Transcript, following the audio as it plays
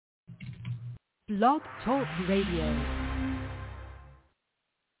Blog Talk Radio.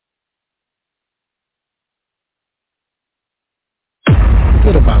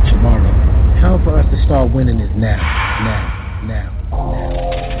 What about tomorrow? Time for us to start winning is now.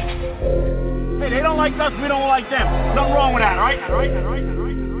 Hey, they don't like us, we don't like them. Nothing wrong with that, all right?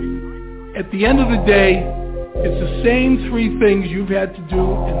 At the end of the day, it's the same three things you've had to do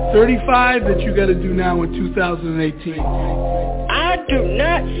in 35 that you got to do now in 2018. I do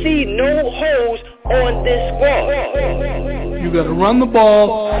not see no holes on this wall. You got to run the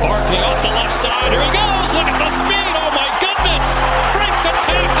ball. Barkley off the left side. Here he goes. Look at the speed. Oh my goodness. Breaks the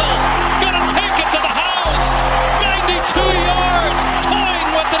tackle. Gonna take it to the house. 92 yards. Toying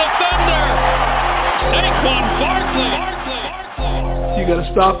with the defender. Saquon Barkley. You got to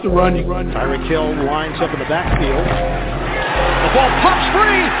stop the run. Tyreek Hill lines up in the backfield. The ball pops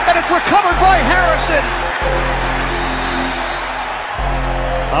free, and it's recovered by Harrison.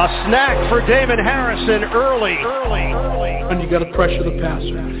 A snack for Damon Harrison early. And you got to pressure the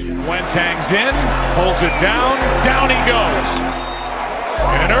passer. Wentz hangs in, pulls it down he goes.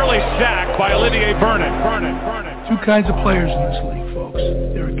 And an early sack by Olivier Vernon. Two kinds of players in this league, folks.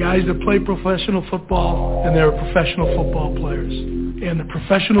 There are guys that play professional football, and there are professional football players. And the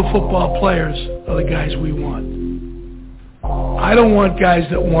professional football players are the guys we want. I don't want guys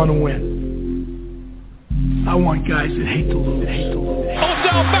that want to win. I want guys that hate to lose.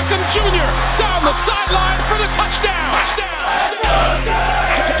 Odell Beckham Jr. down the sideline for the touchdown.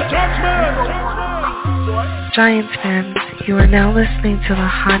 Giants fans, you are now listening to the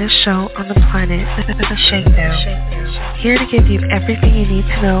hottest show on the planet, the Shakedown. Here to give you everything you need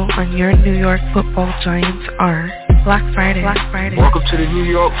to know on your New York football Giants are Black Friday. Welcome to the New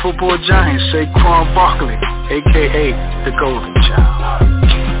York football Giants, Saquon Barkley, a.k.a. the Golden Child.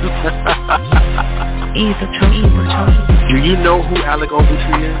 Do you know who Alec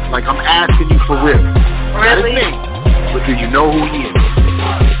Ogletree is? Like, I'm asking you for real. Really? But do you know who he is?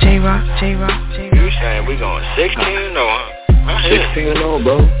 J-Rock. You saying we going 16-0, huh? 16-0,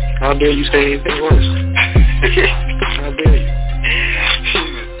 bro. How dare you say anything worse? How dare you?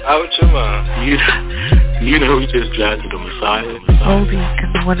 Out your mind. You know we just drafted the Messiah. Oldie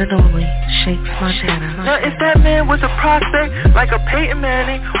and the one and only Shakes Montana. Now, if that man was a prospect like a Peyton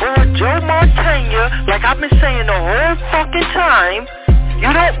Manning or a Joe Montana, like I've been saying the whole fucking time,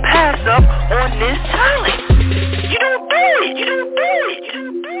 you don't pass up on this talent. You don't do it.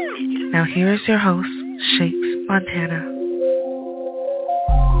 Now here is your host, Shakes Montana.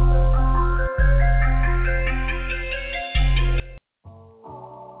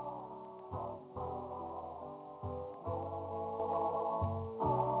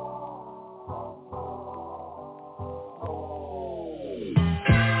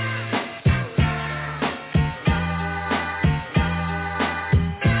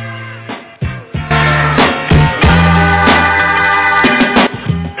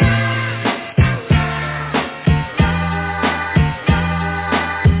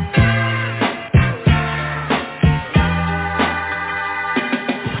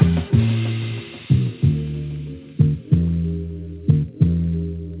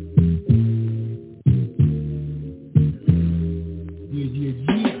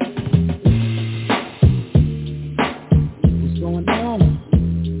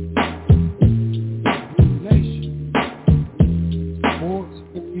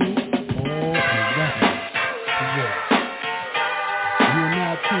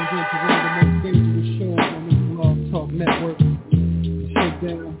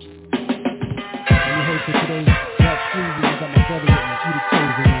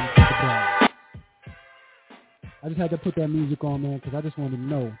 Put that music on, man, because I just wanted to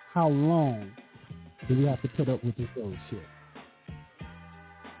know how long do we have to put up with this old shit?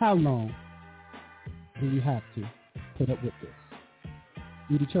 How long do we have to put up with this?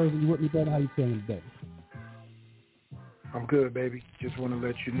 You the chosen, you with me, brother? How you feeling today? I'm good, baby. Just want to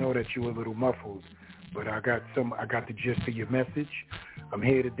let you know that you were a little muffled, but I got the gist of your message. I'm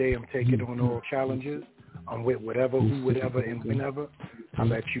here today. I'm taking on all challenges. I'm with whatever, who, whatever, and whenever. I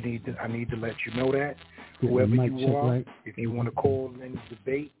need to let you know that. Whoever you are, right? If you want to call and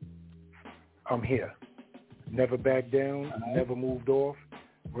debate, I'm here. Never back down, never moved off.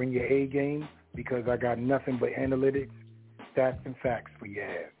 Bring your A game, because I got nothing but analytics, stats, and facts for your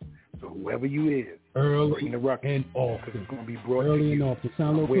ass. So whoever you is, bring the ruckus, and often. Because it's going to be brought to you. Early and often.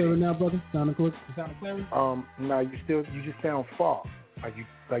 Sound a little clearer now, brother? Sound clearer? No, you just sound far. Like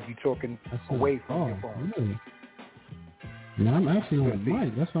you talking away from your phone. Really? No, I'm actually on the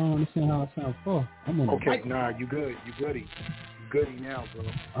mic. That's why I don't understand how it sounds far. I'm on the mic. Okay, nah, you good. You goody. You goody now, bro.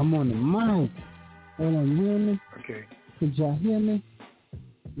 I'm on the mic. Hold on, you hear me? Okay. Could y'all hear me?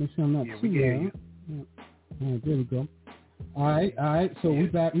 Make sure I'm not yeah, too we hear loud. you. Yeah. All right, there we go. All right. So we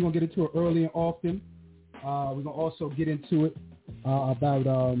back. We're going to get into it early and often. We're going to also get into it about,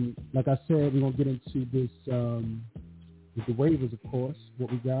 like I said, we're going to get into this with the waivers, of course,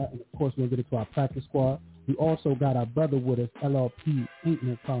 what we got. And, of course, we're going to get into our practice squad. We also got our brother with us, LLP. Ain't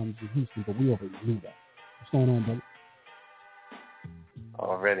no problems with Houston, but we already knew that. What's going on, brother?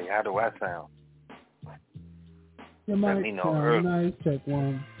 Already, how do I sound? Your Let mic me know sound early. nice. Check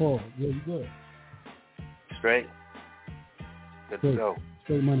 1, 4. Yeah, you good. Straight? Good to go.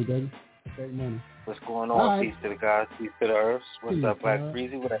 Straight money, baby. Straight money. What's going on? Right. Peace to the gods, peace to the earths. What's Peace, up, Black God.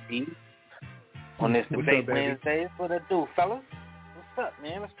 Breezy? What I eat? On this What's Debate up, baby? Wednesdays, what I do, fellas? What's up,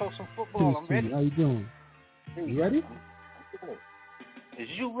 man? Let's talk some football. I'm ready. How you doing? You ready? I'm good. Is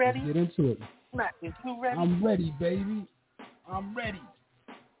you ready? Let's get into it. Is you ready? I'm ready, baby. I'm ready.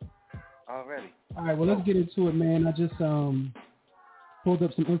 Already. All right, well, let's get into it, man. I just pulled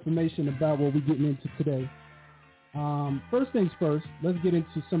up some information about what we're getting into today. First things first, let's get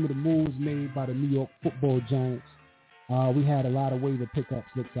into some of the moves made by the New York Football Giants. We had a lot of waiver pickups,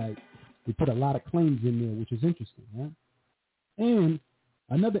 looks like. We put a lot of claims in there, which is interesting, right? And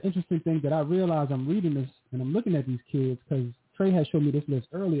another interesting thing that I realized, I'm reading this and I'm looking at these kids because Trey had showed me this list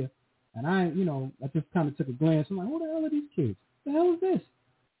earlier, and I just kind of took a glance. I'm like, who the hell are these kids? The hell is this?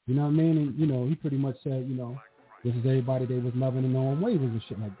 You know what I mean? And, he pretty much said, this is everybody they was loving and on waivers and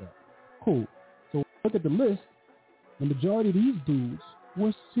shit like that. Cool. So look at the list. The majority of these dudes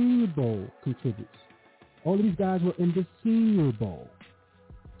were Senior Bowl contributors. All of these guys were in the Senior Bowl.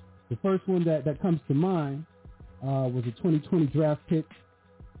 The first one that comes to mind was a 2020 draft pick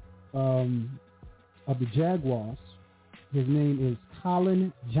of the Jaguars. His name is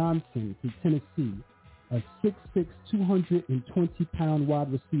Colin Johnson from Tennessee, a 6'6", 220-pound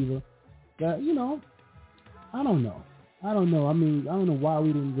wide receiver that, I don't know. I mean, I don't know why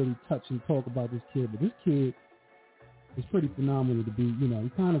we didn't really touch and talk about this kid, but this kid is pretty phenomenal to be, he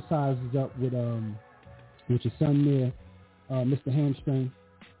kind of sizes up with your son there, Mr. Hamstring.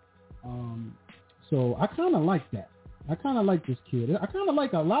 So I kind of like that. I kind of like this kid. I kind of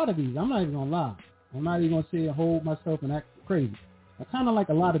like a lot of these. I'm not even going to lie. I'm not even going to say hold myself and act crazy. I kind of like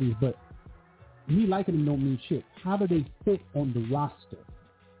a lot of these, but me liking them don't mean shit. How do they fit on the roster?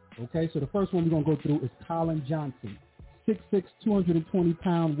 Okay, so the first one we're going to go through is Colin Johnson, 6'6",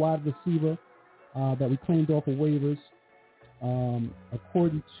 220-pound wide receiver that we claimed off of waivers.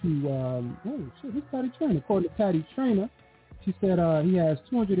 According to, who's Patty Trainer? According to Patty Trainer, she said he has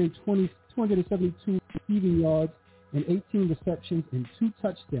 272 receiving yards and 18 receptions and 2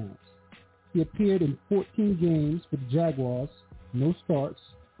 touchdowns. He appeared in 14 games for the Jaguars, no starts,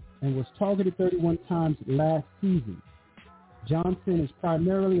 and was targeted 31 times last season. Johnson is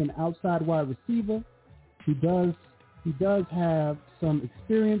primarily an outside wide receiver. He does have some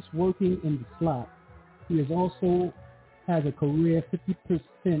experience working in the slot. He is also has a career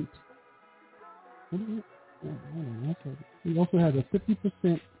 50%. He also has a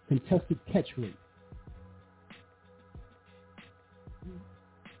 50% contested catch rate.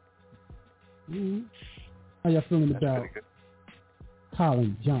 How y'all feeling about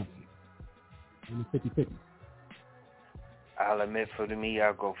Colin Johnson in the 50-50? I'll admit for me,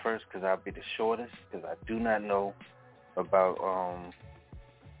 I'll go first because I'll be the shortest because I do not know about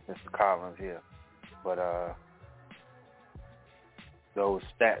Mr. Collins here. But those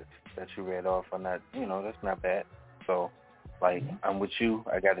stats that you read off are not, that's not bad. So, I'm with you.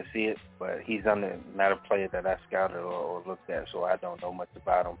 I got to see it. But he's not a player that I scouted or looked at, so I don't know much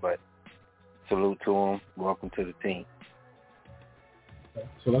about him. But salute to him. Welcome to the team.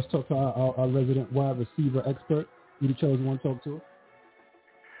 So let's talk to our resident wide receiver expert. You the chosen one to talk to?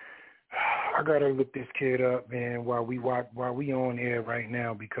 I gotta look this kid up, man, while we on air right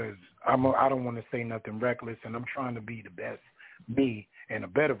now because I don't want to say nothing reckless, and I'm trying to be the best me and a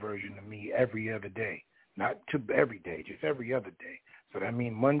better version of me every other day. Not to every day, just every other day. So that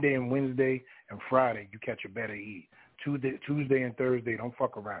means Monday and Wednesday and Friday you catch a better eat. Tuesday and Thursday don't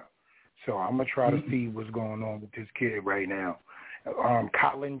fuck around. So I'm gonna try to see what's going on with this kid right now.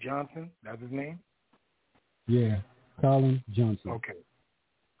 Colin Johnson, that's his name? Yeah, Colin Johnson.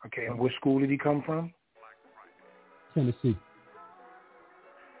 Okay, and what school did he come from? Tennessee.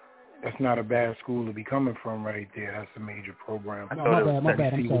 That's not a bad school to be coming from right there. That's a major program. No, my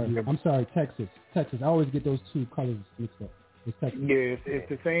bad. I'm sorry. Texas. I always get those two colors mixed up. It's Texas. Yeah, it's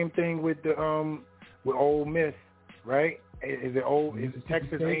the same thing with the with Ole Miss, right? Is it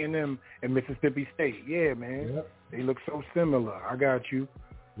Texas A&M and Mississippi State? Yeah, man. Yep. They look so similar. I got you.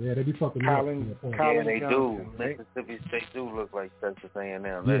 Yeah, they be fucking Colin they Johnson, do. Right? Mississippi State do look like Texas A&M.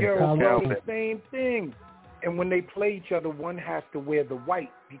 Yo, bro, the same thing. And when they play each other, one has to wear the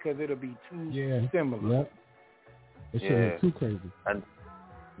white because it'll be too similar. Yep. It shouldn't look too crazy. And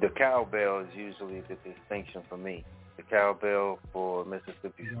the cowbell is usually the distinction for me. The cowbell for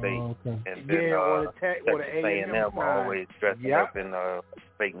Mississippi State, and then or the Texas A&M always dressing up in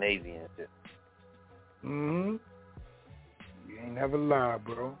fake Navy and shit. You ain't never lied,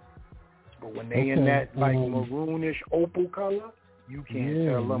 bro. But when they in that like maroonish opal color, you can't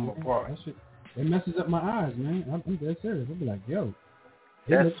tell them apart. It messes up my eyes, man. I'm dead serious. I'll be like, yo.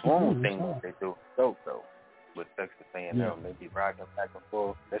 That swan thing that they do dope though. With Texas A&M, they be rocking back and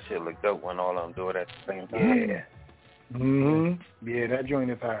forth. That shit look dope when all of them do it at the same time. Yeah, that joint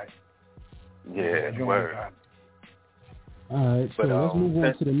is hot. Yeah, word. All right, so let's move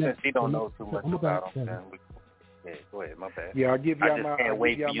on to the next. Since you don't know too much about them, then go ahead, my bad. Yeah, I'll give y'all my. I just can't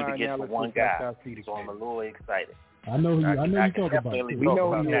wait for you to get to one guy, so I'm a little excited. I know you talk about. We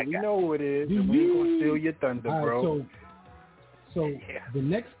know who it is. And we ain't gonna steal your thunder, bro. So the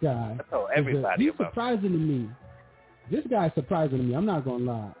next guy, he's surprising to me. This guy's surprising to me. I'm not gonna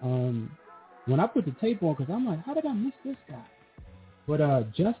lie. When I put the tape on, because I'm like, how did I miss this guy? But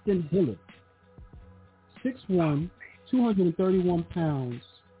Justin Hillard, 6'1", 231 pounds,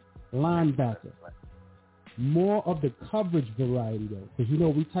 linebacker. More of the coverage variety though,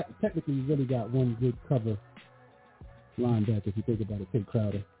 because we technically really got one good cover linebacker if you think about it. Tate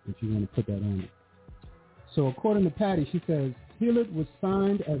Crowder, if you want to put that on it. So according to Patty, she says Hillard was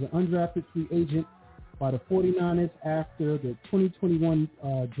signed as an undrafted free agent by the 49ers after the 2021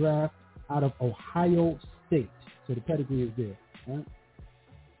 draft out of Ohio State. So the pedigree is there. Right?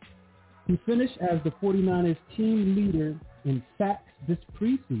 He finished as the 49ers team leader in sacks this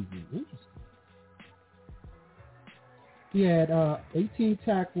preseason. Interesting. He had 18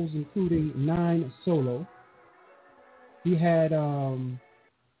 tackles, including 9 solo. He had 2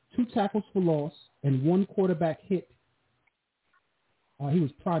 tackles for loss and 1 quarterback hit. He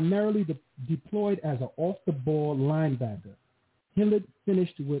was primarily deployed as an off-the-ball linebacker. Hillard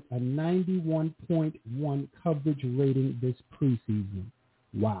finished with a 91.1 coverage rating this preseason.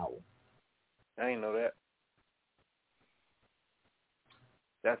 Wow. I didn't know that.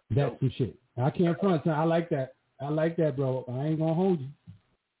 That's some shit. I can't front. I like that. I like that, bro. I ain't going to hold you.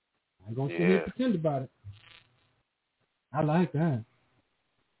 I ain't going to sit here and pretend about it. I like that.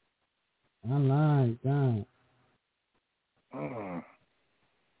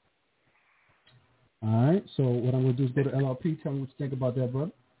 All right, so what I'm going to do is go to LRP. Tell me what you think about that,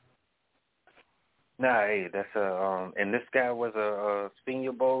 brother. Nah, hey, that's and this guy was a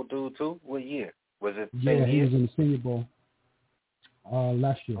Senior Bowl dude too? What year? Was it the same he year? was in the Senior Bowl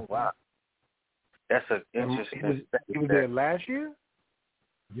last year. Oh, wow. That's an interesting. He was there last year?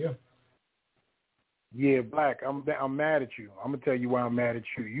 Yeah. Yeah, Black, I'm mad at you. I'm going to tell you why I'm mad at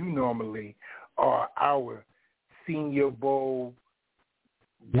you. You normally are our Senior Bowl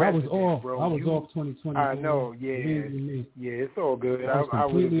I was off. bro. I was off 2020. I know, yeah. Yeah, it's all good. I was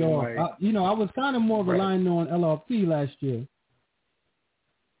completely off. Like, I was kind of more relying on LRP last year.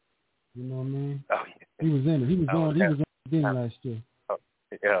 You know what I mean? Oh, yeah. He was in it. He was on the game last year.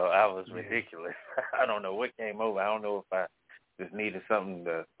 I was ridiculous. I don't know what came over. I don't know if I just needed something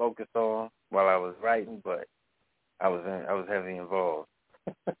to focus on while I was writing, but I was heavily involved.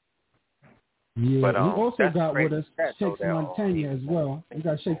 Yeah, but, we also got with us Shakes Montana as well. We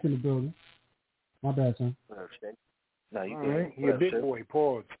got Shakes in the building. My bad, son. No, you good. You're a big boy.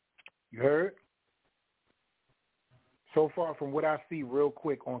 Pause. You heard? So far from what I see real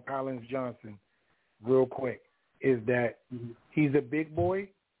quick on Collins Johnson, real quick, is that he's a big boy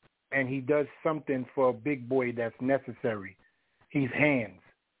and he does something for a big boy that's necessary. He's hands.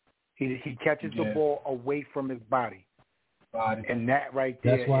 He catches the ball away from his body. And that right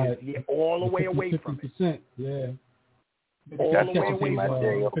there is all the way away from it. Yeah. All the way away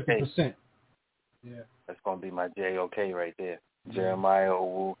from it. 50%. Yeah. That's going to be my JOK right there. Jeremiah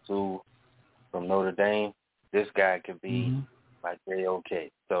Owusu from Notre Dame. This guy could be my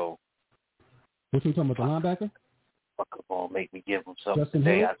JOK. So. What you talking about, the linebacker? Fuck up on, make me give him something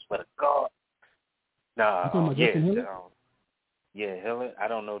today. I swear to God. Nah, yeah, Hillard. I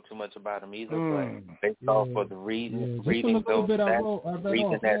don't know too much about him either, but based off of the reading those stats,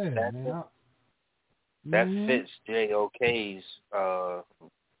 reading that stat, that fits JOK's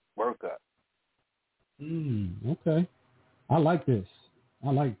workup. Okay. I like this.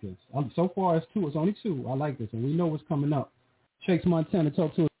 So far, it's only 2. I like this, and we know what's coming up. Shakes Montana,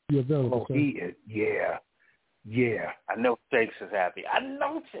 talk to us if you're available. Oh, he is. Yeah. I know Shakes is happy. I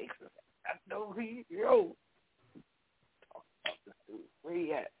know he where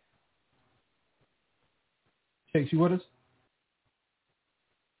he at? Shakes, you with us?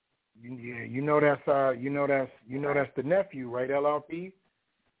 You know that's the nephew, right? LRP.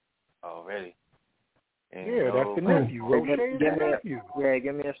 Already. And yeah, that's the nephew. Roche is the nephew. Yeah,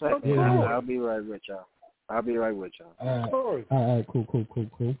 give me a second. Yeah. I'll be right with y'all. All right, cool.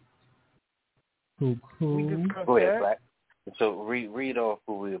 Go ahead, Black. So read off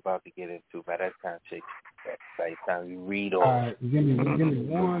who we're about to get into, but that's kind of shaky. By the time you read off. All right, give me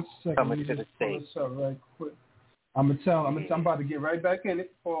 1 second. Coming to the stage. Right quick. I'm about to get right back in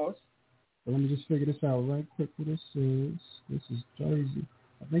it. Pause. But let me just figure this out right quick. What this is? This is Jersey.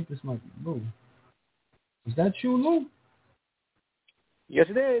 I think this might be Lou. Is that you, Lou? Yes,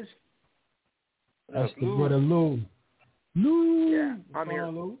 it is. That's the brother Lou. Lou. Yeah, I'm here.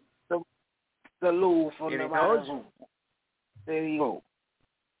 Lou. The Lou from the knows. There you go.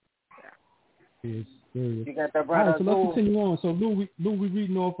 Yes, you got that brother. All right, so let's continue on. So Lou, we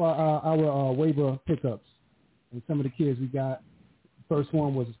reading off our waiver pickups, and some of the kids we got. First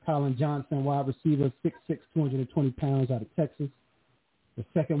one was Colin Johnson, wide receiver, 6'6", 220 pounds, out of Texas. The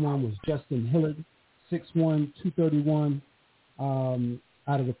second one was Justin Hillard, 6'1", 231,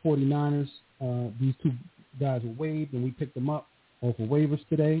 out of the 49ers. These two guys were waived, and we picked them up off of waivers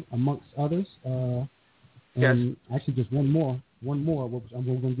today, amongst others. And actually just one more, which we're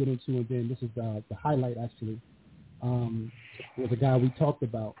going to get into, and then this is the highlight, actually. Was a guy we talked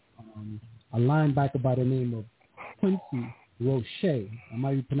about, a linebacker by the name of Quincy Roche. I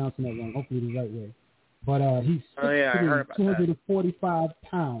might be pronouncing that wrong, hopefully the right way. But he's 245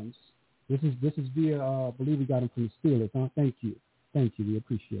 pounds. This is via, I believe we got him from the Steelers. Huh? Thank you, we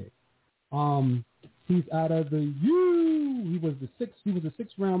appreciate it. He's out of the U. He was a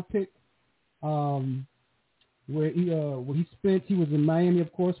sixth-round pick. Where he was in Miami,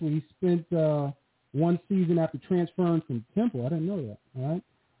 of course, where he spent one season after transferring from Temple. I didn't know that. All right.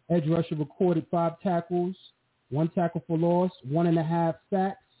 Edge rusher recorded 5 tackles, 1 tackle for loss, 1.5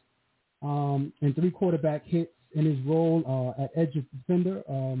 sacks, and 3 quarterback hits in his role at edge defender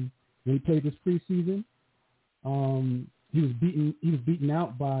when he played this preseason. He was beaten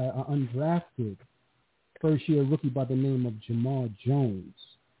out by an undrafted first-year rookie by the name of Jamal Jones,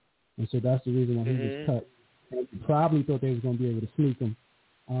 and so that's the reason why he was cut. And probably thought they was going to be able to sneak him,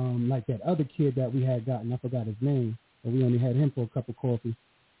 like that other kid that we had gotten. I forgot his name, but we only had him for a cup of coffee.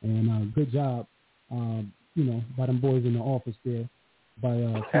 And good job, by them boys in the office there by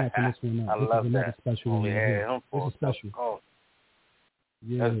snapping this one up. I love is another that. Special Only one. had him for this is special. Coffee.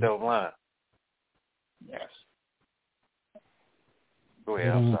 Yeah. That's dope line. Yes. Go ahead.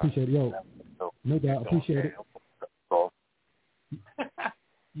 I'm sorry. Appreciate it. Yo, no doubt. Appreciate it.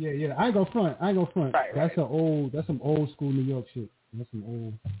 Yeah. I ain't gonna front. Right, that's some old school New York shit. That's some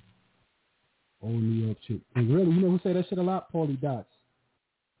old New York shit. And really, you know who say that shit a lot? Paulie Dots.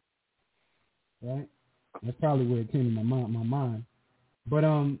 Right? That's probably where it came in my mind. But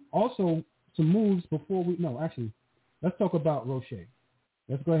also some moves before let's talk about Roche.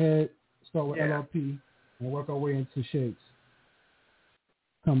 Let's go ahead, start with LRP and work our way into Shakes.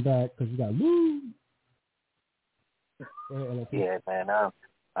 Come back because we got Lou. Go ahead, LRP. Yeah, man.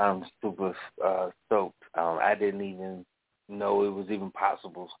 I'm super stoked. I didn't even know it was even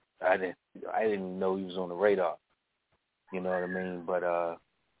possible. I didn't know he was on the radar. You know what I mean? But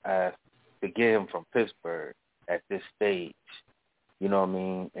to get him from Pittsburgh at this stage, you know what I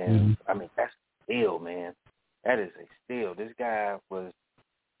mean? And I mean that's a steal, man. That is a steal. This guy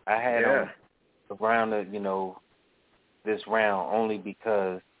I had him around this round only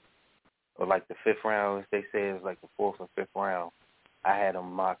because, or like the 5th round, as they say, it's like the 4th or 5th round. I had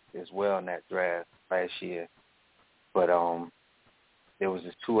him mocked as well in that draft last year. But there was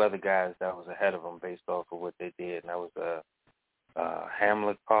just 2 other guys that was ahead of him based off of what they did. And that was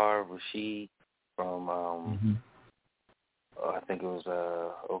Hamlet Carr Rashid from, I think it was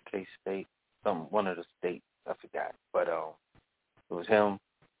OK State, one of the states, I forgot. But it was him.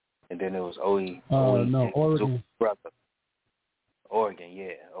 And then it was Oregon. Brother. Oregon,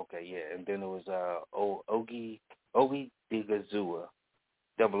 yeah. Okay, yeah. And then it was Ogie Digazua,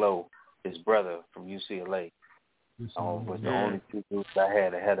 00, his brother from UCLA, was the only 2 groups I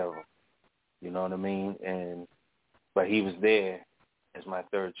had ahead of him. You know what I mean? But he was there as my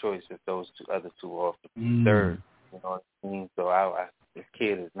 3rd choice if those other 2 were off the 3rd. You know what I mean? So this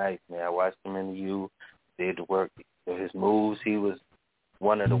kid is nice, man. I watched him in the U, did the work. His moves, he was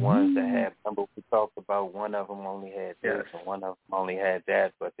one of the ones that had, remember we talked about one of them only had this and one of them only had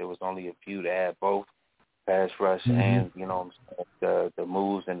that, but there was only a few that had both pass rush and, the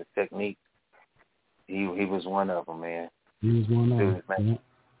moves and the technique. He was one of them, man. He was one of them.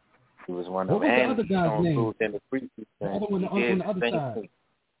 He was one of them. What was and the other guy's name? In the preseason. The other one on the other side.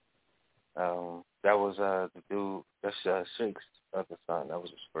 That was the dude, that's Shakes. other son. That was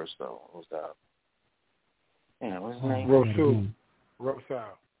his first though. It was what's his name?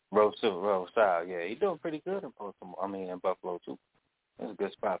 Rosal. Yeah, he's doing pretty good in in Buffalo too. That's a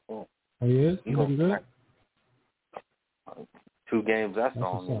good spot for him. Oh, he is? He's looking good? 2 games I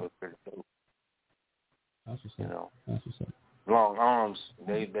saw him, he was pretty good. That's what's up. That's what's up. Long arms,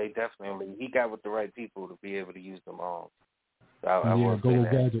 they definitely, he got with the right people to be able to use them arms. So I will say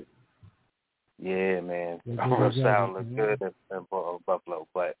that. Gadget. Yeah, man. Rosal looked good at Buffalo,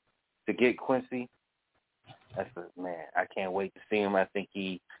 but to get Quincy, I can't wait to see him. I think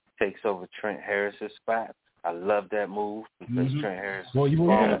he takes over Trent Harris's spot. I love that move because Trent Harris. Well, you're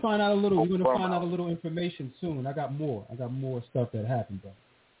going to find out a little. You're going to find out a little information soon. I got more stuff that happened, bro.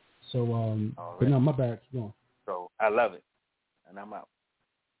 So, but no, my bad. Keep going. So I love it, and I'm out.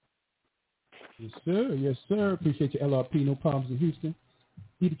 Yes, sir. Yes, sir. Appreciate your LRP. No problems in Houston.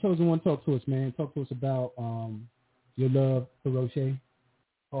 Be the chosen one. Talk to us, man. Talk to us about your love for Roche.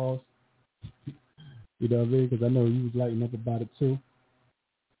 Pause. You know what I mean? Because I know you was lighting up about it too.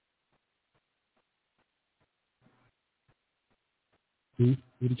 You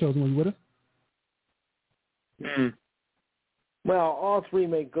the chosen one? You with us? Well, all 3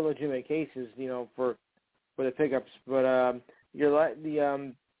 make good legitimate cases, for the pickups. But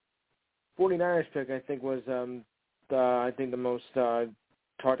the 49ers pick, I think, was the most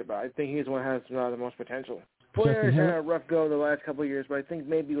talked about. I think he's the one who has the most potential. 49ers had a rough go the last couple of years, but I think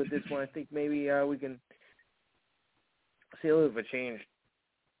maybe with this one, maybe we can see a little bit of a change.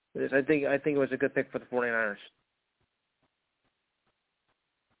 I think it was a good pick for the 49ers.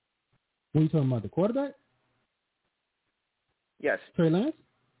 What are you talking about, the quarterback? Yes. Trey Lance?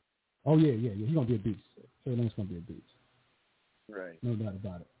 Oh, yeah. He's going to be a beast. Trey Lance is going to be a beast. Right. No doubt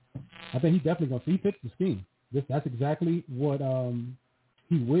about it. I think he's definitely going to – he fits the scheme. That's exactly what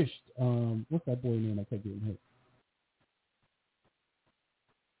he wished. What's that boy name that kept getting hit?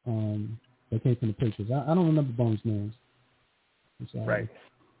 That came from the Patriots. I don't remember Bones' names. Right.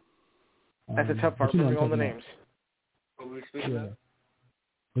 That's a tough part, remembering all the names. Yeah.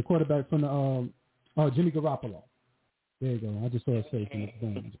 The quarterback from the Jimmy Garoppolo. There you go. I just saw his face and the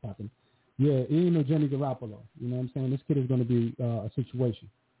boom was popping. Yeah, he ain't no Jimmy Garoppolo. You know what I'm saying? This kid is going to be a situation.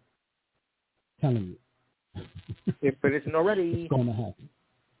 Telling you. If it isn't already. It's going to happen.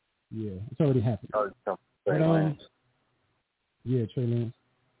 Yeah, it's already happened. Trey Lance. Yeah, Trey Lance.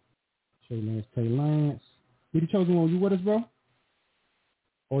 Be the chosen one. You with us, bro?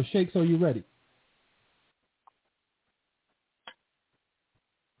 Or Shakes, are you ready?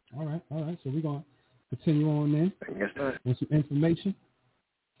 All right. So we're going to continue on then with some information.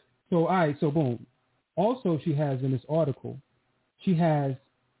 So, all right. So, boom. Also, she has in this article, she has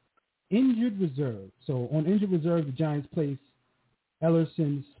injured reserve. So, on injured reserve, the Giants place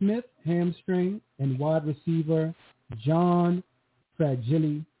Ellerson Smith, hamstring, and wide receiver John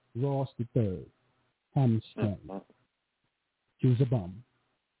Fragile Ross III, hamstring. He was a bum.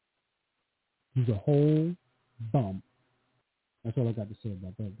 He's a whole bum. That's all I got to say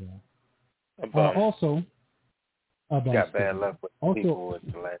about that guy. Also, got bad luck with people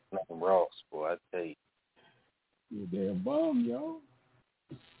with the last name Ross, boy. I tell you. You damn bum, yo.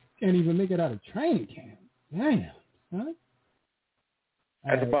 Can't even make it out of training camp. Damn, huh?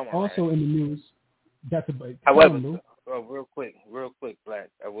 That's a bum. Also in the news, that's a bum. However, real quick, Black.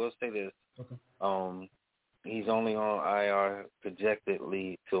 I will say this. Okay. He's only on IR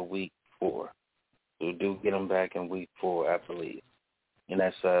projectedly till week 4. So do get him back in week 4, I believe. And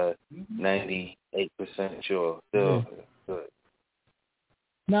that's 98% sure. Still good.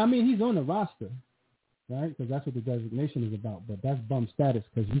 Now, I mean, he's on the roster, right? Because that's what the designation is about. But that's bum status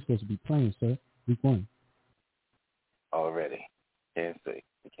because he's supposed to be playing, sir. Week 1. Already. Can't say.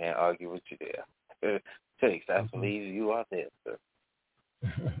 We can't argue with you there. Takes. I believe you are there, sir.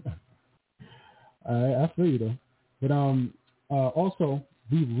 I feel you, though. But also,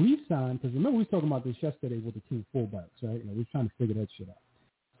 we re-signed, because remember we were talking about this yesterday with the team fullbacks, right? We were trying to figure that shit out.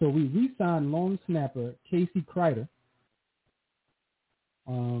 So we re-signed long snapper Casey Kreider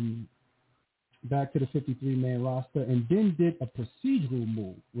back to the 53-man roster and then did a procedural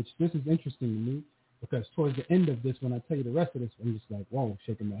move, which this is interesting to me because towards the end of this, when I tell you the rest of this, I'm just like, whoa,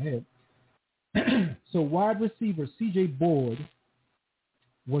 shaking my head. So wide receiver C.J. Board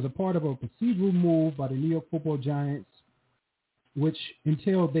was a part of a procedural move by the New York Football Giants, which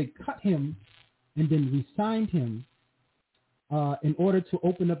entailed they cut him and then re-signed him in order to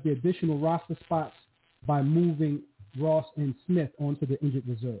open up the additional roster spots by moving Ross and Smith onto the injured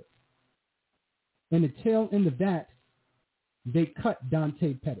reserve. In the tail end of that, they cut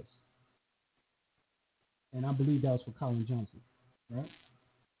Dante Pettis. And I believe that was for Colin Johnson, right?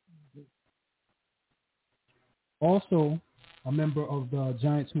 Also, a member of the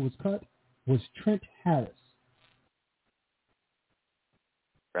Giants who was cut was Trent Harris.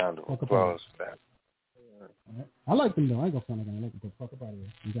 Round of applause for that. Right. I like them though. I ain't gonna front again. I like them. Fuck up out of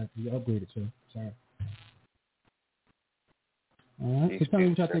here. You upgraded, sir. Sorry. All right. So tell me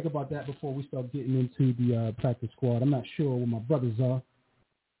what y'all think about that before we start getting into the practice squad. I'm not sure where my brothers are.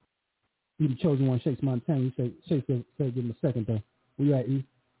 He the chosen one, Shakes Montana. You say Shakes said give him a second though. Where you at, E?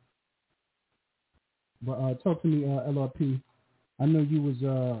 But talk to me, LRP. I know you was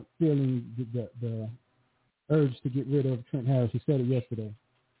feeling the urge to get rid of Trent Harris. You said it yesterday.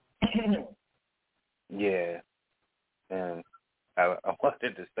 Yeah. And I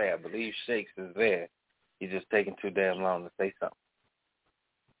wanted to say I believe Shakes is there. He's just taking too damn long to say something.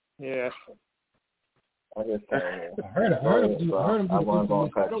 Yeah. I heard him. I wasn't going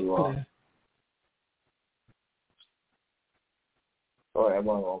to cut you off. Sorry, I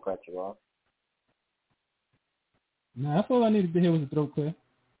wasn't going to cut you off. Nah, that's all I needed to hear was the throat clear.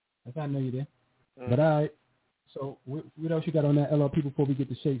 That's how I know you there. But all right. So what else you got on that LRP before we get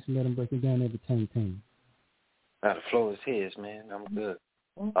the Shakes and let them break it down every team? Now the floor is his, man. I'm good.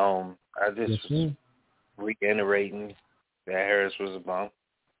 I just reiterating that Harris was a bump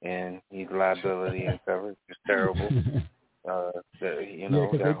and he's liability in coverage. It's terrible. Because they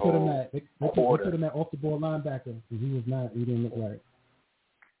put him at off the ball linebacker. He didn't look right.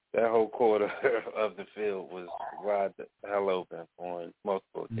 That whole quarter of the field was wide the hell open on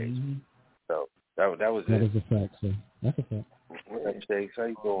multiple occasions. Mm-hmm. So that was that it. That is a fact, sir. That's a fact. Hey, Shakes, how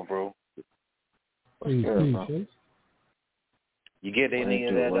you doing, bro? Please, Shakes. You get any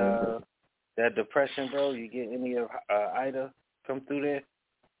of that depression, bro? You get any of Ida come through there?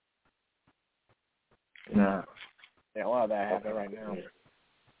 Nah. Yeah, well, that happened right now.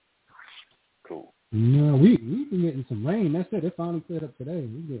 Cool. No, we been getting some rain. That's it. It finally cleared up today.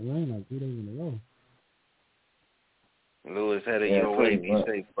 We get rain like 3 days in a row. Lewis, headed your way. Be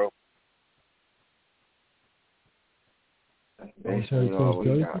safe, bro.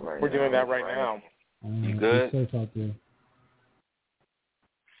 We're doing that right now. You good? Be safe out there.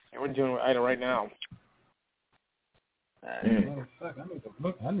 We're doing Ida right now. Matter of fact, I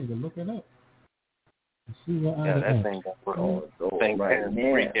need to look it up. See what that thing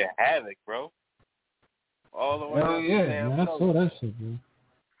freaking havoc, bro. All the way. Oh yeah, man, I saw that shit, bro.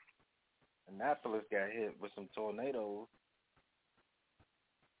 Annapolis got hit with some tornadoes.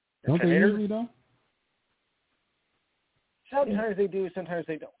 Don't they usually though? Sometimes they do, sometimes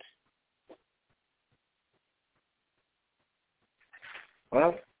they don't.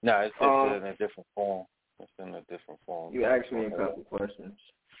 Well, no, it's in a different form. It's in a different form. You asked me a couple questions.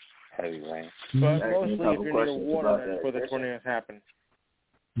 Heavy rain. But mostly if you're near water, that's where the tornadoes happen.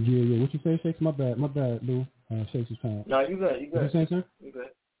 Yeah. What you say, Shakes? My bad, Lou. Shakes is fine. No, you good. What you saying, sir? You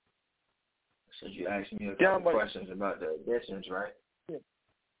good. So you asked me a couple questions about the additions, right? Yeah.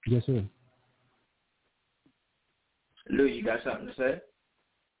 Yes, sir. Lou, you got something to say?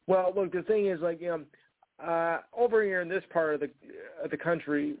 Well, look, the thing is, like, over here in this part of the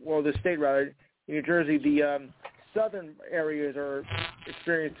country, well, the state rather, in New Jersey, the southern areas are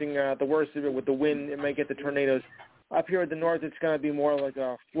experiencing the worst of it with the wind. It may get the tornadoes. Up here at the north, it's going to be more like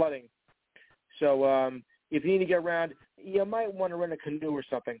flooding. So if you need to get around, you might want to rent a canoe or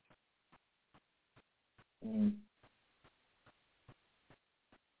something.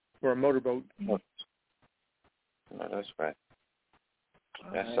 Or a motorboat. No, that's right.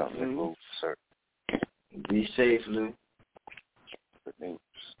 That's something to move, sir. Be safe, Lou.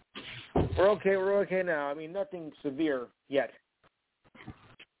 We're okay now. I mean, nothing severe yet.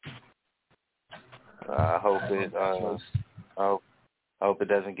 I hope it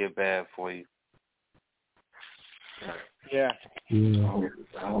doesn't get bad for you. Yeah. I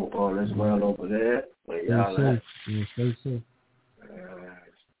hope all is well over there. Where y'all at? Yeah, stay safe.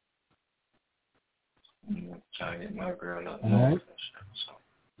 I'm trying to get my girl up. Right. So.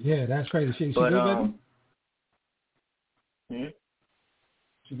 Yeah, that's crazy. She good, baby?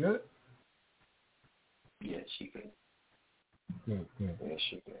 She good? Yeah, she good. Good. Yeah,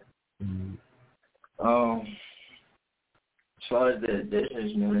 she good. Mm-hmm. As far as the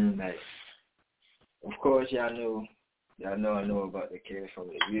additions, man, like, of course, y'all know I know about the kid from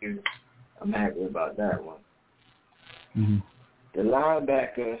the U. I'm happy about that one. Mm-hmm. The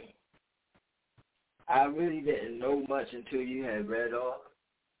linebacker, I really didn't know much until you had read off,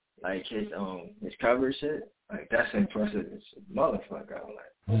 like, his coverage shit. Like, that's impressive as a motherfucker. I'm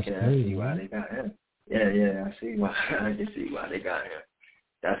like, okay, I see why they got him. Yeah, I see why. I can see why they got him.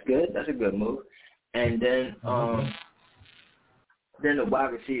 That's good. That's a good move. And then the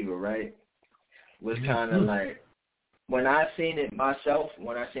wide receiver, right, was kind of like when I seen it myself,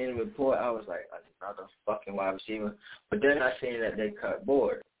 when I seen the report, I was like, another fucking wide receiver. But then I seen that they cut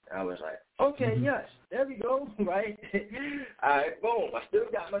Board. I was like, okay, yes, there we go, right? All right, boom. I still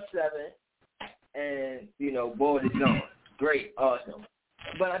got my 7, and, you know, Board is gone. Great, awesome.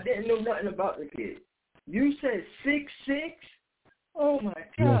 But I didn't know nothing about the kid. You said 6'6"? Oh, my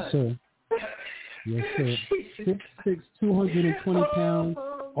God. Yes, sir. Yes, sir. 6'6", 220 pounds,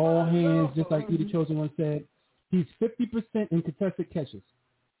 all hands, just like Edie Chosen once said. He's 50% in contested catches.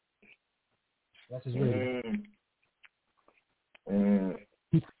 That's his rating.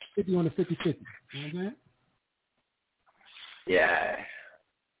 He's 50 on the 50-50. You know what I'm saying? Yeah.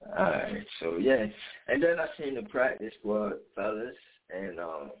 All right. So, yeah. And then I seen the practice squad, fellas, and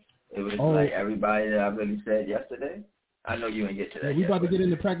it was like everybody that I really said yesterday. I know you didn't get to that. Yeah, we about to get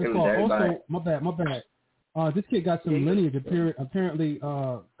into practice squad. Also, my bad. This kid got some lineage. Apparently,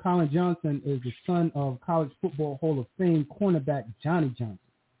 Colin Johnson is the son of College Football Hall of Fame cornerback Johnny Johnson.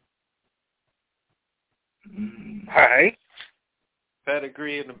 All right.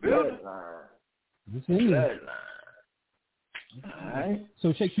 Pedigree in the building. Bloodline. All right.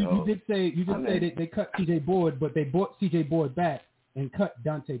 So, Shake, you did say that they cut C.J. Board, but they brought C.J. Board back and cut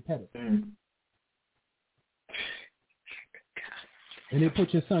Dante Pettis. And they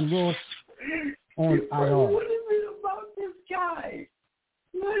put your son Ross on IR. What is it about this guy?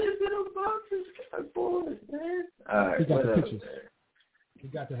 What is it about this guy, boy, man? All right, he got the pictures. You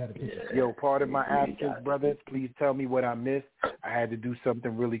got to have the pictures. Yo, pardon my absence, brothers. Please tell me what I missed. I had to do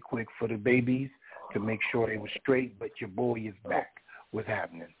something really quick for the babies to make sure they were straight, but your boy is back. What's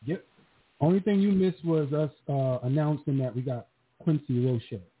happening? Yep. Only thing you missed was us announcing that we got Quincy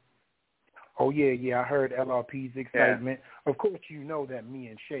Roche. Oh, yeah. I heard LRP's excitement. Yeah. Of course, you know that me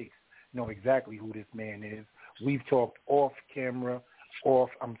and Shakes know exactly who this man is. We've talked off camera,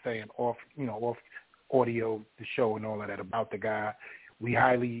 off audio, the show and all of that about the guy. We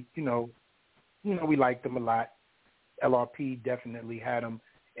highly, we liked him a lot. LRP definitely had him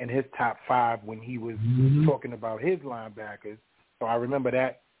in his top 5 when he was talking about his linebackers. So I remember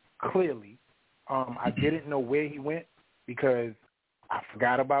that clearly. I didn't know where he went because I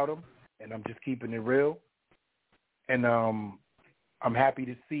forgot about him, and I'm just keeping it real. And I'm happy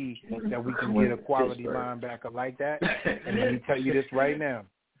to see that we can get a quality linebacker like that. And let me tell you this right now.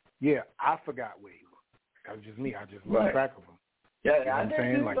 Yeah, I forgot where he was. That was just me. I just lost track of him. Yeah, you know I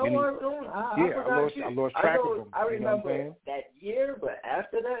didn't. I lost track of him. I remember that year, but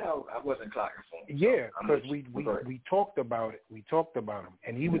after that, I wasn't clocking for him. Yeah, because we talked about it. We talked about him,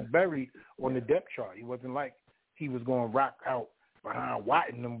 and he was buried on the depth chart. He wasn't like he was going to rock out behind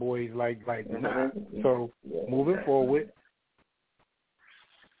Watt and them boys like nah. So moving forward,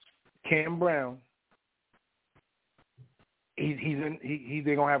 Cam Brown.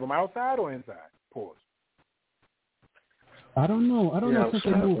 They gonna have him outside or inside? Pause. I don't know. Since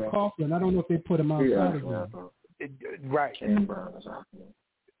they moved Coughlin, I don't know if they put him outside again. Right. Cam Brown is outside.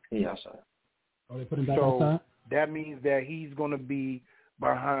 He outside. Oh, they put him back outside? That means that he's going to be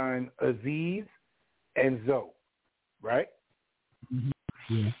behind Aziz and Zoe, right?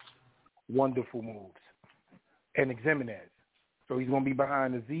 Mm-hmm. Yeah. Wonderful moves. And Ximenez. So he's going to be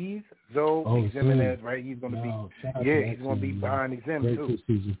behind Aziz, Zoe, Ximenez, right? He's going to be, he's going to be behind Ximenez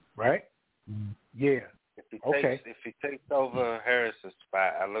too, right? Mm-hmm. Yeah. If he takes over Harris's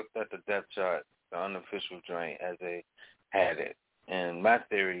spot, I looked at the depth chart, the unofficial joint, as they had it. And my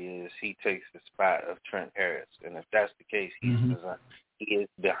theory is he takes the spot of Trent Harris. And if that's the case, he is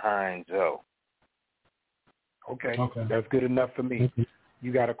behind Zoe. Okay. That's good enough for me.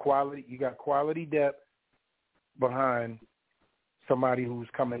 You got quality depth behind somebody who's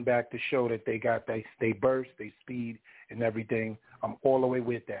coming back to show that they burst, they speed and everything. I'm all the way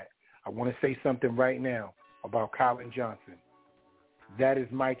with that. I want to say something right now about Colin Johnson. That is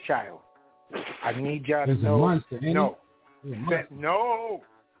my child. I need y'all to know. No.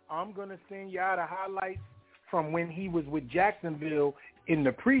 I'm going to send y'all the highlights from when he was with Jacksonville in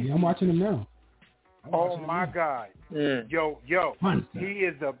the preseason. Yeah, I'm watching him now. Oh, my God. Yo. Monster.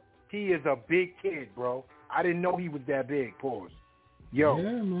 He is a big kid, bro. I didn't know he was that big. Pause. Yo,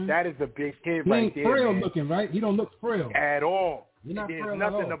 that is a big kid right there. He ain't frail looking, right? He don't look frail. At all. There's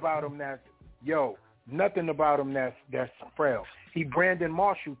nothing about him that's frail. He Brandon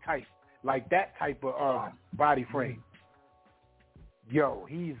Marshall type, like that type of body frame. Yo,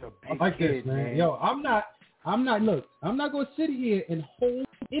 he's a big kid, man. Yo, I'm not gonna sit here and hold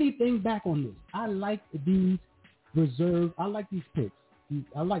anything back on this. I like these reserves. I like these picks.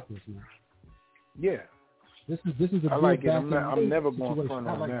 I like this, man. Yeah. This is a I like it. I'm never going to front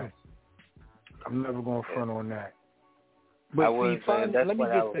on that. This. I'm never going to front on that. But I was saying that's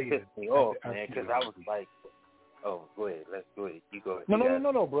what pissed me off, man, because I was like, Oh, go ahead. Let's go ahead. You go ahead.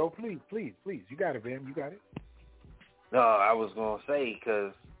 No, bro. Please. You got it, man. You got it. No, I was going to say,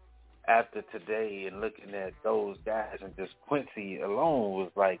 because after today and looking at those guys and just Quincy alone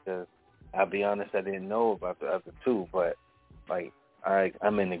was like, I'll be honest, I didn't know about the other two, but like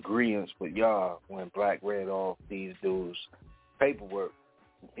I'm in agreement with y'all when Black read off these dudes' paperwork.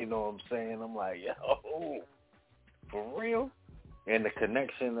 You know what I'm saying? I'm like, yo, for real? And the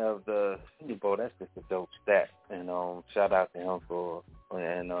connection of the Senior Bowl, that's just a dope stat. And shout out to him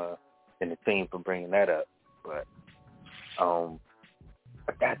and the team for bringing that up. But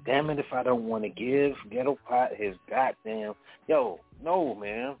God damn it, if I don't want to give Ghetto Pot his goddamn no,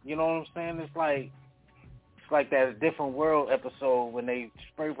 man. You know what I'm saying? It's like that Different World episode when they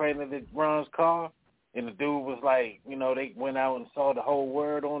spray painted Ron's car, and the dude was like, they went out and saw the whole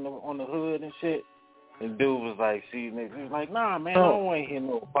word on the hood and shit. And the dude was like, see, niggas. He was like, nah, man, I don't want to hear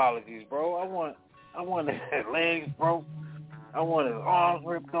no apologies, bro. I want his legs broke. I want his arms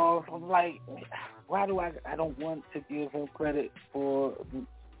ripped off. I'm like, why do I don't want to give him credit for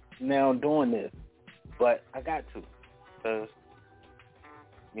now doing this, but I got to, because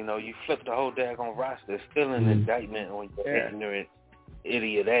you flip the whole daggone roster. It's still an indictment on your ignorant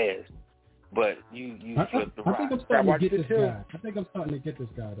idiot ass, but you flip the roster. I think I'm starting to get this guy. I think I'm starting to get this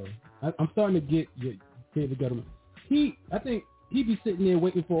guy though. I'm starting to get David Gettleman. I think he be sitting there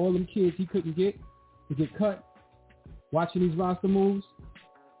waiting for all them kids he couldn't get to get cut, watching these roster moves.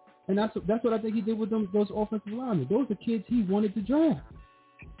 And that's what I think he did with those offensive linemen. Those are kids he wanted to draft.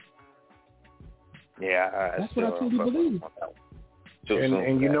 Yeah, that's what I truly believe.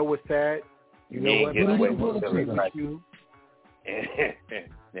 And you know what's sad? You know what? I'm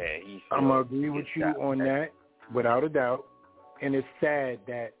going to agree with you on that, without a doubt. And it's sad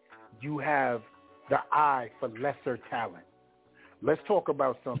that you have the eye for lesser talent. Let's talk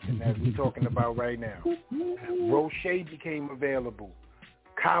about something that we're talking about right now. Roche became available.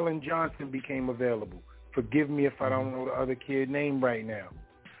 Colin Johnson became available. Forgive me if I don't know the other kid's name right now.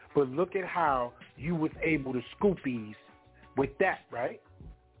 But look at how you was able to scoopies with that, right?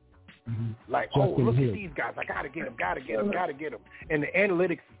 Mm-hmm. Like, look at these guys. I got to get them. And the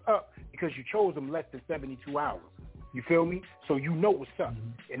analytics is up because you chose them less than 72 hours. You feel me? So you know what's up.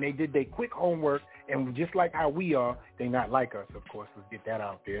 Mm-hmm. And they did their quick homework, and just like how we are, they not like us, of course. Let's get that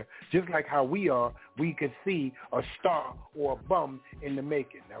out there. Just like how we are, we could see a star or a bum in the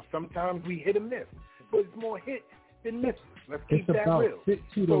making. Now, sometimes we hit and miss, but it's more hits than misses. Let's keep that real. It's about fit,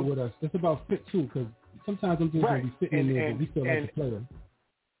 too, though, with us. It's about fit, too, because sometimes I'm just going to be sitting in there, but we feel like a player.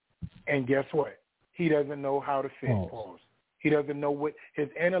 And guess what? He doesn't know how to fit. Pause. He doesn't know what his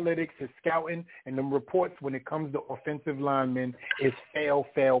analytics, his scouting, and the reports when it comes to offensive linemen is fail.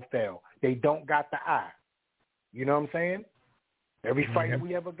 They don't got the eye. You know what I'm saying? Every fight that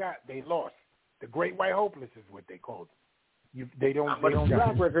we ever got, they lost. The Great White Hopeless is what they called it. They don't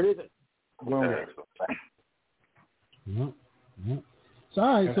track record, is it? Yep. So,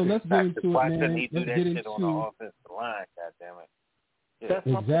 all right, so let's get into it, man. Let's get into on the offensive line, goddammit. Yeah.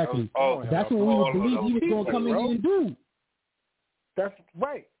 Exactly. That's what we would believe he was going to come in and do. That's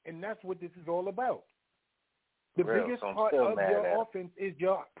right, and that's what this is all about. The biggest part of your offense is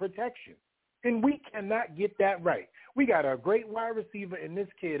your protection, and we cannot get that right. We got a great wide receiver in this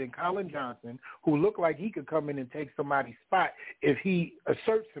kid, in Colin Johnson, who looked like he could come in and take somebody's spot if he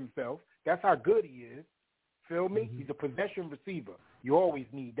asserts himself. That's how good he is. Feel me? Mm-hmm. He's a possession receiver. You always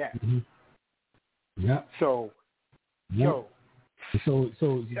need that. Mm-hmm. Yeah. So just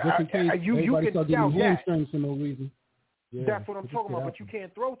in case everybody start getting hamstrings for no reason. Yeah, that's what I'm talking about, but you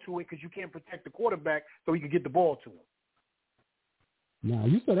can't throw to it because you can't protect the quarterback so he can get the ball to him. Nah,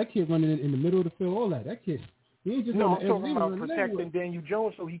 you saw that kid running in the middle of the field, all that. That kid, he ain't just I'm talking about protecting Daniel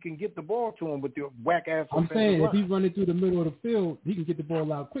Jones so he can get the ball to him with the whack-ass I'm saying if he's running through the middle of the field, he can get the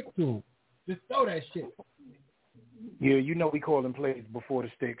ball out quick to him. Just throw that shit. Yeah, we call him plays before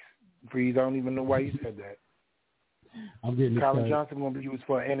the sticks. Freeze, I don't even know why you said that. I'm getting Colin Johnson going to be used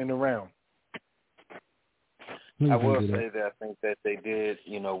for in and around. I will say that I think that they did,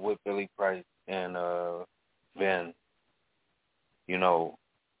 with Billy Price and Ben,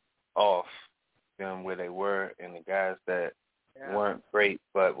 off them where they were, and the guys that weren't great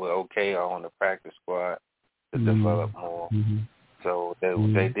but were okay are on the practice squad to develop more. Mm-hmm. So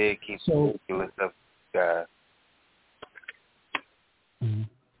they did keep the list of guys. Mm-hmm.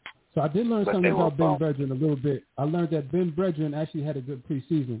 So I did learn something about Ben Bredren a little bit. I learned that Ben Bredren actually had a good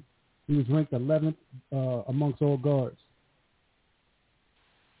preseason. He was ranked 11th amongst all guards.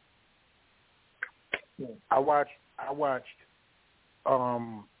 I watched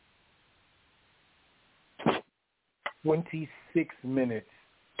 26 minutes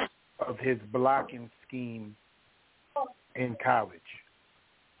of his blocking scheme in college.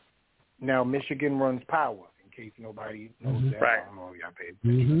 Now, Michigan runs power, in case nobody knows that. Right. I don't know if y'all paid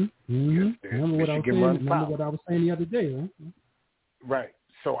attention. Yes, Remember what I was saying the other day, huh? Right.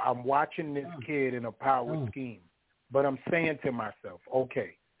 So I'm watching this kid in a power scheme, but I'm saying to myself,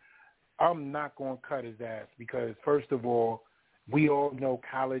 okay, I'm not going to cut his ass because, first of all, we all know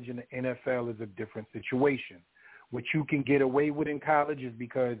college and the NFL is a different situation. What you can get away with in college is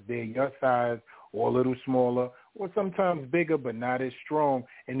because they're your size or a little smaller or sometimes bigger but not as strong.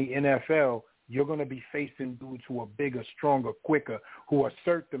 In the NFL, you're going to be facing dudes who are bigger, stronger, quicker, who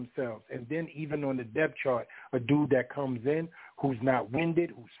assert themselves. And then even on the depth chart, a dude that comes in who's not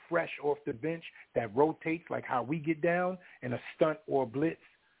winded, who's fresh off the bench, that rotates like how we get down in a stunt or a blitz,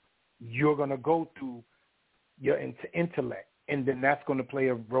 you're going to go through your intellect. And then that's going to play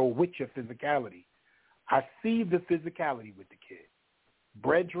a role with your physicality. I see the physicality with the kid.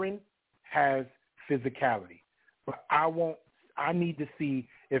 Brethren has physicality. But I need to see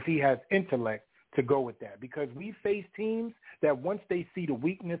if he has intellect to go with that. Because we face teams that once they see the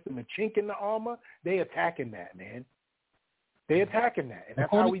weakness and the chink in the armor, they attacking that, man. They attacking that. And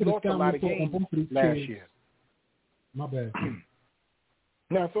that's how we lost a lot of games last year. My bad.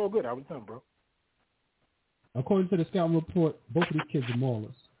 No, it's all good. I was done, bro. According to the scouting report, both of these kids are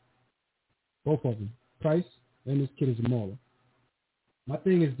maulers. Both of them. Price and this kid is a mauler. My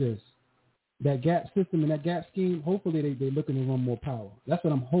thing is this. That gap system and that gap scheme, hopefully they're looking to run more power. That's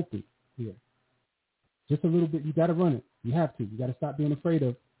what I'm hoping here. Just a little bit. You got to run it. You have to. You got to stop being afraid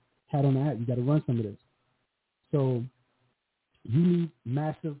of hat on the hat. You got to run some of this. So you need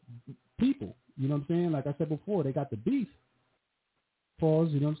massive people. You know what I'm saying? Like I said before, they got the beef. Pause,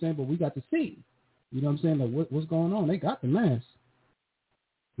 you know what I'm saying? But we got to see. You know what I'm saying? Like what's going on? They got the mass.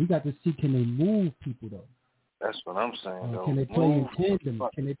 We got to see, can they move people, though? That's what I'm saying, though. Can they play in tandem?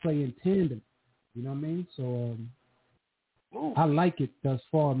 Can they play in tandem? You know what I mean? So I like it thus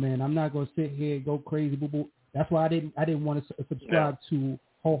far, man. I'm not going to sit here and go crazy. Boo-boo. That's why I didn't want to subscribe to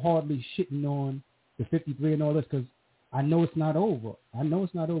wholeheartedly shitting on the 53 and all this, because I know it's not over.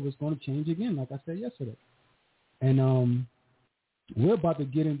 It's going to change again, like I said yesterday. And we're about to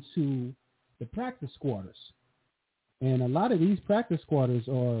get into the practice squatters. And a lot of these practice squatters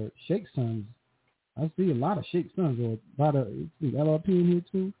are Shake Sons. I see a lot of Shake Sons, or a lot of LRP in here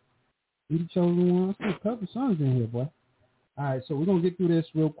too. We the chosen one. I see a couple sons in here, boy. All right, so we're going to get through this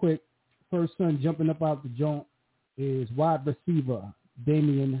real quick. First son jumping up out the joint is wide receiver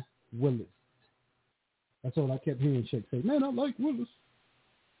Damian Willis. That's all I kept hearing Shake say. Man, I like Willis.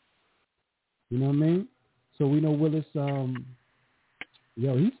 You know what I mean? So we know Willis, he's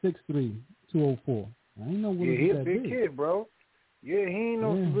 6'3", 204. I ain't know Willis he's that a big kid, bro. Yeah, he ain't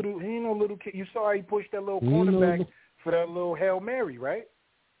no little kid. You saw how he pushed that little cornerback for that little Hail Mary, right?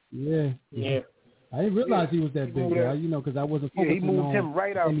 Yeah. I didn't realize he was that big, guy, because I wasn't focusing on. Yeah, he moved him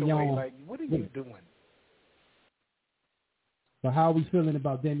right out the way. Damian. Like, what are you doing? But how are we feeling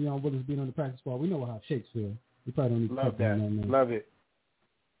about Damian Willis being on the practice squad? We know how Shakes feel. We probably don't need to love that.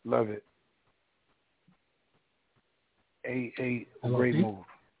 Love it. A great move.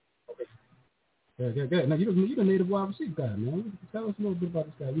 Good. Now, you're the native wide receiver guy, man. Tell us a little bit about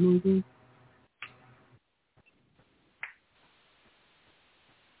this guy. You know anything?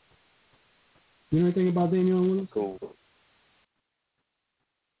 You know anything about Damian Willis? Cool.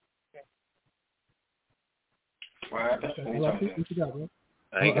 LRP, what you got, bro?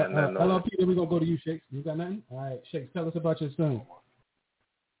 I ain't got nothing. LRP, then we're going to go to you, Shakes. You got nothing? All right, Shakes, tell us about your son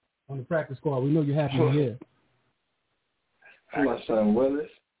on the practice squad. We know you're happy to hear. My son, Willis.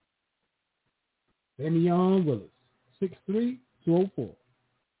 Damian Willis, 6'3", 204.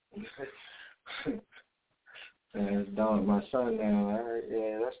 My son now.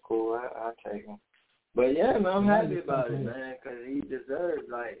 Yeah, that's cool. I'll take him. But yeah, man, I'm happy about it, man, because he deserves.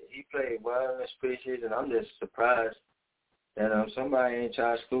 He played well in this preseason. I'm just surprised that somebody ain't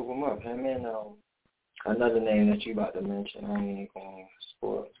try to scoop him up. Him and another name that you about to mention. I ain't going to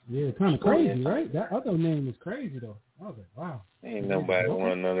sport. Yeah, kind of crazy, right? That other name is crazy though. I was like, wow. Ain't nobody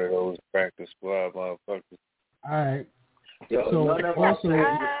want none of those practice squad motherfuckers. All right. Yo, so none of our players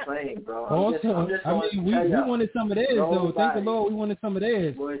are playing, bro. We wanted some of theirs, though. Thank the Lord we wanted some of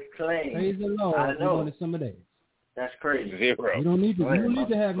theirs. Was playing. Praise the Lord. I know. We wanted some of theirs. That's crazy. Zero. You don't need to. You don't need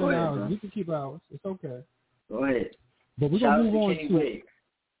to have no ahead, hours. bro. You can keep ours. It's okay. Go ahead. But we're gonna move on to. Wade.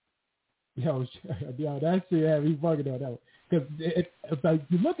 Yo, that's it. Yeah, we bugging on that one. Because if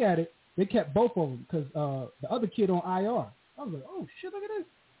you look at it, they kept both of them because the other kid on IR. I was like, oh shit, look at this.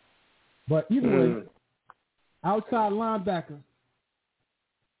 But either way, outside linebacker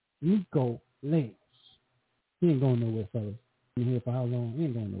Nico Lance. He ain't going nowhere, fellas. Been here for how long? He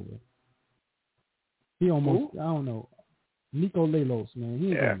ain't going nowhere. He almost, I don't know. Nico Lelos, man.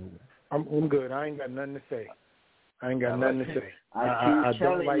 He ain't going nowhere. I'm good. I ain't got nothing to say. I I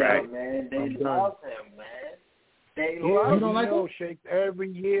don't like it, man. They love him, man. They love him. Don't like him? Shake.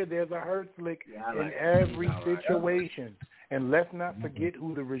 Every year there's a hurt slick in every situation. And let's not forget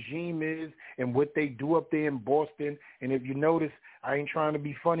who the regime is and what they do up there in Boston. And if you notice, I ain't trying to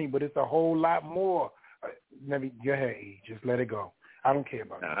be funny, but it's a whole lot more. Go ahead, E. Just let it go. I don't care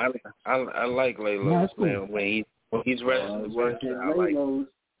about it. I like Lelos, man. When he's resting, I like him.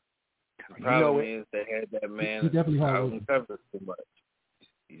 The problem is they had that man out in coverage too much.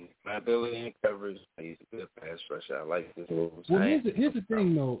 He's my ability in coverage. He's a good pass rusher. I like this move. Well, here's the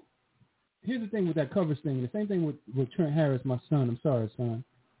thing, though. Here's the thing with that coverage thing. The same thing with Trent Harris, my son. I'm sorry, son.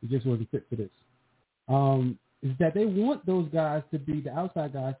 He just wasn't fit for this. Is that they want those guys to be, the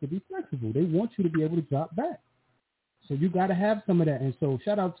outside guys, to be flexible. They want you to be able to drop back. So you got to have some of that. And so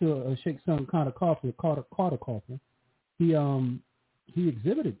shout out to Shake's son, Carter Coughlin. He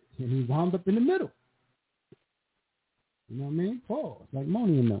exhibited, and he wound up in the middle. You know what I mean? Pause, like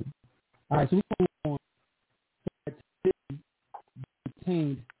Moni and them. All right, so we go on.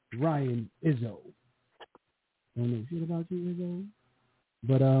 Retained Ryan Izzo. I don't know shit about you, Izzo.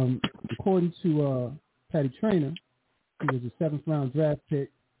 But according to Patty Traynor, he was a 7th round draft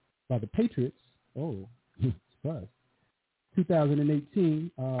pick by the Patriots. Oh, surprise.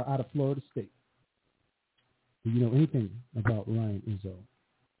 2018 out of Florida State. Do you know anything about Ryan Izzo?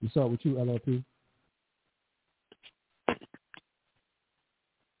 We saw it with you, LRP.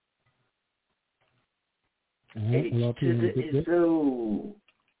 LRP. Izzo.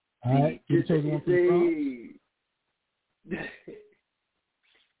 All right, you chose one from the Bronx.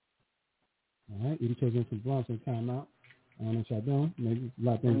 All right, you chose one from the Bronx in timeout. I don't know what y'all doing. Maybe a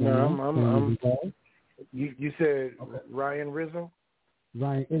lot of things going on. You said Ryan Rizzo?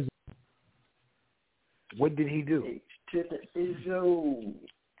 Ryan Izzo. What did he do? Izzo.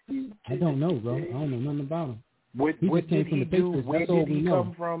 I don't know, bro. I don't know nothing about him. What did he do? Where did he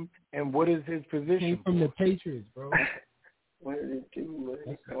come from? And what is his position? He came from the Patriots, bro. What did he do? What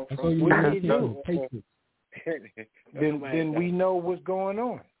did he do? Then we know what's going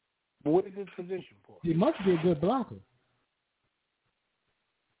on. But what is his position for? He must be a good blocker.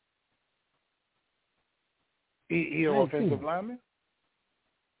 He an offensive lineman?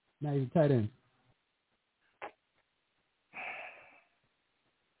 No, he's a tight end.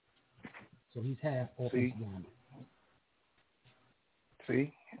 So he's half offensive lineman.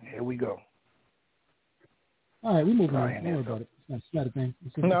 See, here we go. All right, we moving on. Don't worry about it. It's not a thing.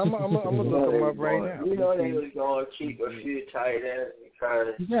 I'm gonna look him up right now. You know they was gonna keep a few tight ends because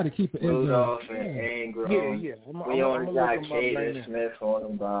you got to keep it Rudolph and Ingram. Yeah. We only got Caden Smith on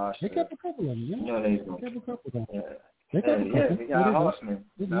them, boss. They kept a couple of them. You know they kept a couple of them. Yeah. Yeah, we got Horseman.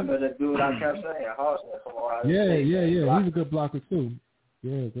 Remember the dude I kept saying, Horseman from Ohio State. Yeah. He's a good blocker too.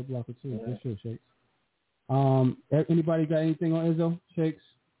 Yeah, good blocker too. For sure, Shakes. Anybody got anything on Izzo, Shakes?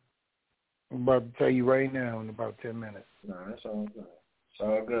 I'm about to tell you right now in about 10 minutes. No, that's all good. It's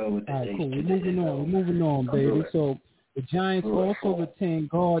all good with the all right, cool. We're moving on, baby. So the Giants also retained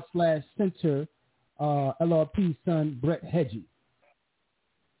guard/center LRP son Brett Hedgie.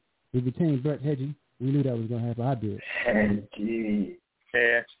 We retained Brett Hedgie. We knew that was going to happen. I did.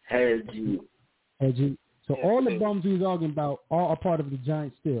 Hedgie. So all the bums we was arguing about are a part of the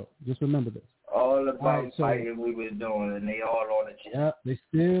Giants still. Just remember this. All the bum fighting we was doing, and they all on the team. Yeah, they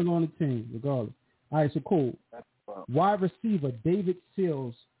still on the team, regardless. All right, so cool. Wide receiver David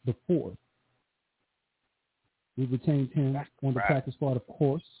Sills the fourth. We retained him on the practice squad, of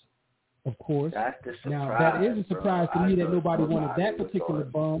course. That's the surprise. Now, that is a surprise to me that nobody wanted that particular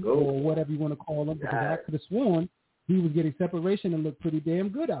bum or whatever you want to call him, because I could have sworn he was getting separation and looked pretty damn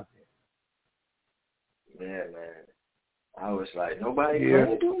good out there. Yeah, man. I was like, nobody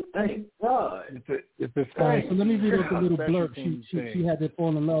can do. Thank God. It's a so let me read off a little blurb. She had to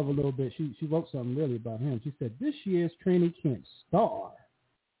fall in love a little bit. She wrote something really about him. She said, this year's training camp star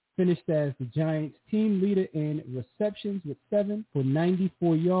finished as the Giants' team leader in receptions with 7 for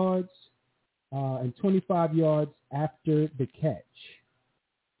 94 yards and 25 yards after the catch.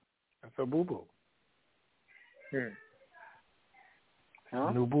 That's a boo-boo.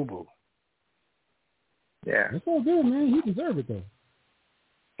 Huh? New boo-boo. Yeah. That's all good, man. He deserved it, though.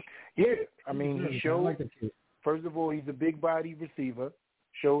 Yeah. I mean, he showed, first of all, he's a big-body receiver,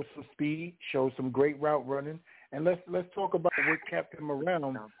 shows some speed, shows some great route running. And let's talk about what kept him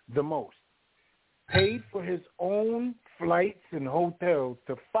around the most. Paid for his own flights and hotels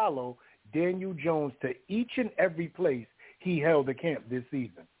to follow Daniel Jones to each and every place he held a camp this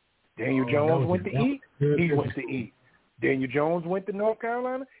season. Daniel Jones went to eat, he went to eat. Daniel Jones went to North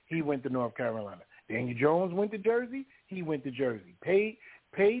Carolina, he went to North Carolina. Daniel Jones went to Jersey. He went to Jersey. Paid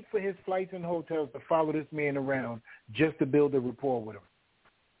for his flights and hotels to follow this man around just to build a rapport with him.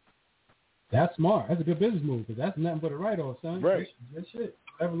 That's smart. That's a good business move because that's nothing but a write-off, son. Right. That's shit.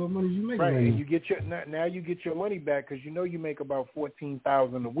 Whatever little money you make. Right, and you get now you get your money back because you know you make about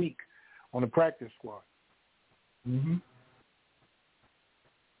 $14,000 a week on the practice squad. Mm-hmm.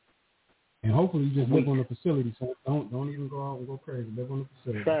 And hopefully you just live on the facility, so don't even go out and go crazy. Live on the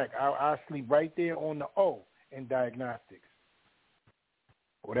facility. In fact, I sleep right there on the O in diagnostics.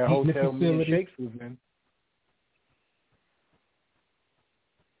 Or that hotel me and Shakes was in.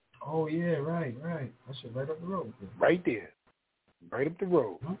 Oh, yeah, right. That shit right up the road. Right there. Right up the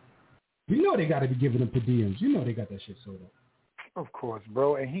road. Huh? You know they got to be giving them per diems. You know they got that shit sold up. Of course,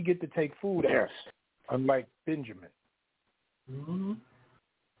 bro. And he get to take food out, unlike Benjamin. Mm-hmm.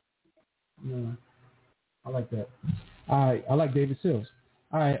 Yeah. I like that. All right. I like David Sills.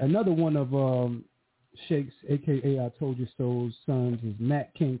 All right. Another one of Shakes, a.k.a. I Told You So's sons is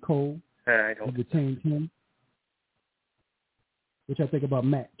Matt King Cole. I don't. He retained him. What y'all think about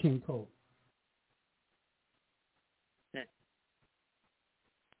Matt King Cole?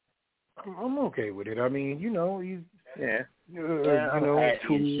 I'm okay with it. I mean, you know, he's shit,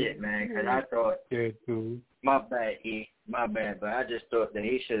 man. Because I thought, my bad, but I just thought that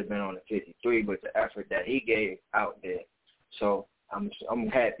he should have been on the 53 with the effort that he gave out there. So I'm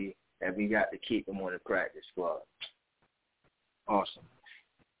happy that we got to keep him on the practice squad. Awesome.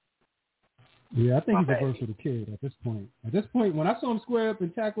 Yeah, I think he's a versatile kid at this point. At this point, when I saw him square up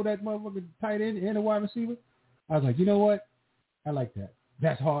and tackle that motherfucking tight end and the wide receiver, I was like, you know what? I like that.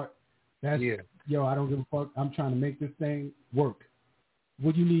 That's hard. That's yo, I don't give a fuck. I'm trying to make this thing work.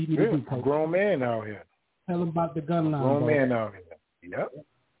 What do you need me to do, coach? Grown man out here. Tell him about the gun line. Grown man out here. Yep.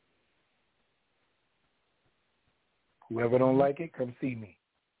 Whoever don't like it, come see me.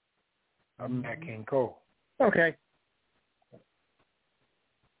 I'm Matt King Cole. Okay.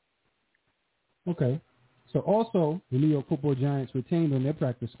 Okay. So also, the New York Football Giants retained on their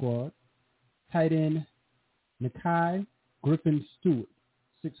practice squad tight end Nakai Griffin-Stewart,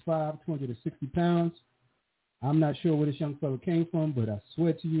 6'5", 260 pounds. I'm not sure where this young fella came from, but I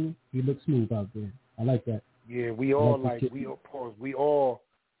swear to you, he looks smooth out there. I like that. Yeah, we all liked him.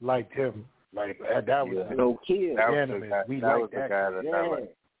 Like that was no kid. We liked that guy.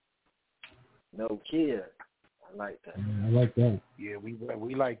 No kid. I like that. Yeah, I like that. Yeah,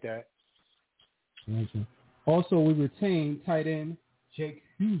 we like that. Okay. Also, we retained tight end Jake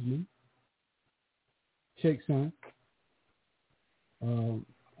Hughesman, Shake's son. I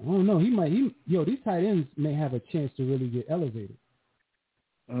don't know. These tight ends may have a chance to really get elevated.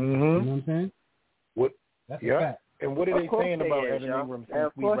 Mm-hmm. You know what I'm saying? That's a fact. And what are they saying about Evan Ingram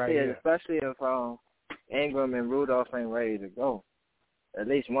since we right here? Especially if Ingram and Rudolph ain't ready to go. At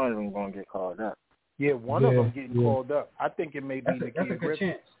least one of them going to get called up. Yeah, one of them getting called up. I think it may be That's a good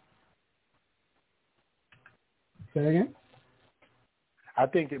chance. Say that again? I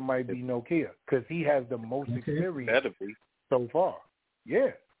think it might be Nokia because he has the most experience so far.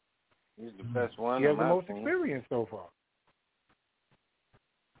 Yeah. He's the best one. He has the most experience so far.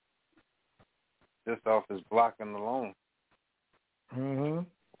 Just off his blocking alone. Mm-hmm.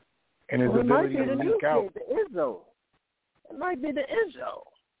 And his ability to leak out. It might be the Izzo.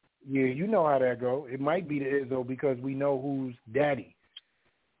 Yeah, you know how that go. It might be the Izzo because we know who's daddy.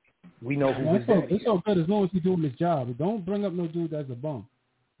 We know who's daddy. It's all good as long as he's doing his job. Don't bring up no dude that's a bum.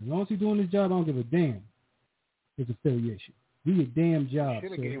 As long as he's doing his job, I don't give a damn his affiliation. Do your damn job.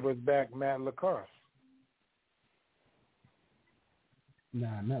 Should have gave us back Matt Lacoste.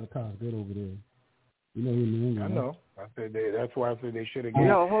 Nah, Matt Lacoste good over there. You know he's in New England. I know. Right? I said that's why I said they should have given.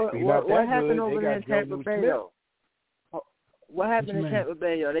 What happened over there in Tampa Bay though? What happened in Tampa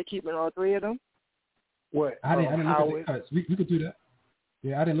Bay? Are they keeping all three of them? What? I didn't look at the cuts. We could do that.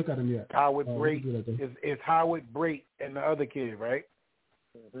 Yeah, I didn't look at them yet. Howard Brate. It's Howard Brate and the other kid, right?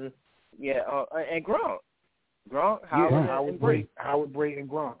 Mm-hmm. Yeah, and Gronk. Howard Brate and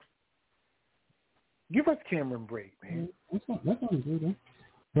Gronk. Give us Cameron Brate, man. That's not good, though.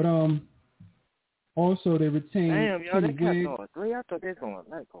 But also they retained. Damn, y'all, they kept going three. I thought they was going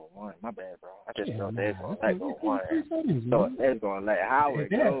to let go one. My bad, bro. I just thought they was going to let go one. Thought they was going to let Howard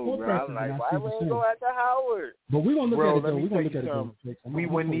go, bro. I'm like, why would they go after Howard? But we're going to look at it, though. We're going to look at it. We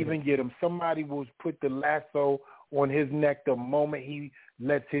wouldn't even get him. Somebody will put the lasso on his neck the moment he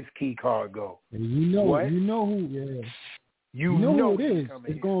lets his key card go. And you know who. Yeah. You know who it is.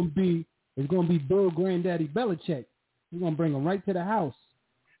 It's going to be Bill Granddaddy Belichick. We're going to bring him right to the house.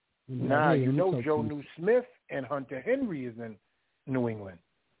 Nah, you know Joe New Smith and Hunter Henry is in New England.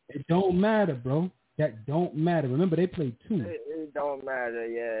 It don't matter, bro. that don't matter. Remember, they played 2. It don't matter,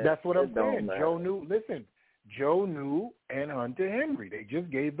 yeah. That's what I'm saying. Matter. Joe New and Hunter Henry. They just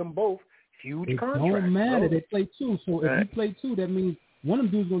gave them both huge contracts. It don't matter. Bro. They play 2. So if you play 2, that means one of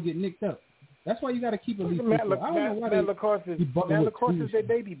them dudes going to get nicked up. That's why you got to keep at least. Matt LaCourse is their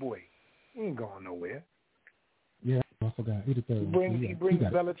baby boy. He ain't going nowhere. Yeah, I forgot. He the third. He brings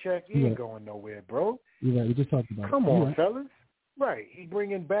Belichick. He ain't going nowhere, bro. You're right. We just talked about it. Come on, fellas. Right. He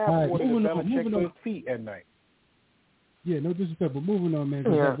bringing bath water to Belichick for his feet at night. Yeah, no disrespect, but moving on, man.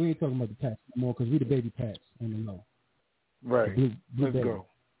 Cause we ain't talking about the Pats no more because we the baby Pats on the low. Right. Blue Let's baby. go.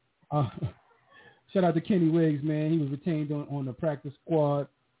 Shout out to Kenny Wiggs, man. He was retained on the practice squad.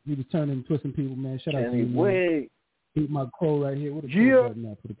 He was turning and twisting people, man. Shout out to you, man. Beat my crow right here. What a crow right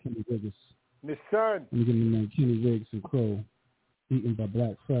now for the Kenny Wiggs. Miss Son. Let me give him man Kenny Wiggs and Crow. Beaten by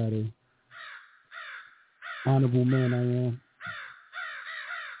Black Friday. Honorable man I am.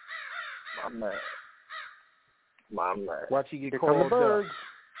 My man. Watch he get called up.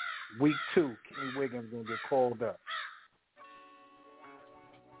 Week 2, Kenny Wiggins gonna get called up.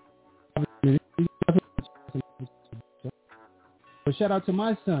 But shout out to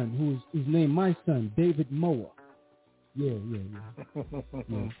my son, who's named my son, David Moa. Yeah.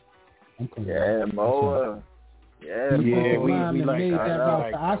 I'm coming. Yeah, Moa. Yeah, we like that.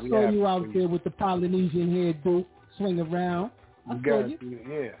 I saw you out there with the Polynesian head boot, swing around. I saw you.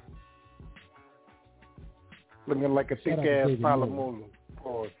 Yeah. Looking like a thick-ass Palomulu.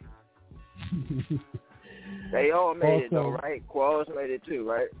 Pause. They all made it, though, right? Qualls made it, too,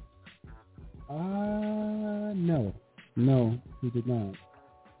 right? No. No, he did not.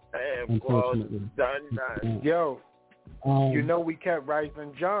 Unfortunately. Done. Yo, you know we kept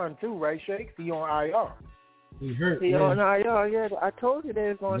Rising John, too, right, Shakes? He on IR. He hurt. He on IR, yeah. I told you they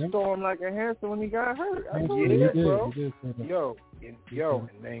was going to storm like a hamster when he got hurt. I told you that, bro. Yo,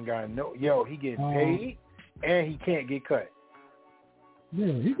 and they ain't got no. Yo, he getting paid, and he can't get cut.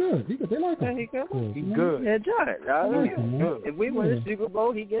 Yeah, he good. They like him. Yeah, he good. Yeah, John. If we win the Super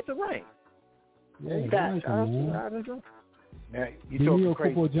Bowl, he gets a ring. Yeah, Now, the New York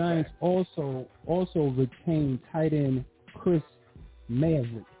Football Giants also retained tight end Chris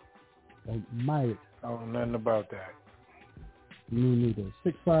Maverick. Myrick. I don't know nothing about that. Me neither.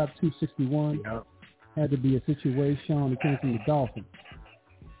 6'5", 261. Yep. Had to be a situation when it came from the Dolphins.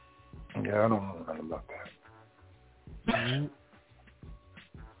 Yeah, I don't know nothing about that. Mm-hmm.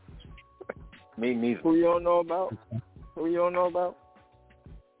 Me neither. Who you don't know about? Who you don't know about?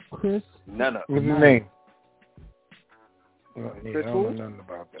 Chris. None of. What's his name? I don't know nothing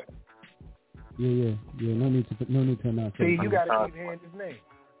about that. Yeah. No need to announce. See, you gotta keep hearing his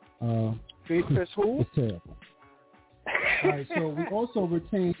name. See, Chris who? It's terrible. All right, so we also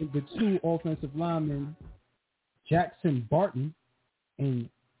retained the 2 offensive linemen, Jackson Barton and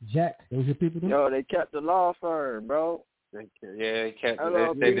Jack. Those your people? Yo, they kept the law firm, bro. They kept they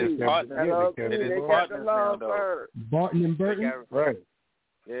just partners. They kept the law firm. Barton and Burton? Right.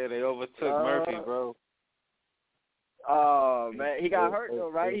 Yeah, they overtook Murphy, bro. Oh, man. He got hurt, though,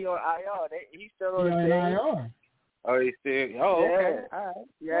 right? He on IR. He's still on IR. Oh, he's still... Oh, okay. All right.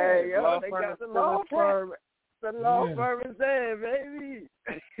 Yeah, they got the law firm. The law firm is there, baby.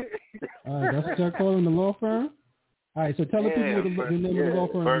 All right, that's what y'all calling the law firm? All right, so tell the people what the name of the law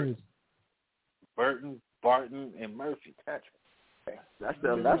firm is. Burton, Barton, and Murphy. That's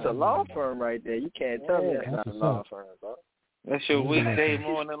a law firm right there. You can't tell me that's not a law firm, bro. That's your weekday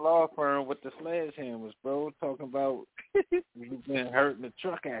morning law firm with the sledgehammers, bro. Talking about you've been hurt in a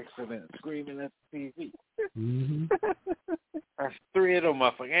truck accident, screaming at the TV. Mm-hmm. That's 3 of them,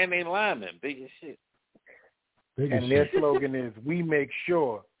 motherfuckers. And they linemen, big as shit. And their slogan is, we make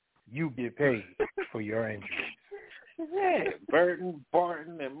sure you get paid for your injuries. Yeah, Burton,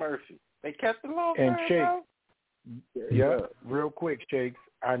 Barton, and Murphy. They kept the law firm, and Shakes, yeah, real quick, Shakes,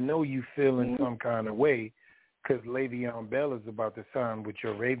 I know you feeling some kind of way because Le'Veon Bell is about to sign with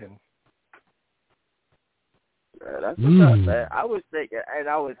your Ravens. That's what's up, man. I was thinking, and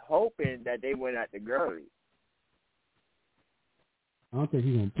I was hoping that they went at the Gurley. I don't think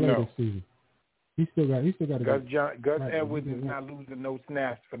he's gonna play this season. He still got Gus Edwards is not losing no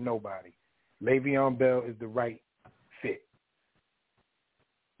snaps for nobody. Le'Veon Bell is the right fit.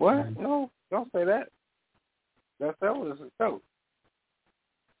 What? No, don't say that. That was a coach.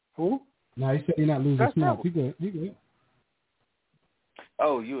 Who? No, he said he's not losing snaps. He good.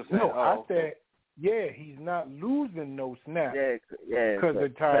 Oh, you were saying? No, I said, yeah, he's not losing no snaps. Yeah, because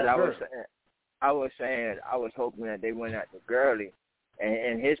of Ty Gurley. I was hoping that they went at the Gurley,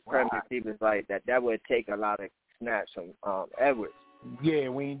 and his premise he was like that would take a lot of snaps from Edwards. Yeah,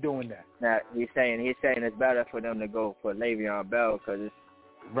 we ain't doing that. Now he's saying it's better for them to go for Le'Veon Bell because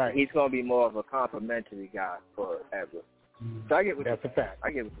Right. He's going to be more of a complimentary guy for Edwards. So I get what that's a fact.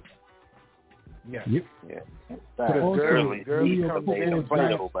 I get what Yeah. Yep. Yeah. But Gurley comes in and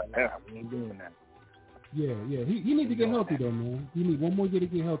plays. We ain't doing that. Yeah. He need to get healthy though, man. He need one more year to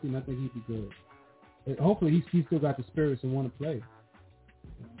get healthy, and I think he'd be good. And hopefully, he still got the spirits and want to play.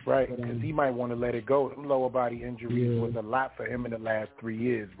 Right, because he might want to let it go. Them lower body injuries was a lot for him in the last 3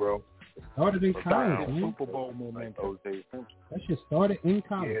 years, bro. Started in college, man. Super Bowl momentum. That shit started in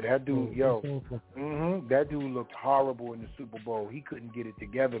college. Yeah, that dude, that dude looked horrible in the Super Bowl. He couldn't get it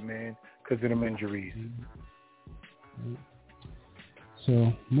together, man, because of them injuries. Mm-hmm.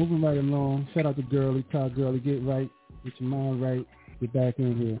 So, moving right along, shout out to Gurley, Todd Gurley, get right, get your mind right, get back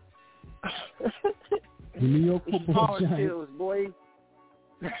in here. The New York Football Giants. Boy.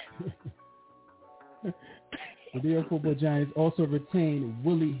 The New York Football Giants also retained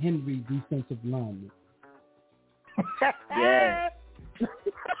Willie Henry, defensive lineman. Yeah.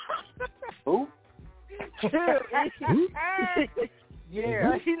 Who?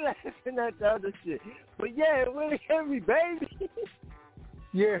 Yeah, he laughing at the other shit. But yeah, Willie Henry, baby.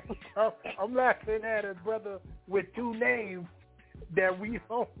 Yeah, I'm laughing at a brother with two names that we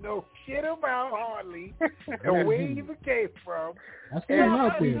don't know shit about hardly and where he even came from. I saw him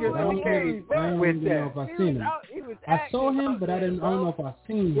out there, but I don't even know if I seen him. I saw him, but I don't know if I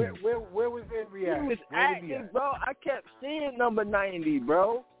seen him. Where was Henry at? He was acting, bro. I kept seeing number 90,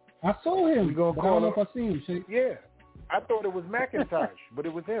 bro. I saw him, but I don't know if I seen him. Shake. Yeah, I thought it was McIntosh, but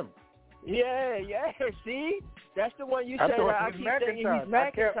it was him. Yeah, see? That's the one you said. I keep thinking he's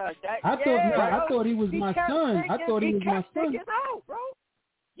McIntosh. I thought he was my son. I thought he was my son. Out, bro.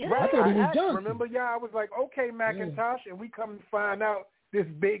 Yeah, right. I thought he was Johnson. Remember, I was like, okay, McIntosh, and we come to find out this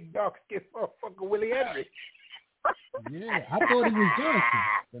big dark-skinned motherfucker Willie Henry. Yeah, I thought he was Johnson,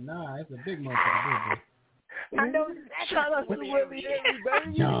 but nah, it's a big motherfucker. I know. Shout out to Willie Henry,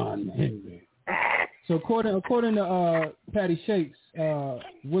 baby. John Henry. So according to Patty Shakes,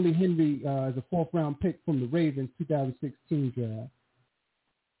 Willie Henry is a 4th-round pick from the Ravens 2016 draft.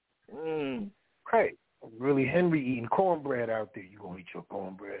 Right. Willie Henry eating cornbread out there. You gonna eat your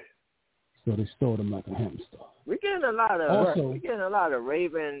cornbread? So they stored him like a hamster. We're getting a lot of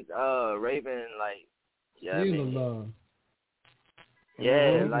Raven like love.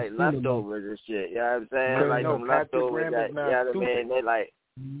 Yeah, like leftovers and shit. You know what I'm saying? Like some leftovers that, you know what I mean? They like,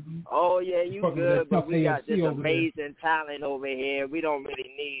 oh yeah, you good, but we got this amazing talent over here. We don't really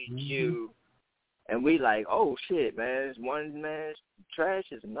need you. And we like, oh shit, man, it's one man's trash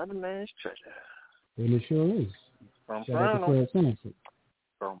is another man's treasure. And it sure is. Shout out to Fred Sanford.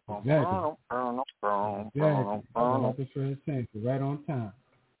 Exactly. Shout out to Fred Sanford, right on time.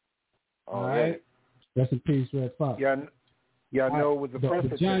 All right. Rest in peace, Red Fox. Y'all know it was a presser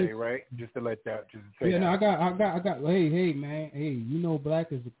today, right? Just to let that say. Yeah, no, I got. Hey, man. Hey, you know,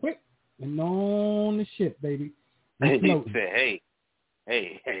 Black is quick and on the ship, baby. He said, hey.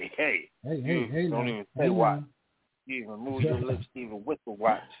 Don't even say what. You even move your lips even with the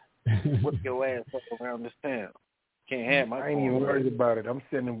watch. Whip your ass up around this town. Can't have my. I ain't even worried about it. I'm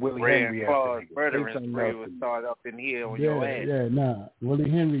sending Willie Henry after you. Murdering spree would start up in here on your ass. Yeah, nah.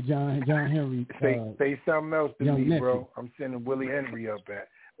 Willie Henry, John Henry. Say something else to me, nephew. bro. I'm sending Willie Henry up at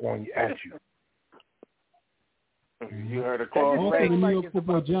you. You heard a call. Also, the New York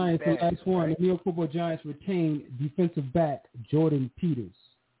Football Giants, the last one. The New York Football Giants retained defensive back Jordan Peters.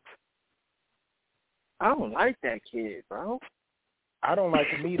 I don't like that kid, bro. I don't like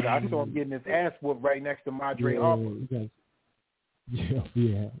him either. I saw him getting his ass whooped right next to Madre Harper.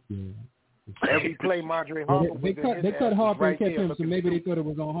 Yeah. Every play Madre Harper they cut Harper and kept him, so maybe they thought it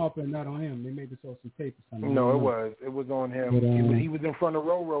was on Harper and not on him. They maybe saw some tape or something. No, it was on him. But, he was in front of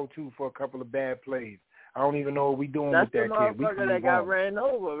Roro, too, for a couple of bad plays. I don't even know what we doing with that kid. That's the motherfucker that got ran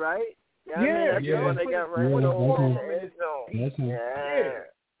over, right? Yeah. That's the one that got ran over. Yeah.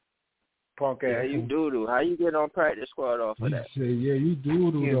 Punk ass. Yeah, you doodle. How you get on practice squad off of that? Yeah, you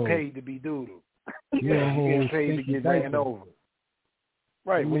doodle. You're paid to be doodle. Yeah, you get paid to get ran over.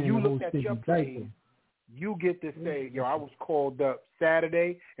 Right. When you look at your plays, you get to say, yo, I was called up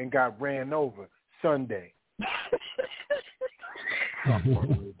Saturday and got ran over Sunday.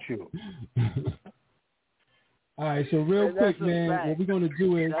 All right, so real quick, man, what we're going to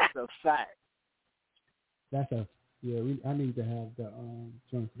do is... That's a fact. I need to have the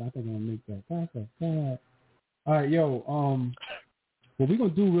joint. I think I'm going to make that. That's a fact. All right, yo, what we're going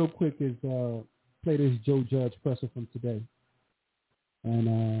to do real quick is play this Joe Judge presser from today.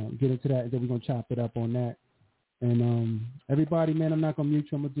 And get into that, and then we're going to chop it up on that. And everybody, man, I'm not going to mute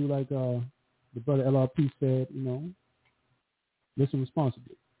you. I'm going to do like the brother LRP said, listen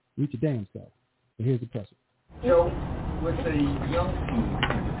responsibly. Read your damn self. But here's the presser. Joe with a young team,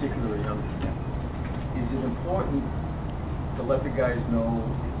 in particular a young team, is it important to let the guys know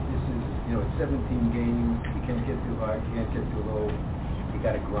this is, it's 17 games, you can't get too high, you can't get too low, you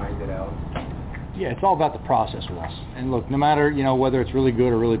got to grind it out? Yeah, it's all about the process with us. And look, no matter, whether it's really good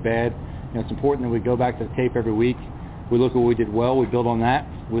or really bad, it's important that we go back to the tape every week. We look at what we did well, we build on that.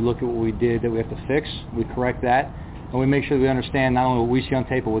 We look at what we did that we have to fix, we correct that, and we make sure that we understand not only what we see on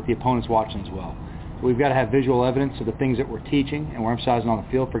tape, but what the opponent's watching as well. We've got to have visual evidence of the things that we're teaching and we're emphasizing on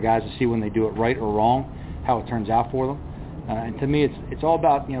the field for guys to see when they do it right or wrong, how it turns out for them. And to me, it's all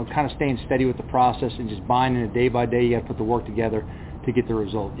about, kind of staying steady with the process and just buying in it day by day. You got to put the work together to get the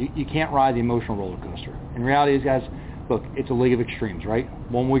result. You can't ride the emotional roller coaster. In reality, these guys, look, it's a league of extremes, right?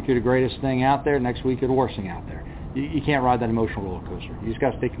 One week you're the greatest thing out there, next week you're the worst thing out there. You can't ride that emotional roller coaster. You just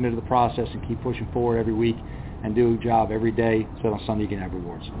got to stay committed to the process and keep pushing forward every week and do a job every day so on Sunday you can have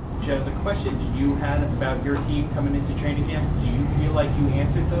rewards. Joe, the questions you had about your team coming into training camp, do you feel like you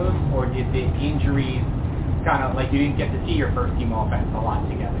answered those, or did the injuries kind of, like, you didn't get to see your first team offense a lot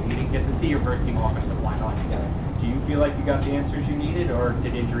together? You didn't get to see your first team offensive line a lot together. Do you feel like you got the answers you needed, or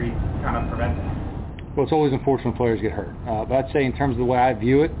did injuries kind of prevent that? Well, it's always unfortunate when players get hurt. But I'd say in terms of the way I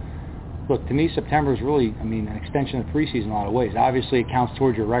view it, look, to me, September is really, an extension of preseason in a lot of ways. Obviously, it counts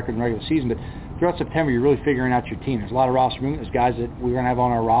towards your record in the regular season, but throughout September, you're really figuring out your team. There's a lot of roster movement. There's guys that we're going to have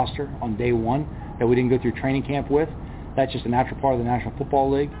on our roster on day one that we didn't go through training camp with. That's just a natural part of the National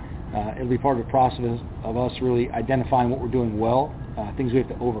Football League. It'll be part of the process of us really identifying what we're doing well, things we have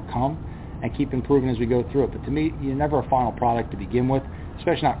to overcome, and keep improving as we go through it. But to me, you're never a final product to begin with,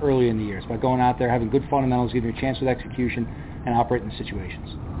 especially not early in the year. It's about going out there, having good fundamentals, giving you a chance with execution, and operating in situations.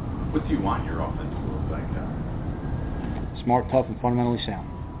 What do you want your offense to look like? Smart, tough, and fundamentally sound.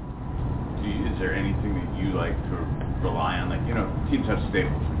 Is there anything that you like to rely on? Like, teams have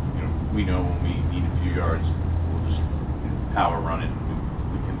staples. We know when we need a few yards, we'll just power run it.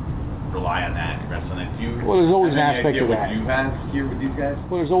 We can rely on that and rest on it. Well, there's always an aspect of that. What you have here with these guys?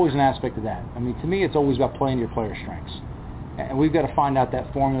 Well, there's always an aspect of that. To me, it's always about playing your player strengths. And we've got to find out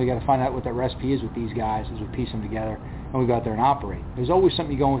that formula. We've got to find out what that recipe is with these guys as we piece them together and we go out there and operate. There's always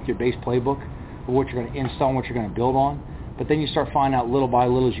something you go with your base playbook of what you're going to install and what you're going to build on. But then you start finding out little by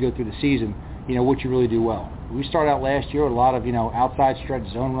little as you go through the season, what you really do well. We started out last year with a lot of, outside stretch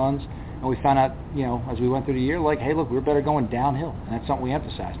zone runs, and we found out, as we went through the year, like, hey, look, we're better going downhill, and that's something we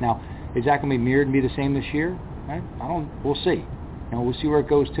emphasize. Now, is that going to be mirrored and be the same this year? Right? We'll see. We'll see where it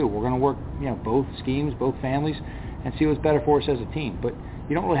goes too. We're going to work, both schemes, both families, and see what's better for us as a team. But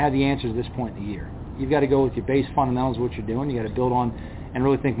you don't really have the answers at this point in the year. You've got to go with your base fundamentals of what you're doing. You got to build on and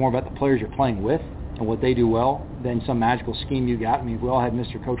really think more about the players you're playing with and what they do well than some magical scheme you got. If we all had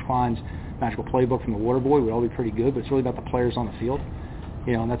Mr. Coach Klein's magical playbook from the Water Boy, we'd all be pretty good, but it's really about the players on the field.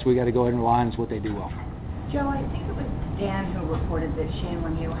 And that's what we got to go ahead and rely on is what they do well. Joe, I think it was Dan who reported that Shane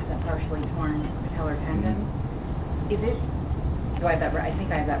Lemieux has a partially torn patellar tendon. Is it? Do I have that right? I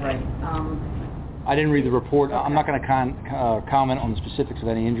think I have that right. I didn't read the report. Okay. I'm not going to comment on the specifics of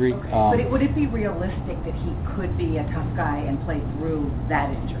any injury. Okay. But would it be realistic that he could be a tough guy and play through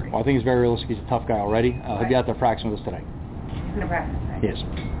that injury? Well, I think it's very realistic. He's a tough guy already. He'll be out there practicing with us today. He's going to practice today? Yes.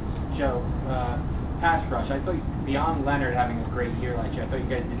 Joe, pass rush. I thought beyond Leonard having a great year last year, I thought you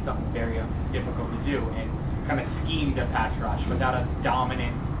guys did something very difficult to do and kind of schemed a pass rush without a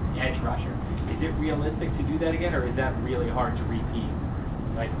dominant edge rusher. Is it realistic to do that again, or is that really hard to repeat?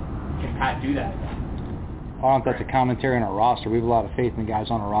 Like, can Pat do that again? I don't know if that's a commentary on our roster. We have a lot of faith in the guys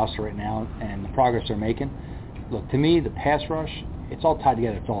on our roster right now and the progress they're making. Look, to me, the pass rush, it's all tied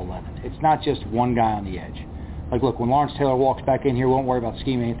together. It's all 11. It's not just one guy on the edge. Like, look, when Lawrence Taylor walks back in here, we won't worry about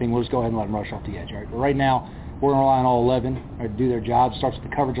scheming anything. We'll just go ahead and let him rush off the edge, right? But right now, we're going to rely on all 11 to do their job. It starts with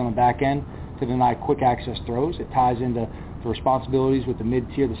the coverage on the back end to deny quick access throws. It ties into the responsibilities with the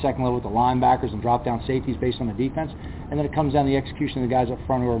mid-tier, the second level with the linebackers and drop-down safeties based on the defense. And then it comes down to the execution of the guys up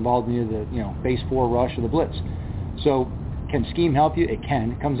front who are involved in either the base 4 rush or the blitz. So can scheme help you? It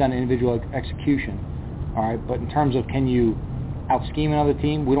can. It comes down to individual execution. All right, but in terms of can you out-scheme another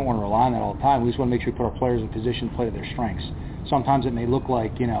team, we don't want to rely on that all the time. We just want to make sure we put our players in position to play to their strengths. Sometimes it may look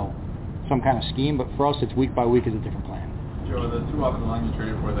like, some kind of scheme, but for us it's week by week is a different plan. Joe, the two offensive line you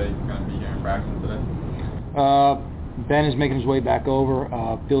traded for, they going to be here in practice today? Ben is making his way back over.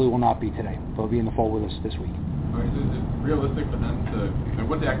 Billy will not be today. They'll be in the fold with us this week. Okay, so is it realistic for them to,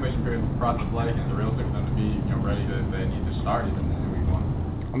 what's the acclimation period process like? Is it realistic for them to be ready they need to start even in week one?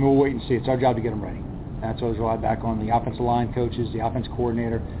 We'll wait and see. It's our job to get them ready. That's what I was relied back on the offensive line coaches, the offense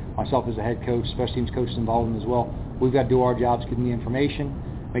coordinator, myself as a head coach, special teams coaches involved in as well. We've got to do our jobs, give them the information,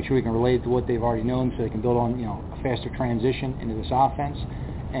 make sure we can relate it to what they've already known so they can build on a faster transition into this offense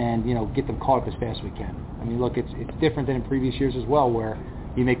and, get them caught up as fast as we can. I mean, look, it's different than in previous years as well, where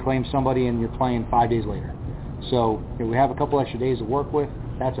you may claim somebody and you're playing 5 days later. So we have a couple extra days to work with.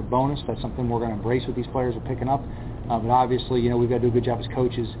 That's a bonus. That's something we're going to embrace with these players are picking up. But obviously, we've got to do a good job as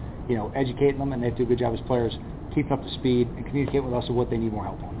coaches, educating them, and they have to do a good job as players, keeping up to speed and communicate with us of what they need more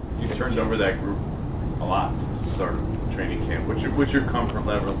help on. You turned over that group a lot to start training camp. What's your comfort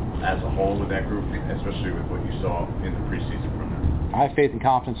level as a whole with that group, especially with what you saw in the preseason from them? I have faith and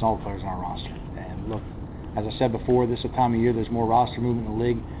confidence in all the players on our roster. And look, as I said before, this is a time of year there's more roster movement in the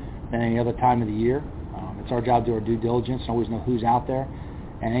league than any other time of the year. It's our job to do our due diligence and always know who's out there.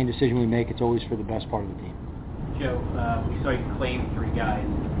 And any decision we make, it's always for the best part of the team. Joe, we saw you claim 3 guys.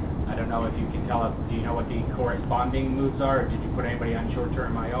 I don't know if you can tell us, do you know what the corresponding moves are? Or did you put anybody on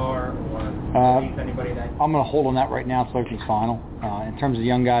short-term IR or release anybody that? I'm going to hold on that right now until everything's final. In terms of the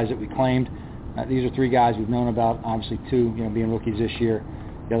young guys that we claimed, these are 3 guys we've known about. Obviously 2, being rookies this year,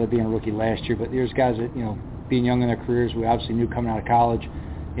 the other being a rookie last year. But there's guys that, being young in their careers, we obviously knew coming out of college.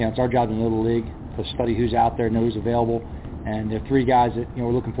 It's our job to know the league, to study who's out there, know who's available. And there are 3 guys that,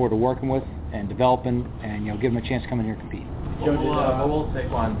 we're looking forward to working with and developing and, give them a chance to come in here and compete. Joe, what will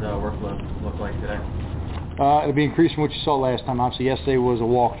Saquon's workload look like today? It'll be increased from what you saw last time. Obviously, yesterday was a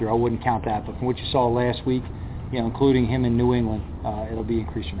walkthrough. I wouldn't count that. But from what you saw last week, including him in New England, it'll be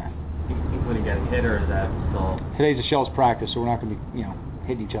increased from that. Including getting hit, or is that still? Today's a Shell's practice, so we're not going to be,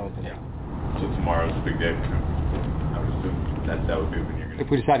 hitting each other today. So tomorrow's a big day for him. I would assume that would be when you're going to...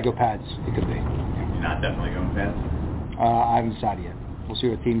 If we decide to go pads, it could be. You're not definitely going pads? I haven't decided yet. We'll see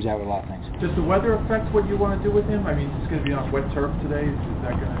what team's out with a lot of things. Does the weather affect what you want to do with him? I mean, it's going to be on wet turf today. Is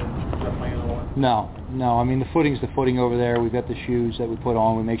that going to play a role? No. I mean, the footing's the footing over there. We've got the shoes that we put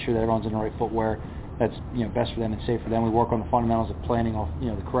on. We make sure that everyone's in the right footwear. That's best for them and safe for them. We work on the fundamentals of planning off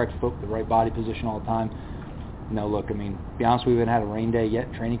the correct foot, the right body position all the time. Look, I mean, to be honest, we haven't had a rain day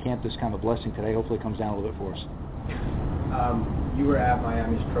yet. Training camp is kind of a blessing today. Hopefully it comes down a little bit for us. You were at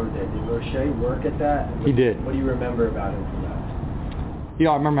Miami's Pro Day. Did O'Shea work at that? He did. What do you remember about him from that?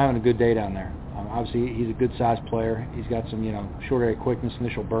 I remember having a good day down there. Obviously, he's a good-sized player. He's got some, short area quickness,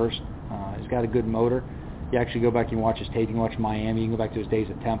 initial burst. He's got a good motor. You actually go back and watch his tape. You can watch Miami. You can go back to his days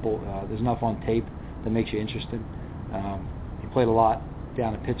at Temple. There's enough on tape that makes you interested. He played a lot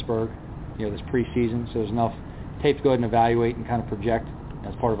down at Pittsburgh, this preseason. So there's enough tape to go ahead and evaluate and kind of project.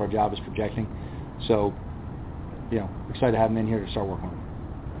 That's part of our job is projecting. So, excited to have him in here to start working on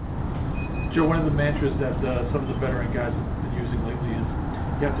him. Joe, one of the mantras that some of the veteran guys have been using lately is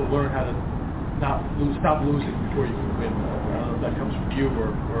you have to learn how to stop losing before you can win. I don't know if that comes from you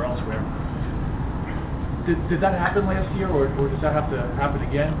or elsewhere. Did that happen last year, or does that have to happen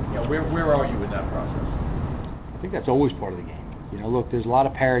again? Where are you in that process? I think that's always part of the game. Look, there's a lot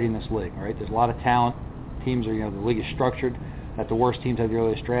of parity in this league, right? There's a lot of talent. Teams are, the league is structured that the worst teams have the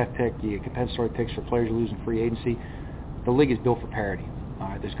earliest draft pick. You get compensatory picks for players you lose in free agency. The league is built for parity.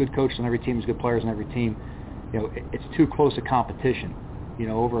 There's good coaches on every team. There's good players on every team. It's too close a competition.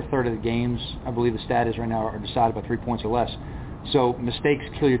 Over a third of the games, I believe the stat is right now, are decided by 3 points or less. So mistakes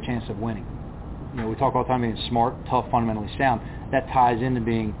kill your chance of winning. We talk all the time being smart, tough, fundamentally sound. That ties into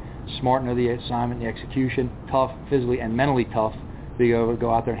being smart, know the assignment, the execution, tough, physically and mentally tough, be able to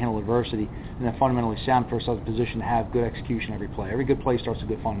go out there and handle adversity, and then fundamentally sound for ourselves in a position to have good execution every play. Every good play starts with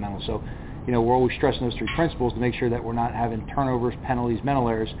good fundamentals. So, we're always stressing those 3 principles to make sure that we're not having turnovers, penalties, mental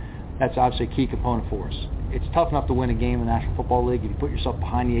errors. That's obviously a key component for us. It's tough enough to win a game in the National Football League. If you put yourself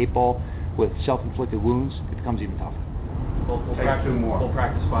behind the 8 ball with self-inflicted wounds, it becomes even tougher. Full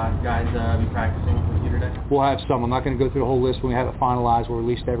practice squad guys be practicing with you today? We'll have some. I'm not going to go through the whole list. When we have it finalized, we'll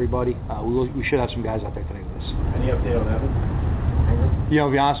release to everybody. We should have some guys out there today with us. Any update on Evan? To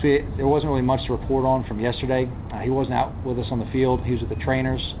be honest with you, there wasn't really much to report on from yesterday. He wasn't out with us on the field. He was with the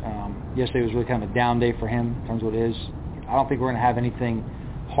trainers. Yesterday was really kind of a down day for him in terms of what it is. I don't think we're going to have anything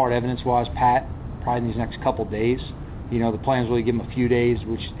hard evidence-wise, Pat, probably in these next couple days. The plan is really give him a few days,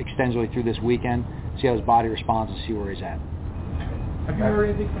 which extends really through this weekend, see how his body responds and see where he's at. Have you heard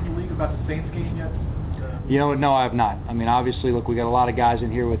anything from the league about the Saints game yet? No, I have not. I mean, obviously, look, we got a lot of guys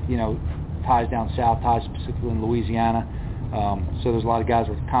in here with, ties down south, ties specifically in Louisiana. So there's a lot of guys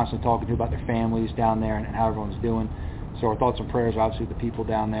we're constantly talking to about their families down there and how everyone's doing. So our thoughts and prayers are obviously with the people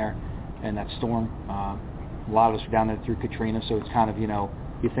down there and that storm. A lot of us were down there through Katrina, so it's kind of,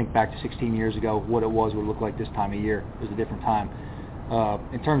 you think back to 16 years ago, what it would look like this time of year. It was a different time.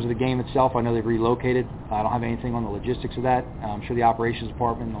 In terms of the game itself, I know they've relocated. I don't have anything on the logistics of that. I'm sure the operations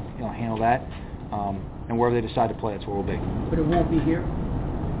department will handle that. And wherever they decide to play, that's where we'll be. But it won't be here?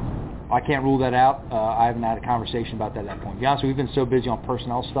 I can't rule that out. I haven't had a conversation about that at that point. To be honest with you, we've been so busy on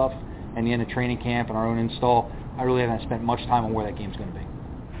personnel stuff and the end of training camp and our own install, I really haven't spent much time on where that game's going to be.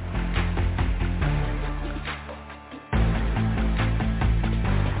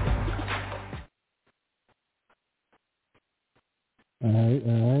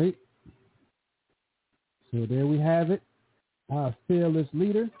 All right. So there we have it. Our fearless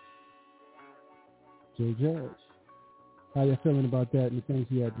leader, Joe Judge. How you feeling about that and the things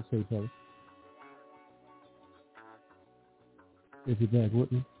he had to say, fellas? If you're back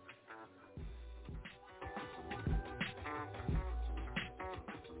with me.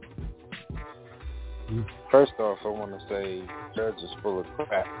 First off, I want to say Judge is full of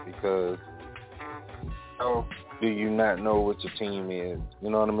crap because how do you not know what your team is? You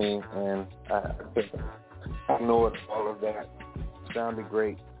know what I mean? And I ignored all of that. Sounded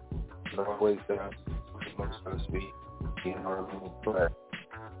great, but always does, so to speak. You know what I mean? But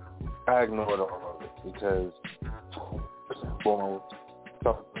I ignored all of it because first and foremost,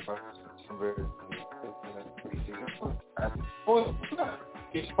 talking about some very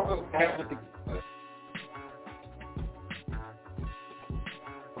he's supposed to have it together.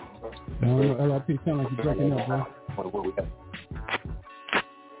 LRP sound like you're breaking up, bro.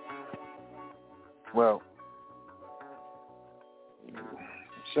 Well,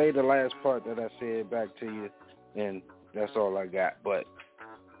 say the last part that I said back to you, and that's all I got. But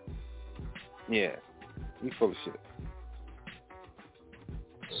yeah, we full of shit.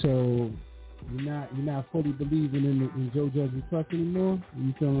 So you're not fully believing in Joe Judge's trust anymore? Are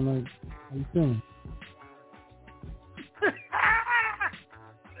you feeling like? How you feeling?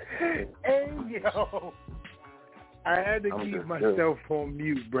 Hey, yo. I had to keep myself on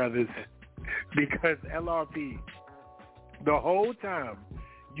mute, brothers, because LRP, the whole time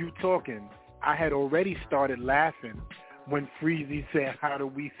you talking, I had already started laughing when Freezy said, "How do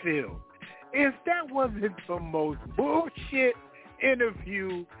we feel?" If that wasn't the most bullshit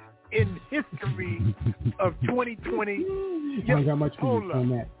interview in history of 2020, I don't got much for you on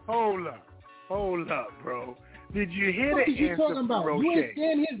that. Hold up, bro. Did you hear what the you answer talking from about? Roche? You ain't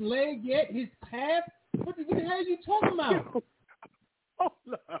scanned his leg yet, his calf? What the hell are you talking about?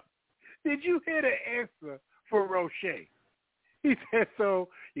 Hold up. Did you hear the answer for Roche? He said, so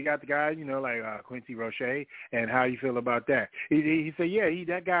you got the guy, like Quincy Roche, and how you feel about that? He said, yeah,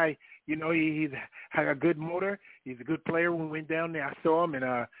 that guy, he's had a good motor. He's a good player. When we went down there, I saw him, and,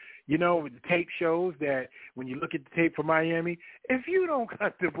 the tape shows that when you look at the tape for Miami, if you don't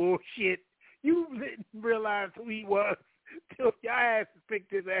cut the bullshit, you didn't realize who he was till your ass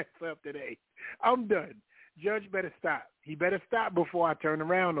picked his ass up today. I'm done. Judge better stop. He better stop before I turn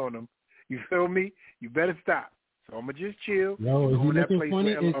around on him. You feel me? You better stop. So I'm going to just chill. Yo, is he looking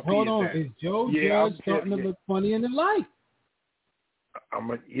funny? Hold on. Is Joe Judge starting to look funny in the light?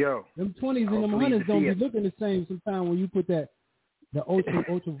 Them 20s and them 100s don't be looking the same sometimes when you put the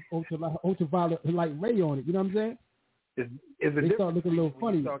ultraviolet light ray on it. You know what I'm saying? They start looking a little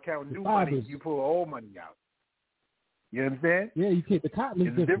funny. You start counting new money, you pull old money out. You understand? Yeah, you can't. The cotton is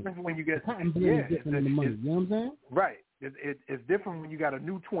it's different. Different when you get the cotton blend is different than the money. You know what I'm saying? Right. It's different when you got a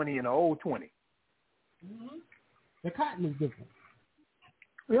new 20 and an old 20. Mm-hmm. The cotton is different.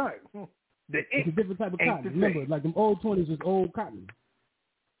 Right. It's a different type of cotton. Remember, like them old 20s was old cotton.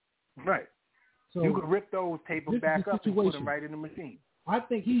 Right. So you can rip those, tape them back up, and put them right in the machine. I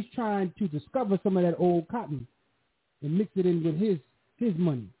think he's trying to discover some of that old cotton and mix it in with his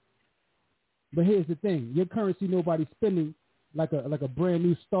money. But here's the thing: your currency, nobody's spending like a brand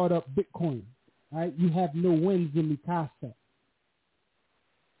new startup Bitcoin. Right? You have no wins in the casa.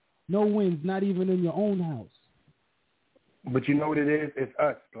 No wins, not even in your own house. But you know what it is? It's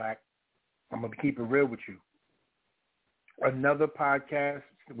us, Black. I'm gonna keep it real with you. Another podcast,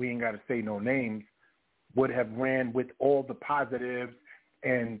 we ain't got to say no names, would have ran with all the positives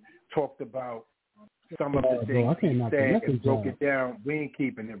and talked about some of the things he said and broke it down. We ain't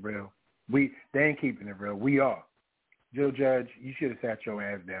keeping it real. They ain't keeping it real. We are. Joe Judge, you should have sat your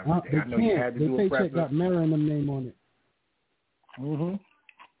ass down today. I know you had to do a press. Paycheck got Mara and them name on it. Mm-hmm.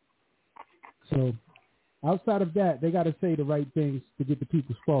 So outside of that, they got to say the right things to get the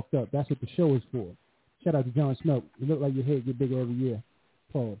people sparked up. That's what the show is for. Shout out to John Snow. You look like your head get bigger every year.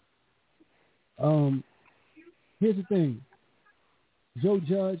 Pause. Here's the thing. Joe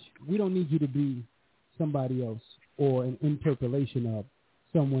Judge, we don't need you to be somebody else or an interpolation of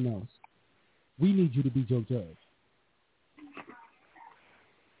someone else. We need you to be Joe Judge.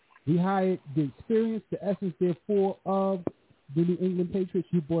 We hired the experience, the essence, therefore, of the New England Patriots.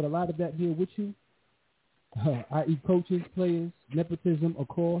 You brought a lot of that here with you, i.e. coaches, players, nepotism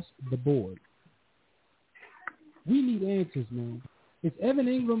across the board. We need answers, man. Is Evan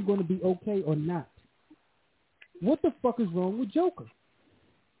Ingram going to be okay or not? What the fuck is wrong with Joker?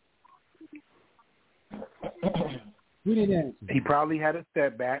 We need answers. He probably had a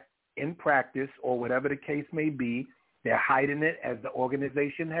setback in practice or whatever the case may be. They're hiding it as the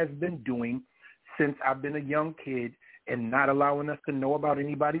organization has been doing since I've been a young kid and not allowing us to know about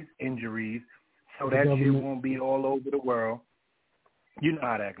anybody's injuries so that shit won't be all over the world. You know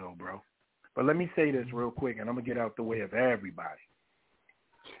how that go, bro. But let me say this real quick, and I'm going to get out the way of everybody.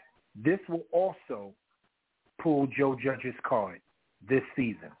 This will also pull Joe Judge's card this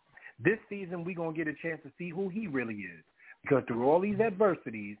season. This season, we're going to get a chance to see who he really is. Because through all these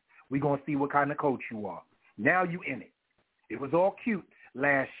adversities, we're going to see what kind of coach you are. Now you in it. It was all cute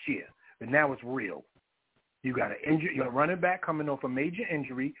last year, but now it's real. You got you're a running back coming off a major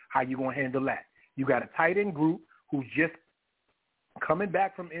injury. How you going to handle that? You got a tight end group who's just coming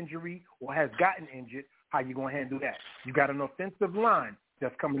back from injury or has gotten injured. How you going to handle that? You got an offensive line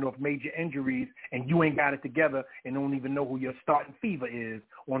that's coming off major injuries, and you ain't got it together and don't even know who your starting fever is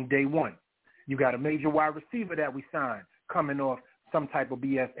on day one. You got a major wide receiver that we signed coming off some type of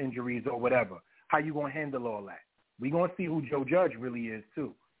BS injuries or whatever. How you going to handle all that? We going to see who Joe Judge really is,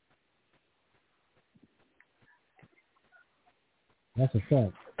 too. That's a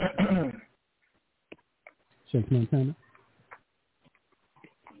fact. Shake Montana.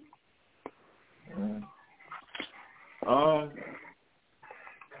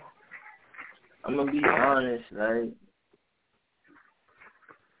 I'm gonna be honest, like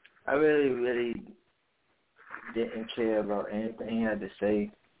I really didn't care about anything he had to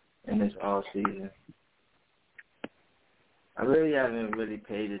say in this off season. I really haven't really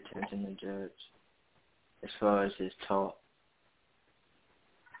paid attention to Judge as far as his talk.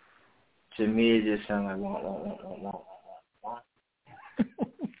 To me, it just sounds like want.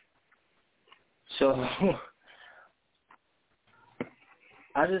 So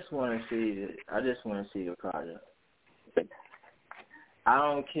I just want to see the product. I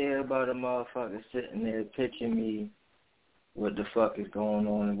don't care about a motherfucker sitting there pitching me what the fuck is going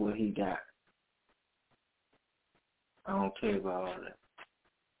on and what he got. I don't care about all that.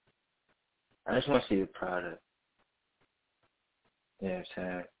 I just want to see the product. You know what I'm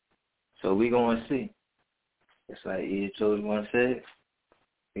saying? So we going to see. It's like E. George one said,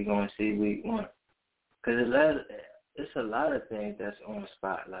 we going to see week one. Because it's a lot of things that's on the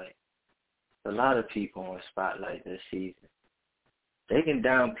spotlight. A lot of people on the spotlight this season. They can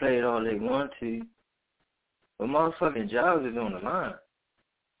downplay it all they want to, but motherfucking jobs is on the line.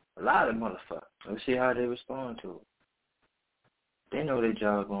 A lot of motherfuckers. Let's see how they respond to it. They know their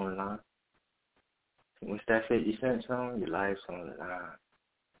job's on the line. What's that 50 Cent song? Your life's on the line.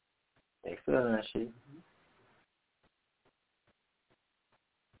 They feel that shit.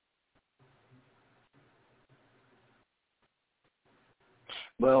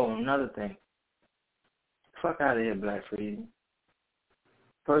 Well, another thing. Fuck out of here, Black Freedom.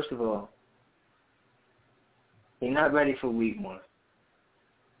 First of all, he's not ready for week one.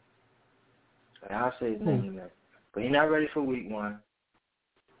 I'll say his name in a minute. But he's not ready for week one.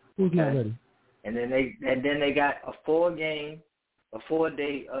 Who's not ready? And then they got a 4-day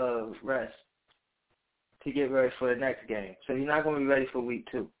rest to get ready for the next game. So he's not going to be ready for week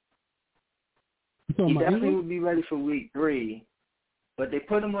 2. He definitely will be ready for week 3. But they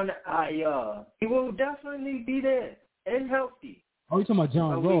put him on the IR. He will definitely be there and healthy. Oh, you're talking about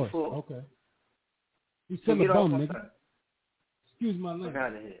John Ross. Okay. He's still a bum, nigga. Excuse my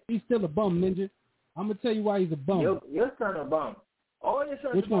language. He's still a bum, ninja. I'm going to tell you why he's a bum. Your son a bum. All your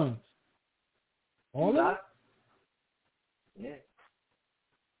sons Which are bums. one? All of them? Yeah.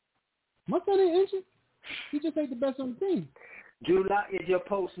 My son ain't injured. He just ain't the best on the team. Drew Lock is your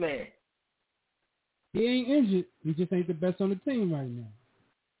postman. He ain't injured. He just ain't the best on the team right now.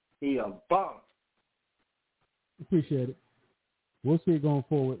 He a bum. Appreciate it. We'll see it going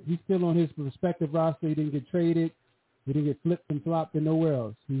forward. He's still on his respective roster. He didn't get traded. He didn't get flipped and flopped and nowhere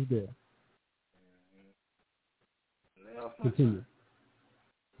else. He's there. Continue.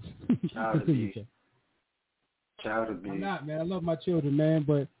 Child abuse. I'm not, man. I love my children, man,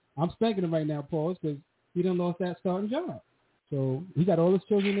 but I'm spanking him right now, Paul, because he done lost that starting job. So he got all his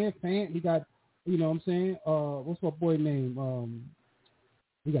children there. He got, you know what I'm saying? What's my boy name?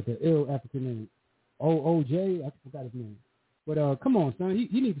 He got the ill African name. OJ? I forgot his name. But come on, son.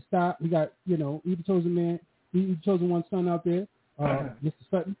 He needs to stop. He got, you know, he chosen man. He chosen one son out there, Mr.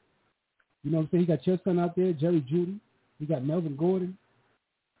 Sutton. You know what I'm saying? He got your son out there, Jerry Judy. He got Melvin Gordon.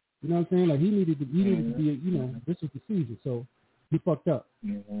 You know what I'm saying? Like, he needed to be, you know, this was the season. So he fucked up.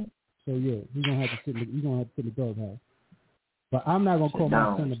 Mm-hmm. So, yeah, he's going to have to sit in the doghouse. But I'm not going to call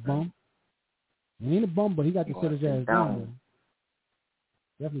my son a bum. He ain't a bum, but he got to sit his ass down.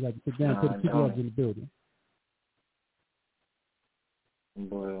 Definitely got to sit down, put the 2 gloves in the building.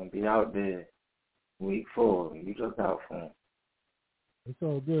 Boy, gonna be out there week 4. You look out for him. It's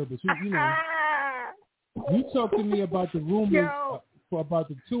all good, but you know, you talk to me about the rumors. about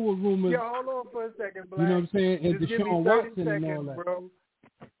the Tua rumors. Yo, hold on for a second, Black. You know what I'm saying? And Just give me Deshaun 30 Watson seconds, and all that. bro.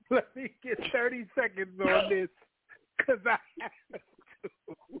 Let me get 30 seconds on this because I have to.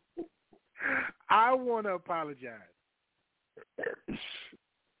 I want to apologize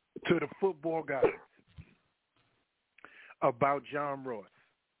to the football guys about John Ross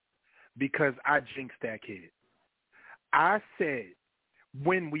because I jinxed that kid. I said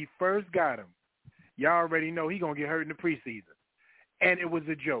when we first got him, y'all already know he going to get hurt in the preseason. And it was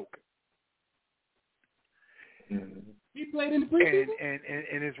a joke. He played in the preseason?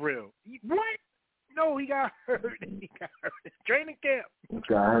 And it's real. What? No, he got hurt. He got hurt in training camp. He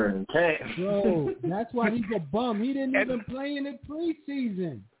got hurt in camp. Bro, that's why he's a bum. He didn't even play in the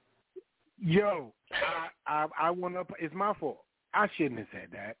preseason. Yo, I want to. It's my fault. I shouldn't have said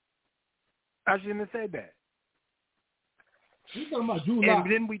that. He's talking about Drew Lock.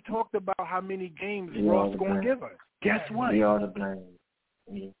 And then we talked about how many games Ross going to give us. Guess what? We are to blame.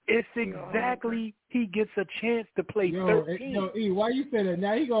 It's exactly he gets a chance to play 13. Yo, E, why you say that?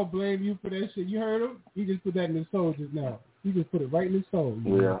 Now he gonna blame you for that shit. You heard him? He just put that in his soul just now. He just put it right in his soul.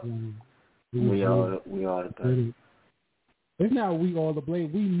 We are to blame. It's not we all to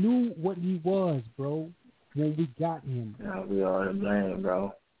blame. We knew what he was, bro, when we got him. No, we are to blame,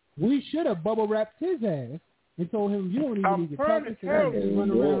 bro. We should have bubble wrapped his ass and told him you don't even need to practice and just run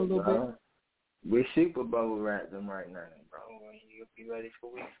around a little bit. We super bubble wrapped them right now, bro. You'll be ready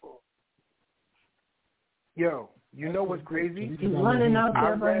for week 4. Yo, you know what's crazy? He's running out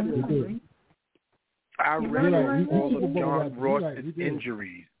there by I read off all of John Ross's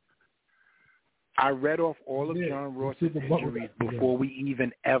injuries. I read off all of John Ross's injuries before we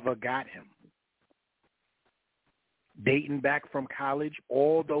even ever got him. Dating back from college,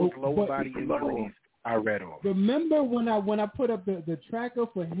 all those lower body injuries I read off. Remember when I put up the tracker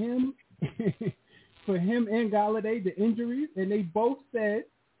for him for him and Galladay, the injuries, and they both said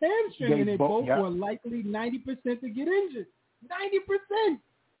hamstring, and they both were likely 90% to get injured. 90%.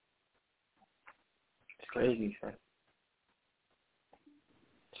 It's crazy, son.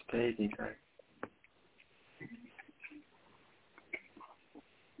 It's crazy, son.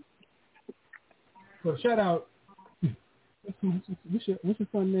 So shout out. What's your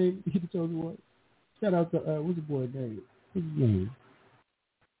son name? He chose what? Shout out to what's the boy name? What's his name?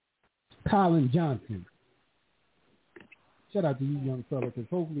 Colin Johnson. Shout out to you young fellas, because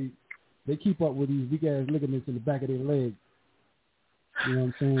hopefully they keep up with these big ass ligaments in the back of their legs. You know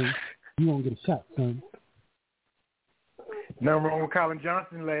what I'm saying? You won't get a shot, son. Nothing wrong with Colin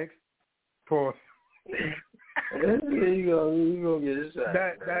Johnson legs. Pause. You gonna get a shot.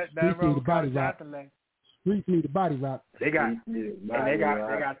 That wrong with Colin Johnson legs. Streets need the body rock. They got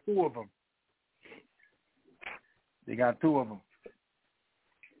two of them. They got two of them.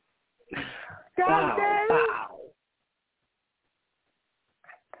 God damn.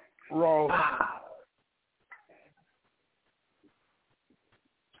 Roll.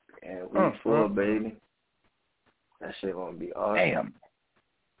 And week 4, baby. That shit gonna be awesome. Damn.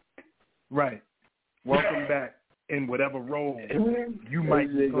 Right. Welcome back in whatever role you might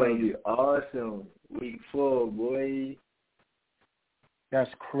be playing. Gonna be awesome. Week 4, boy.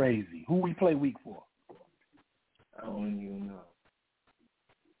 That's crazy. Who we play week 4? I don't even know.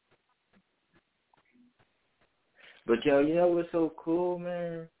 But yo, you know what's so cool,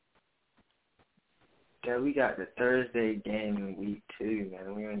 man? That we got the Thursday game in week 2,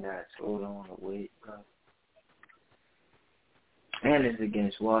 man. We ain't got so long to wait, bro. And it's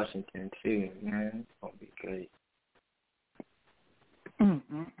against Washington too, man. It's gonna be great.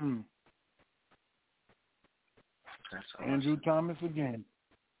 That's awesome. Andrew Thomas again.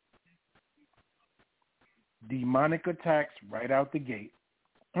 Demonic attacks right out the gate.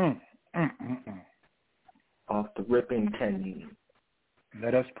 Off the ripping tendon.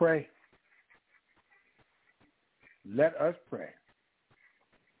 Let us pray. Let us pray.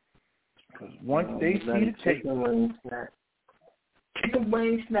 Because once they see the tape. Chicken wing snack. Chicken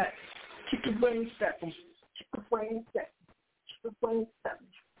wing snack. Chicken wing snack. Chicken wing snack. Chicken wing snack.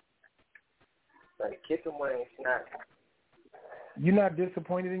 Like chicken wing snack. You not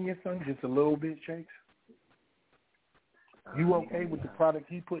disappointed in your son just a little bit, Shakes? You okay with the product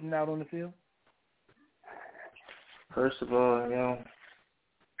he's putting out on the field? First of all, you know,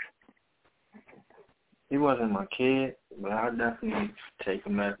 he wasn't my kid, but I'll definitely take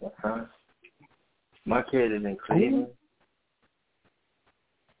him as my son. My kid is in Cleveland.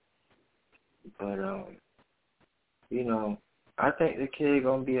 But, you know, I think the kid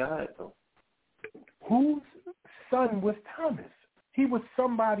going to be all right, though. Whose son was Thomas? He was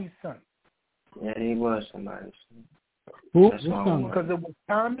somebody's son. Yeah, he was somebody's son. Who? Because it was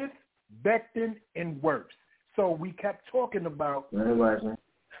Thomas, Becton, and Wirfs. So we kept talking about. No, it wasn't.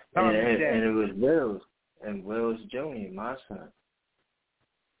 And it was Wills. And Wills Jr., my son.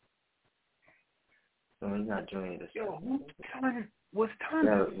 No, he's not Junior. Yo, what's time?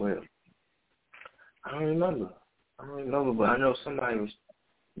 Yeah, Will. I don't remember, but I know somebody was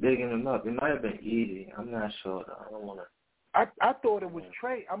digging him up. It might have been Easy. I'm not sure, though. I don't want to. I thought it was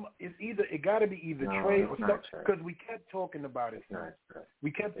Trey. It got to be either Trey or something, because we kept talking about his son.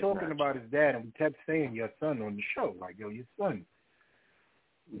 We kept talking about his dad, and we kept saying your son on the show. Like, yo, your son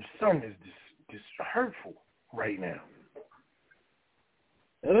is just hurtful right now.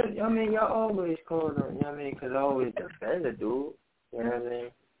 I mean, y'all always call him, you know what I mean, because I always defend the dude, you know what I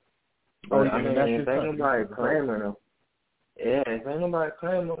mean? But, I mean, if ain't nobody claiming him, if ain't nobody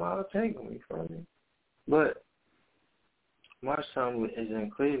claiming him, I'll take him, you feel me? But my son is in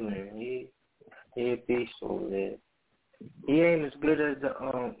Cleveland. He a beast over there. He ain't as good as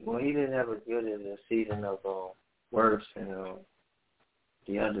he didn't have as good as the season of Works and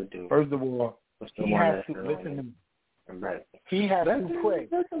the other dude. First of all, he has to listen to me. Right. He has to pray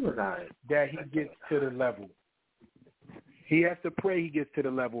that he gets to the level. He has to pray he gets to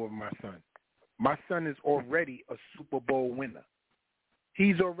the level of my son. My son is already a Super Bowl winner.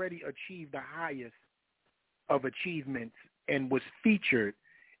 He's already achieved the highest of achievements and was featured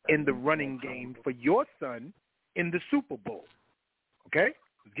in the running game for your son in the Super Bowl. Okay?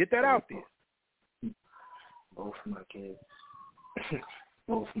 Let's get that out there. Both of my kids.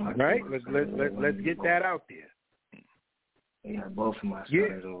 Both of my right? kids. Let's get that out there. Yeah, both of my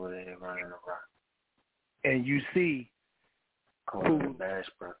sons over there running around. And you see who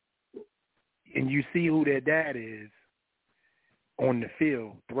their dad is on the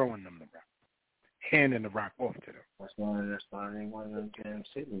field throwing them the rock, handing the rock off to them. That's why they won them damn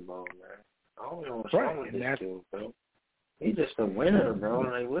Super Bowl, man. I don't know what's wrong with this dude, bro. He's just a winner, bro.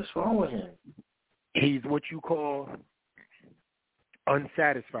 Like, what's wrong with him? He's what you call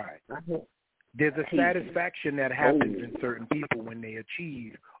unsatisfied. There's a satisfaction that happens in certain people when they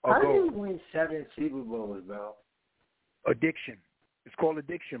achieve a goal. How do you win 7 Super Bowls, bro? Addiction. It's called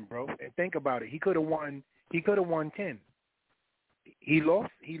addiction, bro. And think about it. He could have won 10. He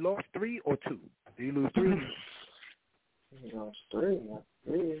lost 3 or 2. Did he lose 3? He lost 3.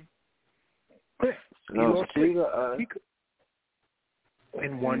 He lost 3.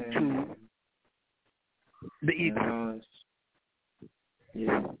 And 1, 2. The Eagles.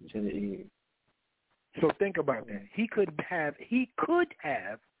 Yeah, to the Eagles. So think about that. He could have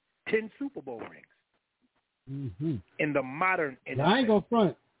 10 Super Bowl rings. Mm-hmm. In the modern NFL. I ain't gonna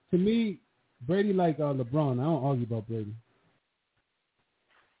front. To me, Brady like LeBron. I don't argue about Brady.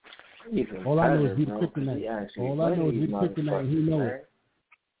 All I know is he's kryptonite. All I know is he's kryptonite, and he knows it.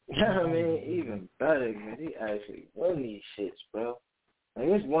 Yeah, I mean, even better, man. He actually won these shits, bro. Like,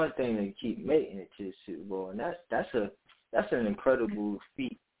 it's one thing to keep making it to the Super Bowl, and that's an incredible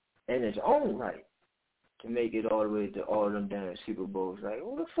feat in its own right. To make it all the way to all them damn Super Bowls. Like,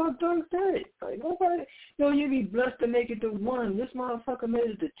 who the fuck does that? Like, nobody, you be blessed to make it to 1. This motherfucker made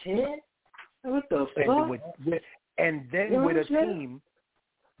it to 10? What the fuck? And then with a team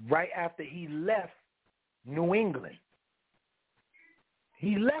right after he left New England.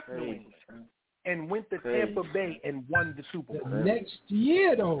 He left New England and went to Tampa Bay and won the Super Bowl. Next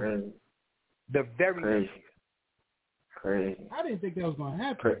year, though. The very next year. Crazy. I didn't think that was going to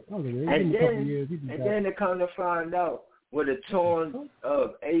happen. And then to come to find out with a torn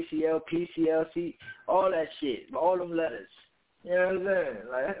ACL, PCL, all that shit, all them letters. You know what I'm saying?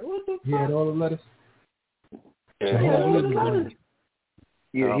 Like, what the fuck? He had all the letters?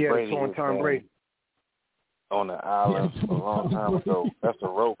 Yeah, he had a torn Tom Brady. On the island a long time ago. That's a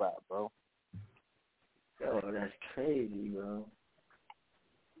robot, bro. Yo, that's crazy, bro.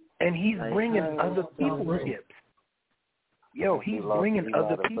 And he's bringing other people chips. Yo, he's bringing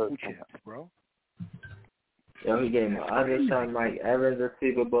other people chips, bro. Yo, he gave my other son, Mike Evans, a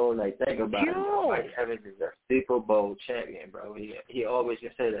Super Bowl. Like, think about it. Mike Evans is a Super Bowl champion, bro. He always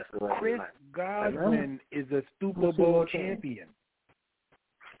can say that for the rest of his life. Chris Godwin is a Super Bowl champion.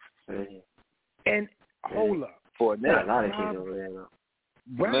 And hold up. For a lot of kids over there, though.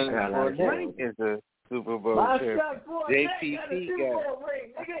 Right. Is a Super Bowl champion. JPP got...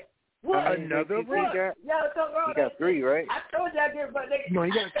 What? Another ring? He got 3, right? I told y'all get butt nigga. No,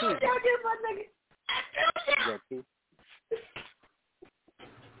 he got 2. He got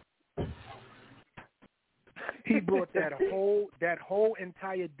 2. He brought that whole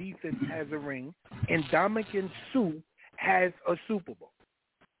entire defense has a ring, and Dominican Sue has a Super Bowl.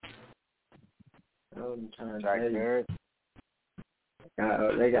 They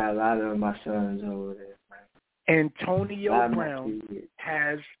got a lot of my sons over there, man. Antonio Brown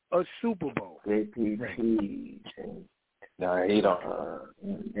has a Super Bowl ring. No, he don't.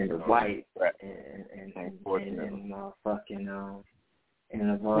 And the white and motherfucking and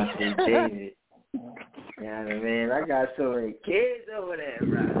the varsity David. You know what I mean? I got so many kids over there,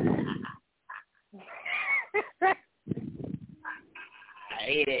 bro. I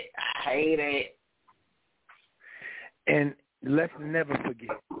hate it. And let's never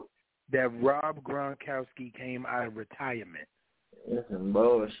forget that Rob Gronkowski came out of retirement. That's some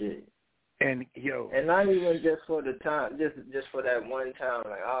bullshit. And and not even just for the time, just for that one time.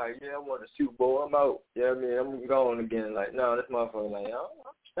 Like, all right, yeah, I won a Super Bowl. I'm out. Yeah, you know what I mean, I'm going again. Like, no, this motherfucker, like,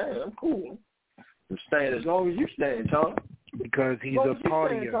 I'm staying. I'm cool. I'm staying as long as you staying, Tom. Because he's a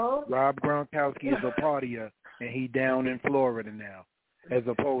partier. Rob Gronkowski is a partier, and he down in Florida now, as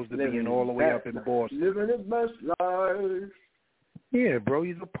opposed to being all the way up in Boston. Living his best life. Yeah, bro,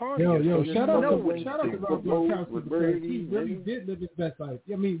 he's a partier. Yo, so shout out to Rob Gronkowski because he really did live his best life.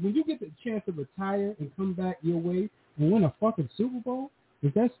 I mean, when you get the chance to retire and come back your way and win a fucking Super Bowl,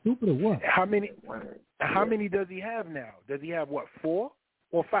 is that stupid or what? How many does he have now? Does he have, 4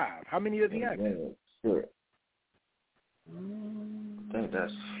 or 5? How many does he have now? Sure. I think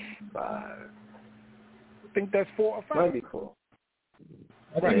that's 5. I think that's 4 or 5. Might be 4.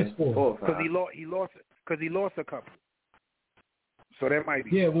 I think it's 4. Because he lost a couple. So that might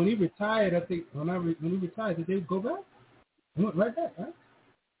be. Yeah, when he retired, I think when he retired, did they go back? He went right back, right?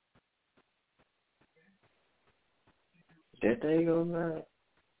 Did they go back?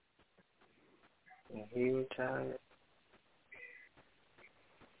 When he retired?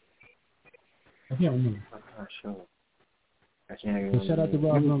 I can't remember. I'm not sure. I can't even remember. Shout out to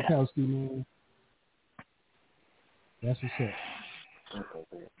Rob Gronkowski, man. That's what's up.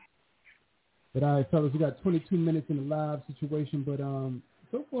 But all right, fellas, we got 22 minutes in the live situation. But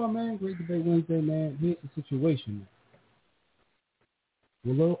so far, man, great debate Wednesday, man. Here's the situation.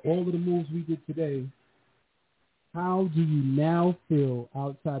 With all of the moves we did today, how do you now feel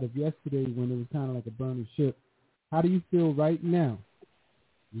outside of yesterday when it was kind of like a burning ship? How do you feel right now?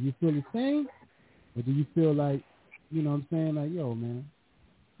 Do you feel the same? Or do you feel like, you know what I'm saying, like, yo, man,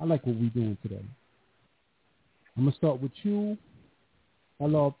 I like what we doing today. I'm going to start with you.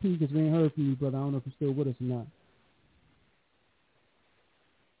 Hello, P, because we ain't heard from you, brother. I don't know if you're still with us or not.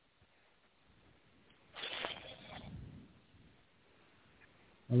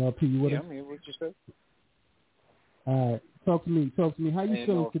 Hello, P, you with us? Yeah, I mean, what you said? All right. Talk to me. How you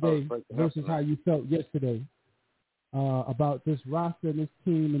feeling today versus how you felt yesterday about this roster and this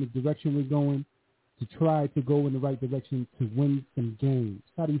team and the direction we're going to try to go in the right direction to win some games?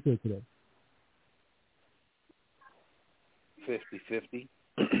 How do you feel today?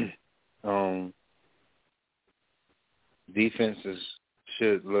 50-50. Defenses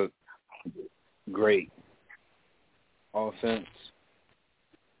should look great. Offense,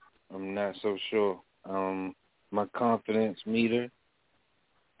 I'm not so sure. My confidence meter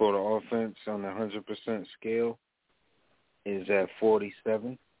for the offense on the 100% scale is at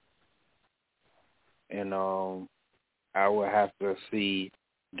 47. And I would have to see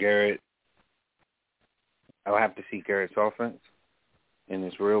Garrett's offense in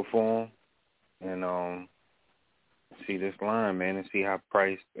its real form and see this line, man, and see how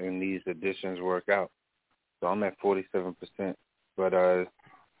Price and these additions work out. So I'm at 47%. But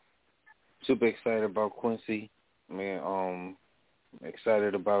super excited about Quincy. Man,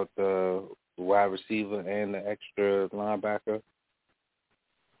 excited about the wide receiver and the extra linebacker,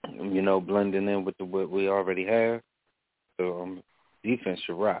 you know, blending in with what we already have. So defense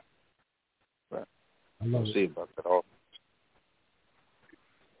should rock. But we'll see about that offense.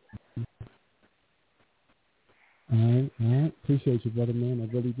 All right. Appreciate you, brother, man. I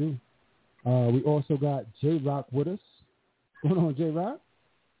really do. We also got J-Rock with us. What's going on, J-Rock?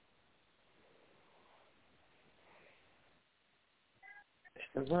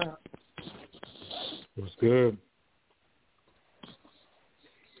 What's good?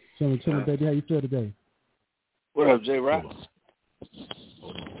 Chilling, baby. How you feel today? What up, J-Rock?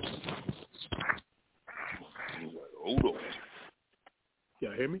 Hold on.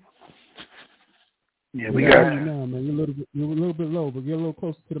 Y'all hear me? Yeah, we got you now, man. You're a little bit low, but get a little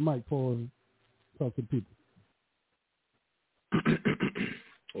closer to the mic, Paul, and talk to the people.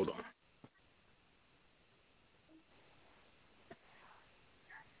 Hold on.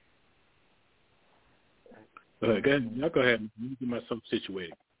 Go ahead. Y'all go ahead. Let me get myself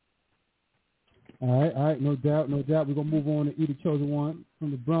situated. All right. No doubt. We're going to move on to Edie Chosen One from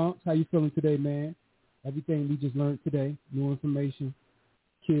the Bronx. How you feeling today, man? Everything we just learned today, new information,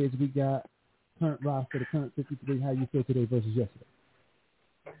 kids we got, current roster, the current 53. How you feel today versus yesterday?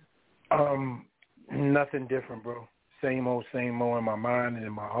 Nothing different, bro. Same old in my mind and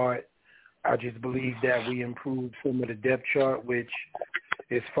in my heart. I just believe that we improved some of the depth chart, which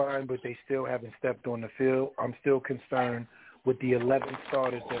is fine, but they still haven't stepped on the field. I'm still concerned with the 11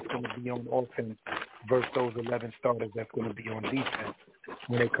 starters that's going to be on offense versus those 11 starters that's going to be on defense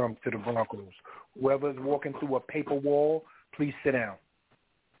when it comes to the Broncos. Whoever's walking through a paper wall, please sit down.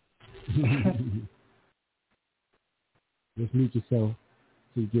 Just mute yourself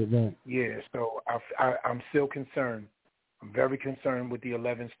to get that. Yeah, so I'm still concerned. I'm very concerned with the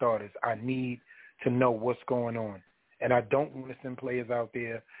 11 starters. I need to know what's going on. And I don't want to send players out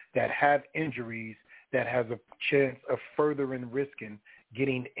there that have injuries that has a chance of furthering risking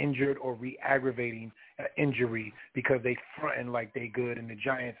getting injured or re-aggravating an injury because they fronting like they good and the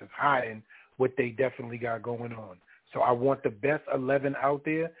Giants is hiding what they definitely got going on. So I want the best 11 out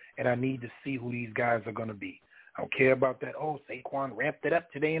there, and I need to see who these guys are going to be. I don't care about that, Saquon ramped it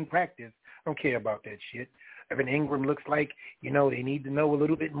up today in practice. I don't care about that shit. Evan Ingram looks like, they need to know a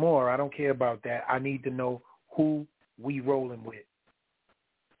little bit more. I don't care about that. I need to know who we rolling with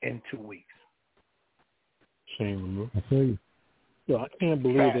in 2 weeks. Shame, I tell you. Yo, I can't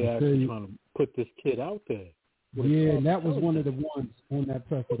believe they're actually trying to put this kid out there. Yeah, and that was one of the ones on that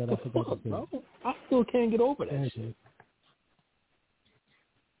presser that I forgot to say. I still can't get over that shit.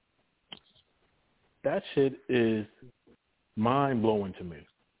 That shit is mind-blowing to me.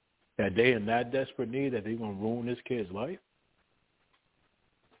 That they in that desperate need that they going to ruin this kid's life?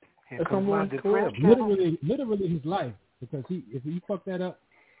 Literally his life. Because if he fuck that up,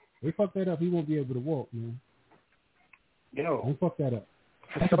 he won't be able to walk, man. Don't fuck that up.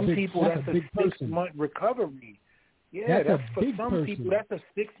 For some people, that's a 6-month recovery. Yeah, that's for some people, that's a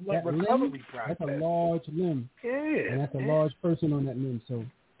 6-month recovery process. That's a large limb. Yeah. And that's a large person on that limb, so.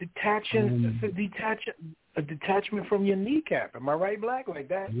 A detachment from your kneecap. Am I right, Black? Like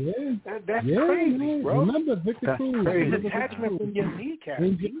that? Yeah. That's crazy, man. bro. Remember Victor Cruz. Crazy. Detachment from your kneecap.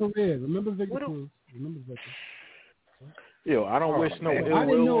 In your career. Remember Victor Cruz. Remember Victor. Yo, I don't wish no ill I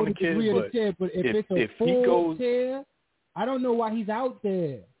didn't will know on the the kid, degree of the tear, but if it's a full tear, I don't know why he's out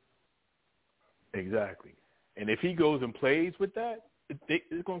there. Exactly. And if he goes and plays with that,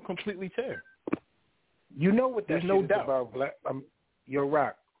 it's going to completely tear. You know what There's that no shit doubt. is about, Black. Yo,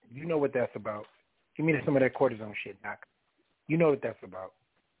 Rock. You know what that's about. Give me some of that cortisone shit, Doc. You know what that's about.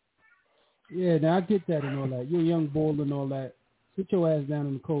 Yeah, now I get that and all that. You're a young bull and all that. Sit your ass down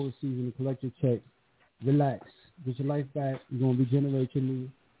in the cold season and collect your check. Relax. Get your life back. You're going to regenerate your knee.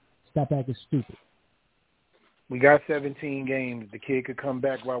 Stop acting stupid. We got 17 games. The kid could come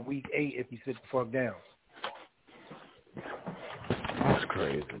back by week 8 if he sits the fuck down. That's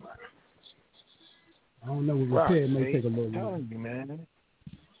crazy. I don't know. Repair may take a little time. Man.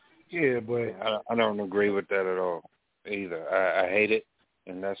 Yeah, but I don't agree with that at all either. I hate it,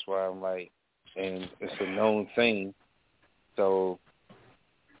 and that's why I'm like, and it's a known thing. So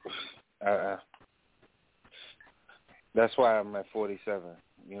that's why I'm at 47.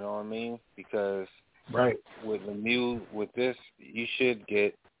 You know what I mean? Because with Lemieux, with this, you should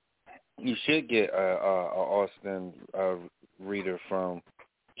get a Austin Reader from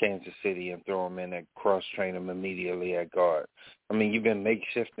Kansas City and throw him in and cross-train him immediately at guard. I mean, you've been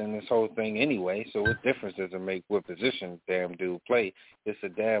makeshifting this whole thing anyway, so what difference does it make what position damn dude play? It's a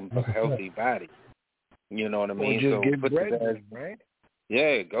damn healthy body. You know what I mean? Or just so get put Bradley, right?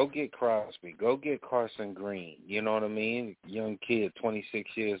 Yeah, go get Crosby. Go get Carson Green. You know what I mean? Young kid, 26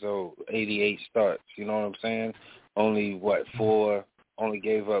 years old, 88 starts. You know what I'm saying? Only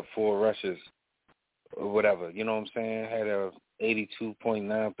gave up 4 rushes or whatever. You know what I'm saying? Had a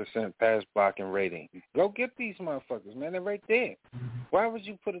 82.9% pass blocking rating. Go get these motherfuckers, man. They're right there. Why would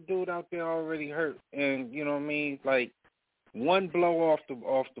you put a dude out there already hurt and, you know what I mean, like one blow off the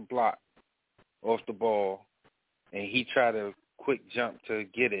ball, and he try to quick jump to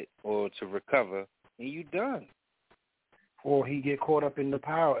get it or to recover, and you done. Or he get caught up in the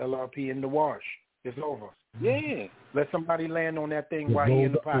pile, LRP in the wash. It's over. Yeah. Let somebody land on that thing while he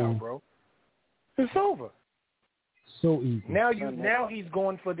in the pile, bro. It's over. So easy. Now he's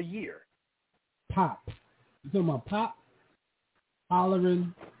going for the year. Pop. You talking about Pop?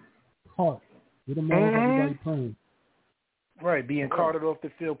 Hollering, Hart. With them all everybody playing. Right, being carted off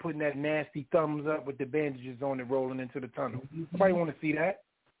the field, putting that nasty thumbs up with the bandages on it, rolling into the tunnel. Nobody want to see that.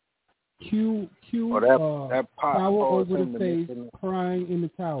 That pop towel over the face, crying in the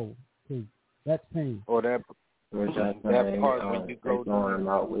towel. Cause that's pain. Or that part when you go down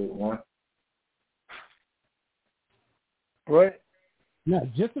out with one. What? Now,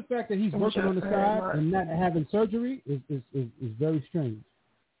 just the fact that he's working on the side and not having surgery is very strange.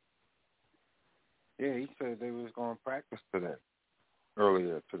 Yeah, he said they was going to practice today,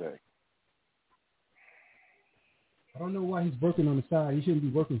 earlier today. I don't know why he's working on the side. He shouldn't be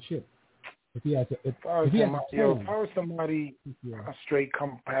working shit. If he has to, if I was somebody, yeah. a straight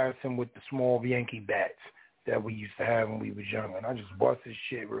comparison with the small Yankee bats that we used to have when we was young, and I just bust his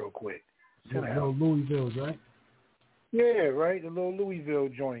shit real quick. Little Louisville's, right? Yeah, right. The little Louisville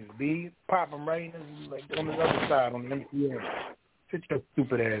joints, B. Pop them right in, like on the other side on the MCA. Sit your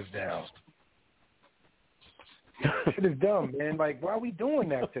stupid ass down. Shit is dumb, man. Like, why are we doing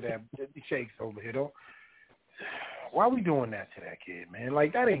that to that? The Shakes over here, though. Why are we doing that to that kid, man?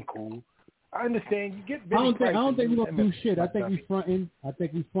 Like, that ain't cool. I understand you get. I don't think we're gonna do shit. I think we fronting.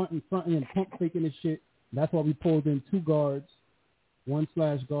 And pump faking this shit. That's why we pulled in 2 guards,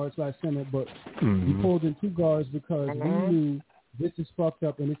 1/guard/center. But we pulled in 2 guards because we knew this is fucked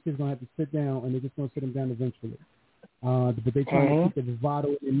up, and this kid's gonna have to sit down, and they're just gonna sit him down eventually. But they trying to keep the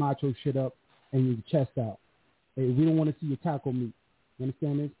bravado and macho shit up and your chest out. Hey, we don't want to see your tackle meat. You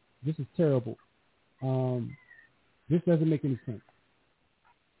understand this? This is terrible. This doesn't make any sense.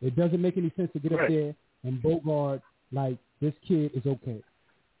 It doesn't make any sense to get up there and bogart like this kid is okay.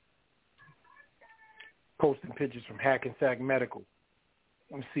 Posting pictures from Hackensack Medical.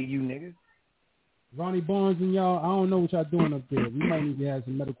 Let me see you, niggas. Ronnie Barnes and y'all, I don't know what y'all doing up there. We might need to have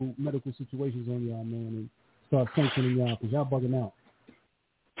some medical situations on y'all, man, and start sanctioning y'all because y'all bugging out.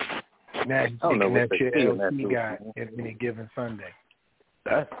 Now you thinking that your LC got in any given Sunday.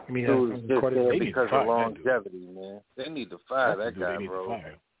 That's because of longevity, man. They need to fire that guy, bro.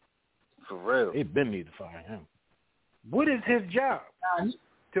 For real. They been need to fire him. What is his job?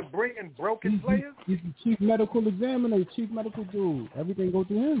 To bring in broken players? He's the chief medical examiner, chief medical dude. Everything go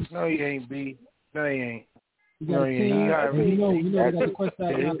through him. No, he ain't, B. No, he ain't. He got a team. You know, they got to quest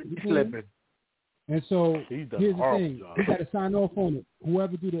that. He's slipping. And so here's the thing: he got to sign off on it.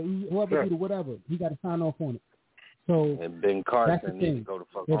 Whoever do the whatever, he got to sign off on it. So and Ben Carson needs to go to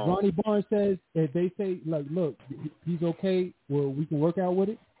fuck if home. Ronnie Barnes says, if they say like, look, he's okay, well, we can work out with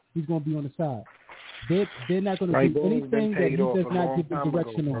it. He's going to be on the side. They're not going to do anything that he does not give the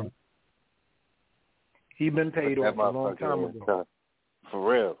direction on. He's been paid off a long time ago.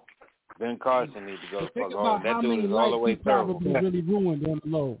 For real. Ben Carson needs to go to fuck home. That dude is all the way terrible. Probably really ruined on the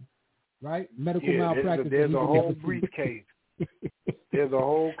low. Right? Medical malpractice. There's a whole briefcase. There's a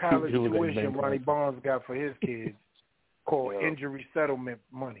whole college tuition Ronnie Barnes got for his kids called injury settlement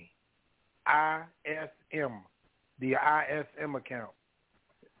money. ISM. The ISM account.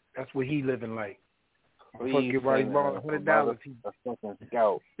 That's what he living like. Please give Ronnie Barnes $100. A fucking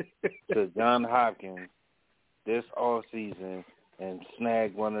scout to John Hopkins this all season and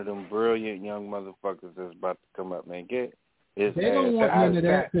snag one of them brilliant young motherfuckers that's about to come up, man. Get his They don't want none of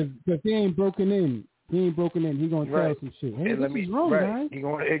that because he ain't broken in. He ain't broken in. He gonna tell some shit. Hey, this is wrong, guys. He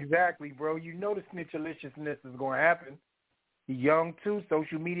gonna exactly, bro. You know the snitchaliciousness is gonna happen. He's young too.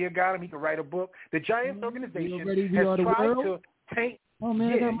 Social media got him. He can write a book. The Giants organization has tried to taint. Oh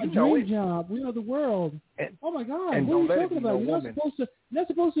man, I got my dream job. We are the world. Oh my God, what are you talking about? You're not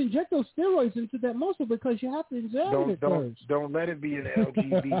supposed to inject those steroids into that muscle because you have to examine it first. Don't let it be an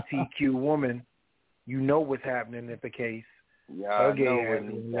LGBTQ woman. You know what's happening at the case. Yeah, I know what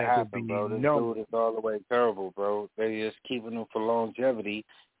needs to happen, bro. This dude is all the way terrible, bro. They just keeping him for longevity,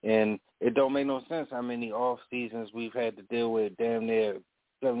 and it don't make no sense how many off seasons we've had to deal with. Damn near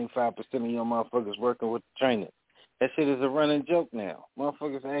 75% of your motherfuckers working with the trainers. That shit is a running joke now.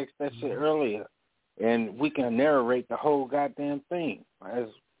 Motherfuckers asked that shit earlier, and we can narrate the whole goddamn thing. Let's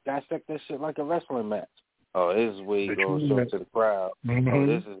dissect that shit like a wrestling match. Oh, this is where he's going to show to the crowd. Oh,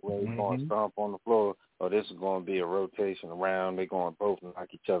 this is where he's going to stomp on the floor. Oh, this is going to be a rotation around. They're going to both knock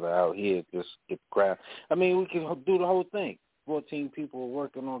each other out here, just get the crowd. I mean, we can do the whole thing. 14 people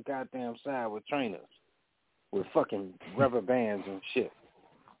working on goddamn side with trainers, with fucking rubber bands and shit.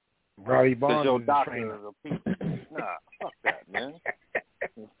 Ronnie Barnes your is doctor a trainer. Nah, fuck that, man.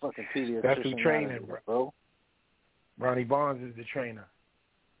 Fucking pediatrician. That's who's training, bro. Ronnie Barnes is the trainer.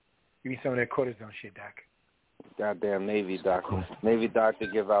 Give me some of that cortisone shit, Doc. Goddamn Navy doctor. Navy doctor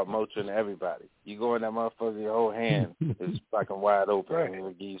give out Motrin to everybody. You go in that motherfucker, your whole hand is fucking wide open and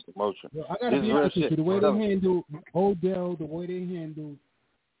it'll give you some Motrin. Well, I gotta be honest with you. The way they handle Odell, the way they handle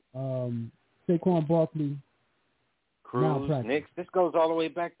Saquon Barkley, Cruz, Knicks. This goes all the way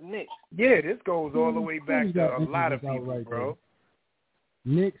back to Knicks. Yeah, this goes all the way back to a lot of people, right, bro.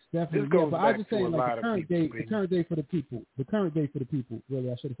 Knicks definitely. This goes but back I just saying, like the current day for the people. The current day for the people.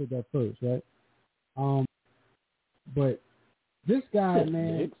 Really, I should have said that first, right? But this guy,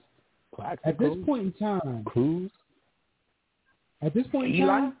 man, at this point in time,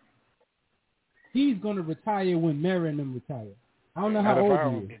 he's going to retire when Mary and them retire. I don't know how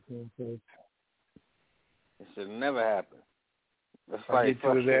old he is. It should never happen. It's like get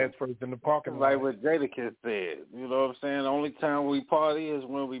to his ass first in the parking lot. Like what Jadakiss said. You know what I'm saying? The only time we party is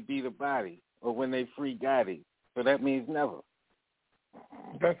when we beat a body or when they free Gotti. So that means never.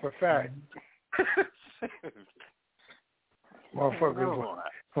 That's a fact.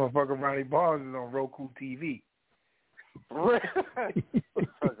 Motherfucker Ronnie Barnes is on Roku TV.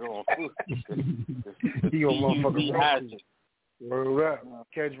 He on motherfucking Roku. Word up.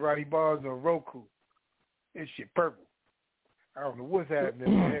 Catch Ronnie Barnes on Roku. This shit purple. I don't know what's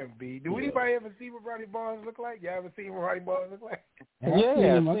happening with him, B. Do anybody ever see what Ronnie Barnes look like? Y'all ever seen what Ronnie Barnes look like?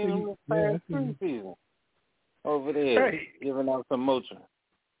 Yeah, I've seen him this past preseason. Over there, giving out some Motrin.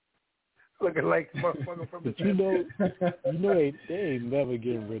 Looking like motherfucker from the you know they ain't never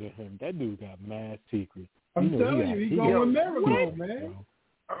getting rid of him. That dude got mad secrets. I'm telling you, he going Miracle, man.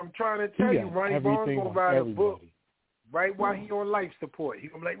 I'm trying to tell you, Ronnie Barnes gonna write a book right while he on life support. He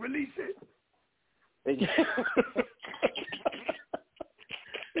gonna be like, release it.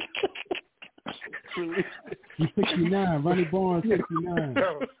 69, Ronnie Barnes, 69.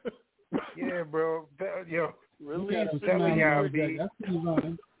 Yeah, bro. Yo, really? I'm telling y'all, B.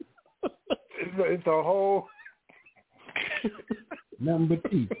 It's a whole nothing but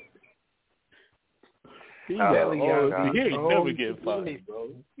teeth. He ain't never get fired, bro.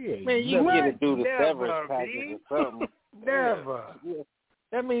 Man, you get to do the severance package or something. Never. Yeah.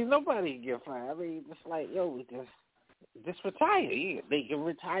 That means nobody can get fired. I mean, it's like, yo, we just retire. Yeah, they can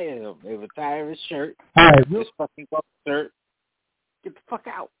retire him. They retire his shirt. All right, his fucking shirt. Get the fuck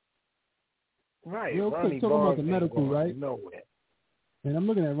out. Right. Real quick, talking about the medical, right? Nowhere. And I'm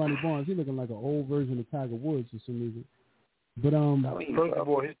looking at Ronnie Barnes. He's looking like an old version of Tiger Woods for some reason. But first of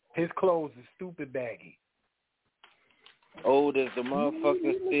all, his clothes are stupid baggy. Old as the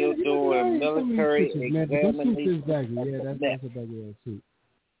motherfucker still doing military examinations. Yeah, that's a baggy ass suit.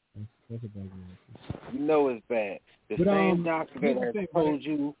 That's a baggy ass suit. You know it's bad. The same doctor that has told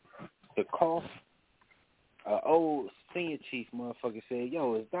you to cough. Old senior chief motherfucker said,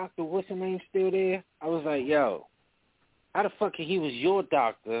 "Yo, is Dr. what's his name still there?" I was like, "Yo, how the fuck he was your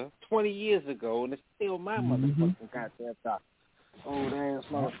doctor 20 years ago and it's still my motherfucking goddamn doctor?" Old ass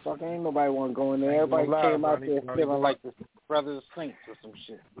motherfucker. Ain't nobody want to go in there. Everybody came out there feeling like the Brothers Saints or some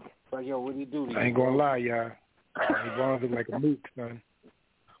shit. Like, yo, what do you do to you? I ain't gonna lie, y'all. Ronnie Barnes look like a mook, son.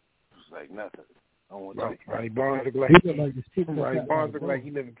 It's like nothing. Ronnie Barnes look like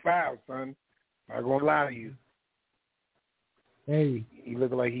he living foul, son. I'm not gonna lie to you. Hey, he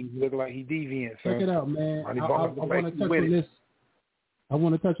look like he deviant, son. Check it out, man. Ronnie I Barnes want like to touch on this. I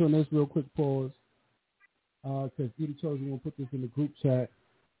want to touch on this real quick. Pause. Because Edie Chosen will put this in the group chat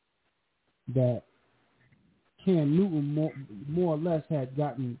that Cam Newton more or less had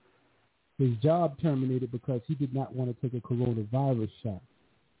gotten his job terminated because he did not want to take a coronavirus shot.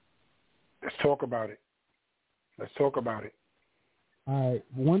 Let's talk about it. All right.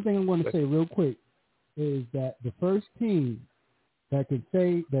 One thing I'm going to say real quick is that the first team that can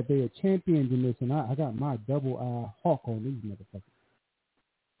say that they are champions in this, and I got my double-eye hawk on these motherfuckers,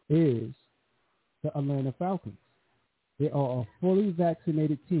 is the Atlanta Falcons. They are a fully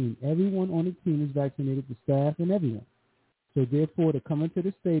vaccinated team. Everyone on the team is vaccinated, the staff and everyone. So therefore, to come into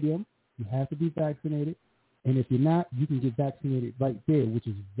the stadium, you have to be vaccinated. And if you're not, you can get vaccinated right there, which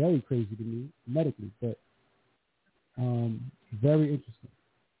is very crazy to me medically, but very interesting.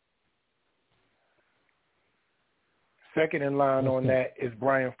 Second in line on that is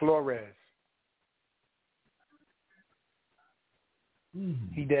Brian Flores.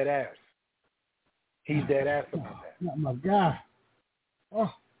 He dead ass. He's dead ass about that. Not my guy.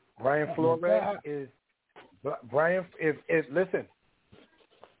 Oh, Brian Flores is Brian. If listen,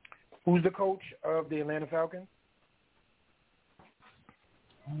 who's the coach of the Atlanta Falcons?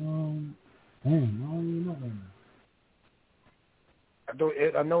 I don't even know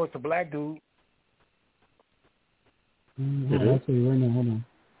that. I know it's a black dude. I'll tell you right now. Hold on.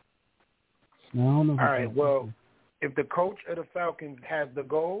 No, I don't know. All right. Well, if the coach of the Falcons has the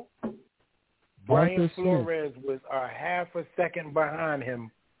goal, Brian Flores was a half a second behind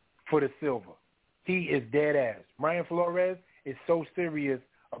him for the silver. He is dead ass. Brian Flores is so serious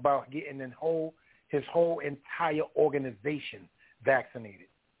about getting his whole entire organization vaccinated.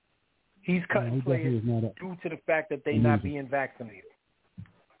 He's cutting players due to the fact that they not being vaccinated.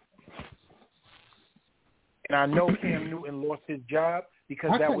 And I know Cam Newton lost his job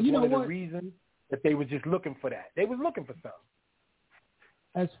because that was one of the reasons that they were just looking for that. They was looking for something.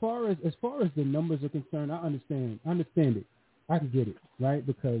 As far as the numbers are concerned, I understand it. I can get it, right?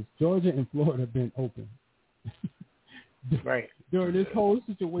 Because Georgia and Florida have been open. Right. During this whole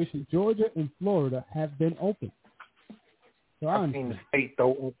situation, Georgia and Florida have been open. So I've seen the state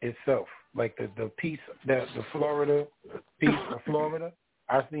though itself. like the piece that the Florida piece of Florida,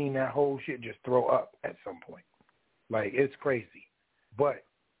 I seen that whole shit just throw up at some point. Like, it's crazy. But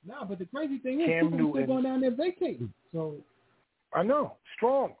but the crazy thing is, Cam people Newton, still going down there vacating. So I know,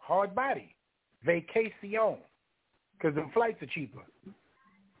 strong, hard body, vacation, because the flights are cheaper.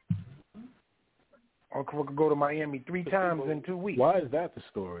 Or we could go to Miami 3 times in 2 weeks. Why is that the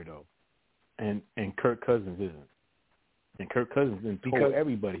story though? And Kirk Cousins isn't. And Kirk Cousins didn't told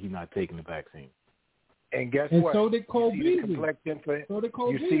everybody he's not taking the vaccine. And guess and what? so did Cole You see the Beasley. complexion for So did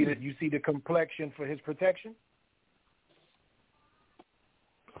Cole you see the complexion for his protection.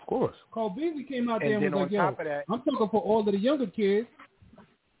 Of course. Cole Beasley came out there and then was on like, "Yo, top of that, I'm talking for all of the younger kids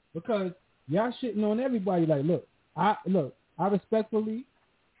because y'all shitting on everybody. Like, look, I respectfully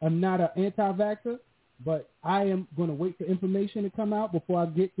am not an anti-vaxxer, but I am going to wait for information to come out before I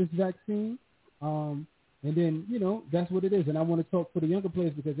get this vaccine. And then, that's what it is. And I want to talk for the younger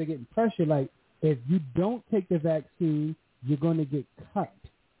players because they're getting pressure. Like, if you don't take the vaccine, you're going to get cut.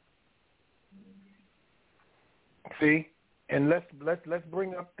 See, and let's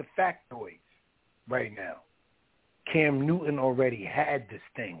bring up the factoids right now. Cam Newton already had this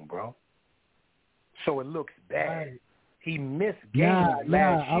thing, bro. So it looks bad. Right. He missed games last year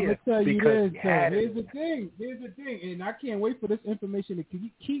I'm gonna tell you because this. he had Here's the thing, and I can't wait for this information to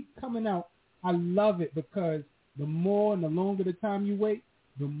keep coming out. I love it because the more and the longer the time you wait,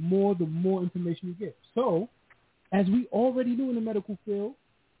 the more information you get. So, as we already knew in the medical field,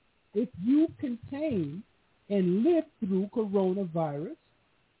 if you contain and live through coronavirus,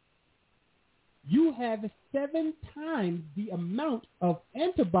 you have 7 times the amount of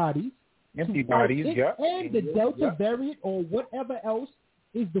antibodies, yep. and the Delta variant or whatever else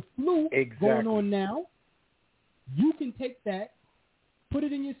is the flu going on now. You can take that, put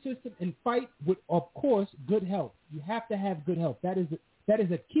it in your system, and fight with, of course, good health. You have to have good health. That is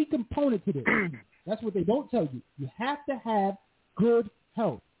a key component to this. That's what they don't tell you. You have to have good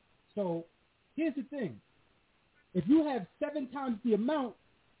health. So here's the thing. If you have 7 times the amount,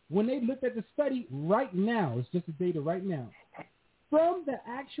 when they looked at the study right now, it's just the data right now, from the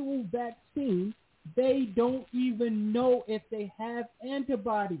actual vaccine, they don't even know if they have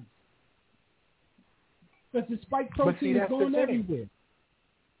antibodies. Because the spike protein is going everywhere.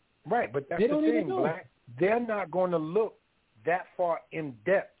 Right, but that's the thing, Black. They're not going to look that far in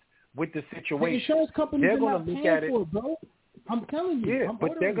depth with the situation. The insurance companies are not paying for it, bro. I'm telling you. Yeah,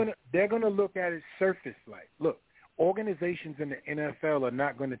 but they're gonna look at it surface like. Look, organizations in the NFL are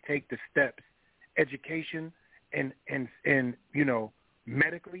not going to take the steps, education and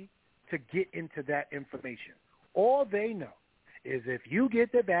medically, to get into that information. All they know is if you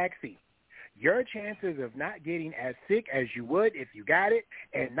get the vaccine, your chances of not getting as sick as you would if you got it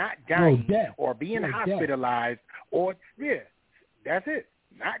and not dying or being hospitalized that's it.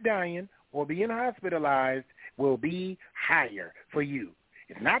 Not dying or being hospitalized will be higher for you.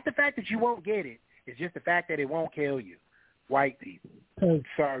 It's not the fact that you won't get it. It's just the fact that it won't kill you. White people.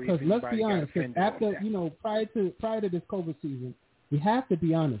 Sorry. Because let's be honest, because after, prior to this COVID season, we have to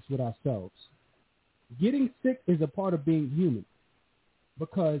be honest with ourselves. Getting sick is a part of being human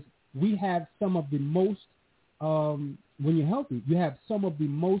because we have some of the most, when you're healthy, you have some of the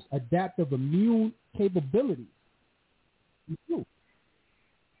most adaptive immune capabilities. You do.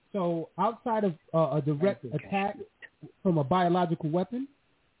 So outside of a direct attack from a biological weapon,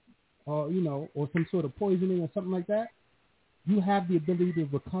 or some sort of poisoning or something like that, you have the ability to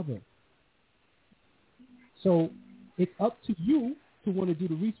recover. So it's up to you to want to do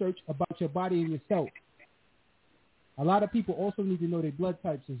the research about your body and yourself. A lot of people also need to know their blood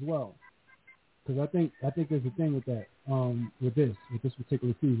types as well, because I think there's a thing with that with this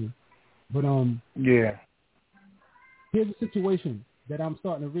particular season. But here's the situation that I'm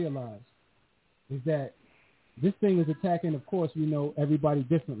starting to realize is that this thing is attacking, of course, we know everybody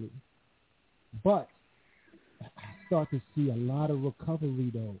differently. But I start to see a lot of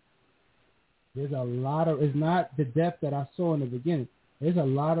recovery, though. There's a lot of, it's not the depth that I saw in the beginning. There's a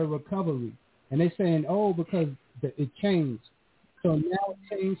lot of recovery. And they're saying, because it changed. So now it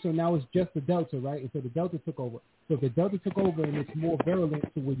changed, so now it's just the Delta, right? And so the Delta took over. So if the Delta took over and it's more virulent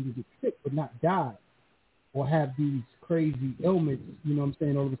to where you can get sick but not die or have these crazy ailments, all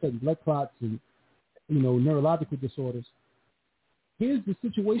of a sudden blood clots and, neurological disorders. Here's the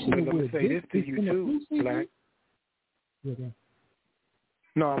situation I'm going to say this to you too, Black.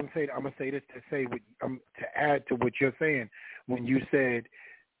 No, I'm gonna say this to add to what you're saying. When you said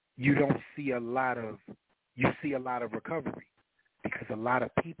you see a lot of recovery because a lot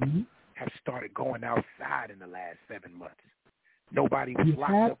of people have started going outside in the last 7 months. Nobody was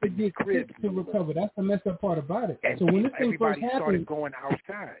locked up in the cribs to recover. That's the messed up part about it. And so when this thing first started happened, going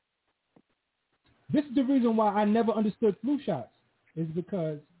outside. This is the reason why I never understood flu shots, is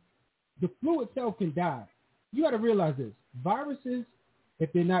because the flu itself can die. You got to realize this. Viruses,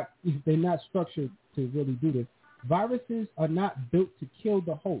 if they're not structured to really do this, viruses are not built to kill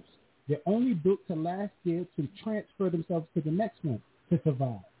the host. They're only built to last there, to transfer themselves to the next one to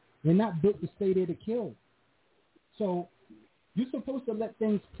survive. They're not built to stay there to kill. So you're supposed to let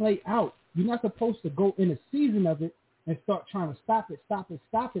things play out. You're not supposed to go in a season of it and start trying to stop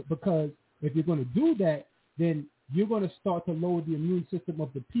it, because if you're going to do that, then you're going to start to lower the immune system of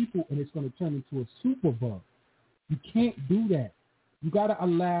the people, and it's going to turn into a super bug. You can't do that. You got to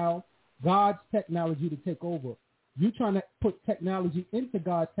allow God's technology to take over. You're trying to put technology into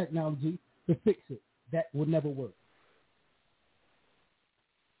God's technology to fix it. That would never work.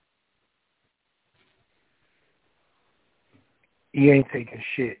 He ain't taking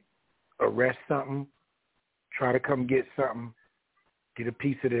shit. Arrest something, try to come get something, get a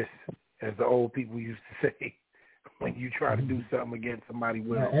piece of this, as the old people used to say. When you try to do something against somebody,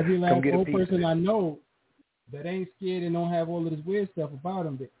 every last come get old a piece person of I know that ain't scared and don't have all of this weird stuff about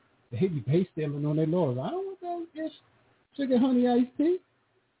them, they be base stamping on their laws. I don't want that sugar honey iced tea.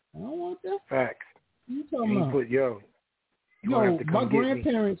 I don't want that. Facts. You talking about? Yo, my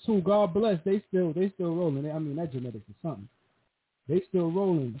grandparents, who God bless, they still rolling. I mean, that genetics is something. They still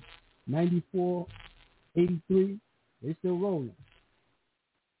rolling. 94, 83, they still rolling.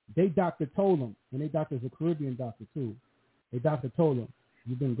 They doctor told them, and they doctor's a Caribbean doctor too. They doctor told them,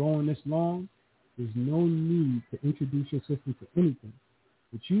 you've been going this long, there's no need to introduce your system to anything.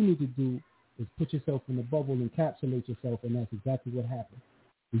 What you need to do is put yourself in the bubble, encapsulate yourself, and that's exactly what happened.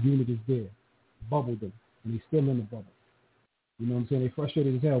 The unit is there, bubbled them, and they're still in the bubble. You know what I'm saying? They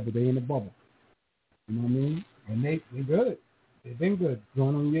frustrated as hell, but they in the bubble. You know what I mean? And they good. They've been good,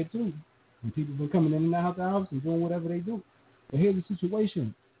 going on year 2. And people been coming in and out of the house and doing whatever they do. But here's the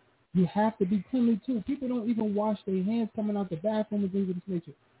situation. You have to be cleanly too. People don't even wash their hands coming out the bathroom and things of this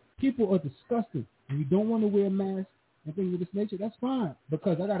nature. People are disgusting. And you don't want to wear a mask and things of this nature, that's fine.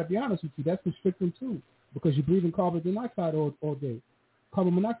 Because I got to be honest with you, that's constricting too. Because you're breathing carbon monoxide all day.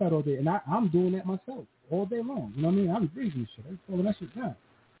 Carbon monoxide all day. And I'm doing that myself all day long. You know what I mean? I'm breathing shit. I'm slowing that shit down.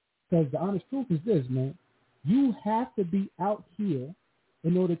 Because the honest truth is this, man. You have to be out here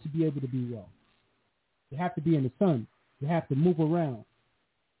in order to be able to be well. You have to be in the sun. You have to move around.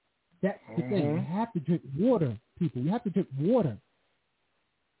 That's the thing. You have to drink water, people. You have to drink water.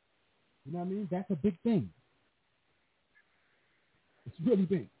 You know what I mean? That's a big thing. It's really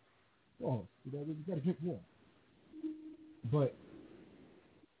big. Oh, you got to drink water. But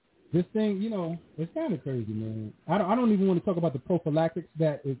this thing, it's kind of crazy, man. I don't even want to talk about the prophylactics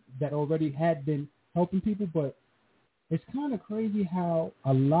that already had been helping people, but it's kind of crazy how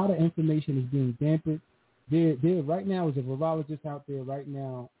a lot of information is being dampened. There right now is a virologist out there right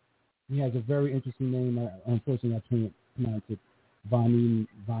now. He has a very interesting name. Unfortunately, I can't pronounce it. Von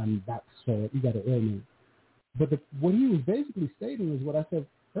Baxter. He got an ill name. But what he was basically stating is what I said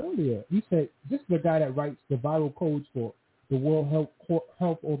earlier. He said, this is the guy that writes the viral codes for the World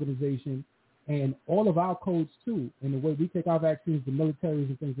Health Organization and all of our codes too, and the way we take our vaccines, the militaries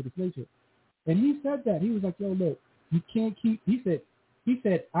and things of this nature. And he said that. He was like, yo, look, you can't keep, he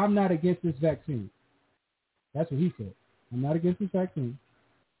said, I'm not against this vaccine. That's what he said. I'm not against this vaccine.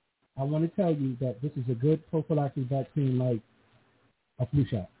 I want to tell you that this is a good prophylactic vaccine like a flu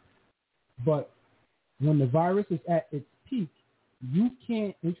shot. But when the virus is at its peak, you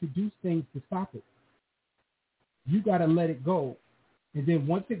can't introduce things to stop it. You got to let it go. And then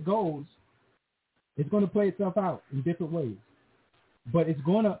once it goes, it's going to play itself out in different ways. But it's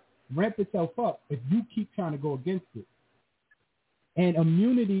going to ramp itself up if you keep trying to go against it. And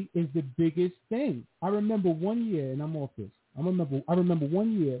immunity is the biggest thing. I remember one year, and I'm off this. I remember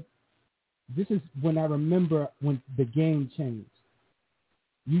one year. This is when I remember when the game changed.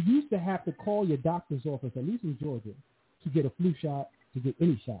 You used to have to call your doctor's office, at least in Georgia, to get a flu shot, to get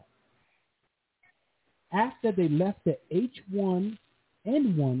any shot. After they left the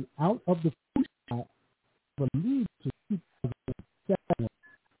H1N1 out of the flu shot, I believe to 2007 or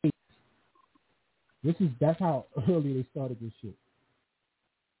 2008. That's how early they started this shit.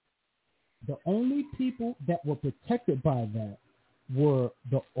 The only people that were protected by that were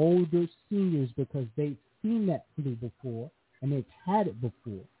the older seniors because they've seen that flu before and they've had it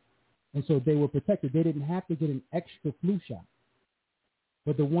before. And so they were protected. They didn't have to get an extra flu shot.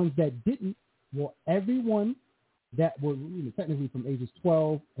 But the ones that didn't, well, everyone that were technically from ages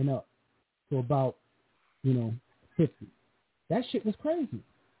 12 and up to about, 50. That shit was crazy.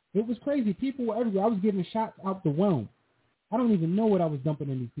 It was crazy. People were everywhere. I was giving shots out the realm. I don't even know what I was dumping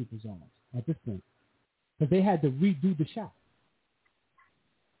in these people's arms at this point because they had to redo the shot.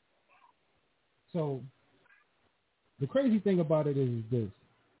 So the crazy thing about it is this.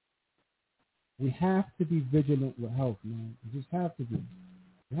 We have to be vigilant with health, man. We just have to be.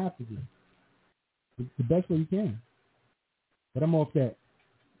 We have to be. It's the best way you can. But I'm off that.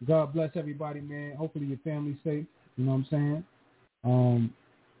 God bless everybody, man. Hopefully your family's safe. You know what I'm saying?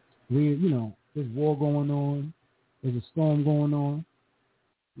 There's war going on. There's a storm going on.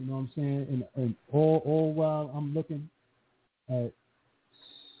 You know what I'm saying? And all while I'm looking at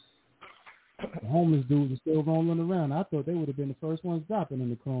the homeless dudes are still rolling around. I thought they would have been the first ones dropping in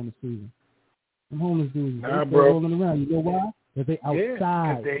the corona season. Them homeless dudes, they're still rolling around. You know why? Because they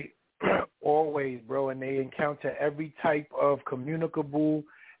outside. Yeah, they always, bro, and they encounter every type of communicable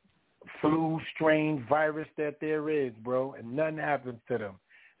flu, strain, virus that there is, bro, and nothing happens to them.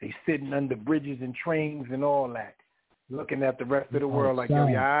 They sitting under bridges and trains and all that, looking at the rest of the world like, yo,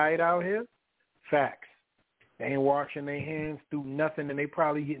 you all right out here? Facts. They ain't washing their hands, do nothing, and they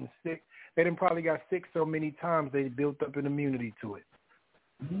probably getting sick. They done probably got sick so many times they built up an immunity to it.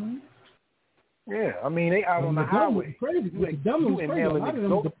 Mm-hmm. Yeah, I mean, they out on the highway. Crazy. The dumb was crazy. A lot of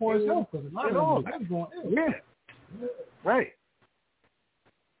them was the poorest health because a lot of them was going ill. Yeah, right.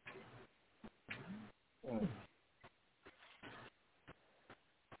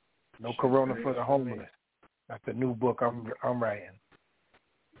 No corona for the homeless. That's the new book I'm writing.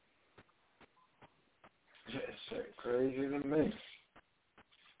 That's crazy to me.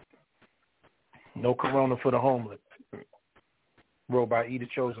 No corona for the homeless. Wrote by Eda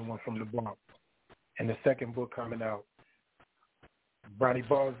Chosen One from the Bronx. And the second book coming out, Bronny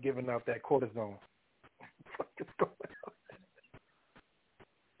Ball's giving out that cortisone. What is going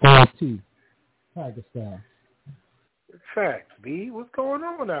on? Tiger style. Facts, B. What's going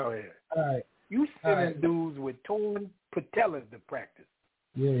on out here? All right. You sending dudes with torn patellas to practice.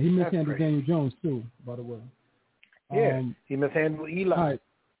 Yeah, he mishandled Daniel Jones too, by the way. Yeah, he mishandled Eli. All right.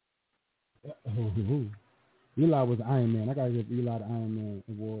 Eli was Iron Man. I gotta give Eli the Iron Man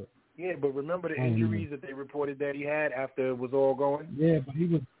award. Yeah, but remember the injuries that they reported that he had after it was all going? Yeah, but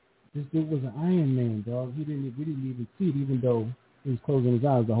this dude was an Iron Man, dog. We didn't even see it, even though he was closing his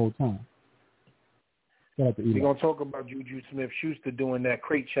eyes the whole time. We're going to talk about Juju Smith-Schuster doing that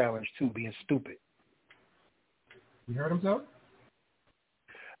crate challenge, too, being stupid. You heard himself?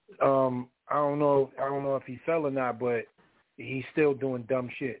 I don't know if he fell or not, but he's still doing dumb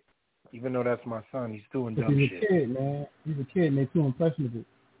shit. Even though that's my son, he's doing dumb shit. He's a kid, man. He's a kid, and they're too impressionable.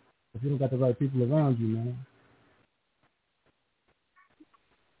 If you don't got the right people around you, man.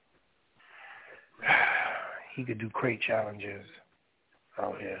 He could do crate challenges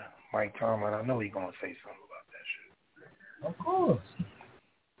out here. Mike Tomlin, I know he's going to say something about that shit.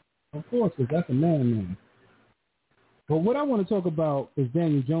 Of course, because that's a man. But what I want to talk about is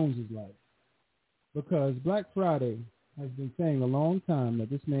Daniel Jones' life. Because Black Friday has been saying a long time that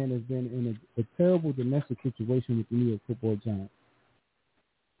this man has been in a terrible domestic situation with the New York Football Giants.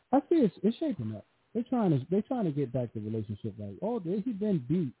 I see it's shaping up. They're trying to get back the relationship right. He's been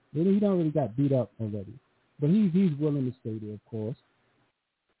beat. He don't really got beat up already, but he's willing to stay there, of course.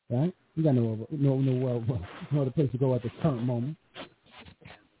 Right? You got no other place to go at the current moment.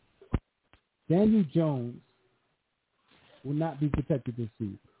 Daniel Jones will not be protected this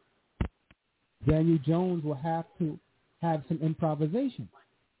season. Daniel Jones will have to have some improvisation.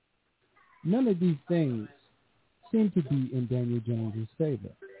 None of these things seem to be in Daniel Jones' favor.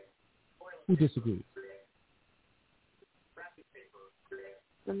 Who disagrees?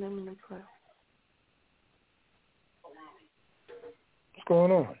 What's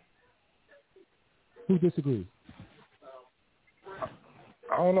going on? Who disagrees?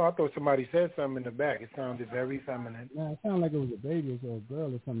 I don't know. I thought somebody said something in the back. It sounded very feminine. Nah, it sounded like it was a baby or a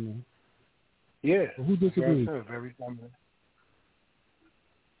girl or something. Yeah. Well, who disagrees? Very feminine.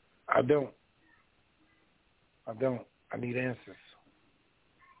 I don't. I need answers.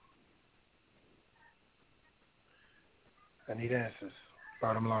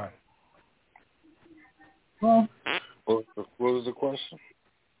 Bottom line. Well, what was the question?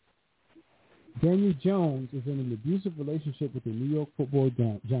 Daniel Jones is in an abusive relationship with the New York Football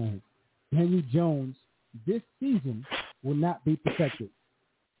Giants. Daniel Jones this season will not be protected.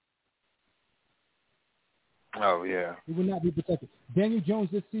 Oh, yeah. He will not be protected. Daniel Jones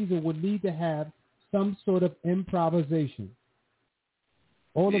this season will need to have some sort of improvisation.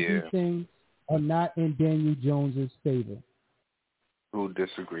 All of these things are not in Daniel Jones's favor. Who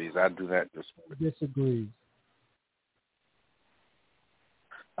disagrees? I do not disagree. Disagrees.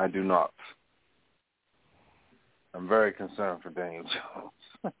 I do not. I'm very concerned for Daniel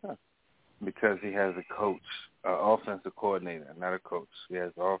Jones because he has a coach, offensive coordinator, not a coach. He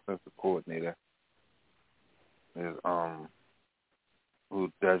has an offensive coordinator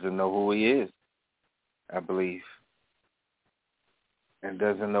who doesn't know who he is. I believe, and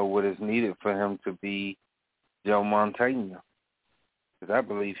doesn't know what is needed for him to be Joe Montana. Because I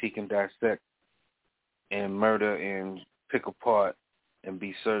believe he can dissect and murder and pick apart and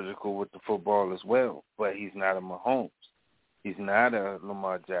be surgical with the football as well. But he's not a Mahomes. He's not a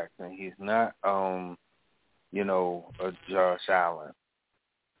Lamar Jackson. He's not, a Josh Allen.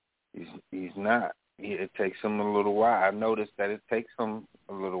 He's not. It takes him a little while. I noticed that it takes him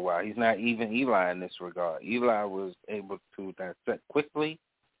a little while. He's not even Eli in this regard. Eli was able to dissect quickly,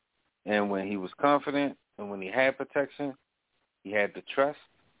 and when he was confident and when he had protection, he had the trust.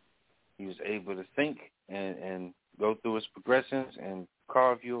 He was able to think and go through his progressions and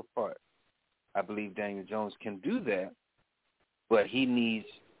carve you apart. I believe Daniel Jones can do that, but he needs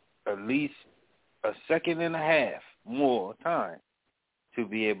at least a second and a half more time to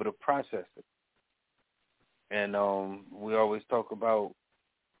be able to process it. And we always talk about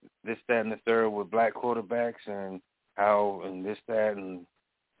this, that, and the third with black quarterbacks and how and this, that, and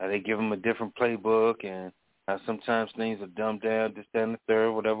how they give them a different playbook and how sometimes things are dumbed down, this, that, and the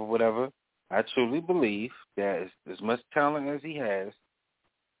third, whatever. I truly believe that as much talent as he has,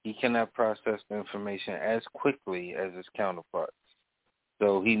 he cannot process the information as quickly as his counterparts.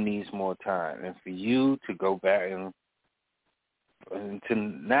 So he needs more time. And for you to go back and to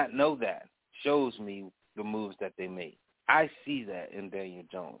not know that shows me the moves that they made. I see that in Daniel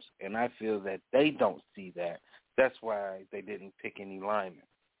Jones, and I feel that they don't see that. That's why they didn't pick any linemen.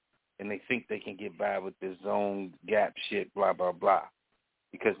 And they think they can get by with this zone gap shit, blah, blah, blah,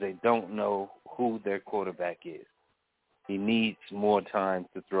 because they don't know who their quarterback is. He needs more time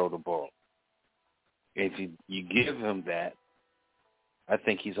to throw the ball. If you give him that, I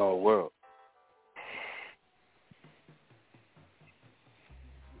think he's all world.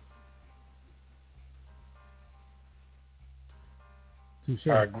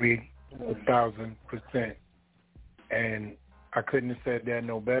 I agree 1,000%. And I couldn't have said that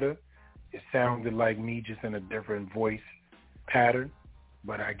no better. It sounded like me just in a different voice pattern,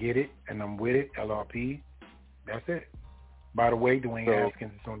 but I get it, and I'm with it, LRP. That's it. By the way, Dwayne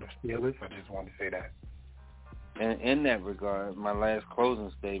Haskins is on the Steelers. I just wanted to say that. And in that regard, my last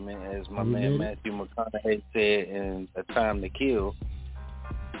closing statement, as my man Matthew McConaughey said in A Time to Kill,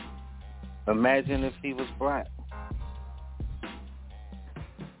 imagine if he was black.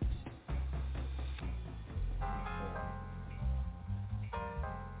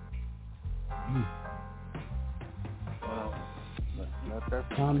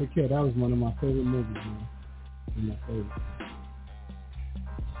 Time to Kill. That was one of my favorite movies, man. My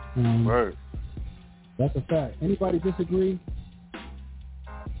favorite. Word. That's a fact. Anybody disagree?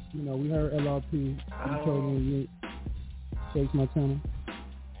 We heard LRP. You told me Shakes my channel.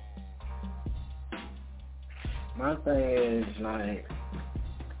 My thing is, like,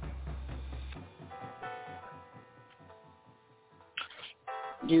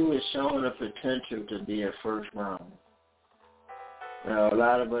 you were shown the potential to be a first rounder. Now, a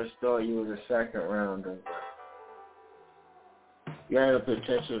lot of us thought you was a second rounder, but you had the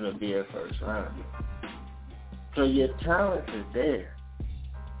potential to be a first rounder. So your talent is there.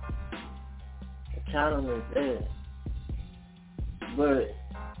 The talent is there. But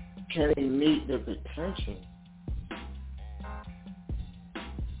can he meet the potential?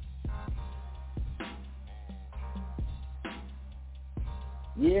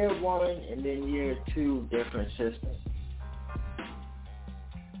 Year one and then year two, different systems.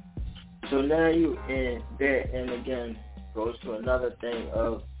 So now you in there, and again, goes to another thing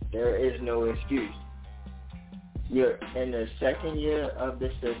of there is no excuse. You're in the second year of the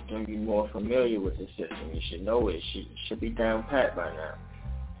system, you're more familiar with the system. You should know it. You should be down pat by now.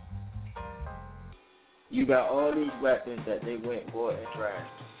 You got all these weapons that they went and bought and drafted.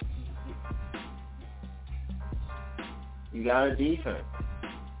 You got a defense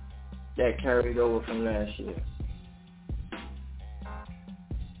that carried over from last year.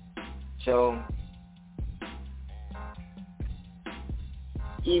 So,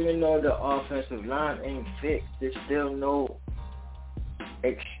 even though the offensive line ain't fixed, there's still no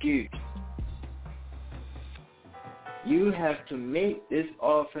excuse. You have to make this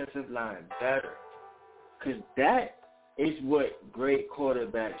offensive line better, because that is what great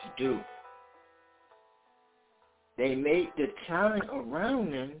quarterbacks do. They make the talent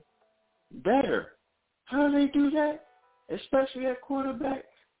around them better. How do they do that? Especially at quarterback.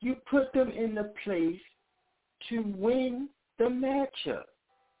 You put them in the place to win the matchup.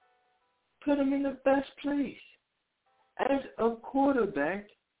 Put them in the best place. As a quarterback,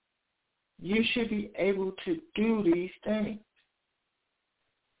 you should be able to do these things.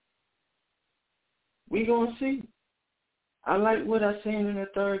 We're going to see. I like what I seen in the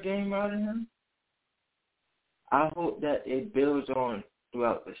third game out of him. I hope that it builds on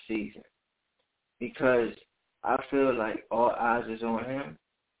throughout the season because I feel like all eyes is on him.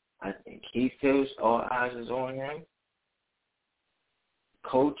 I think he feels all eyes is on him.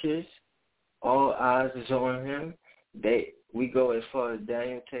 Coaches, all eyes is on him. We go as far as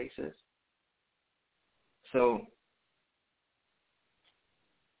Daniel takes us. So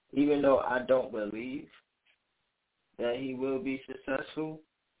even though I don't believe that he will be successful,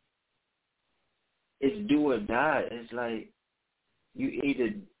 it's do or die. It's like you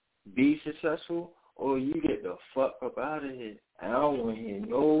either be successful or you get the fuck up out of here. I don't want to hear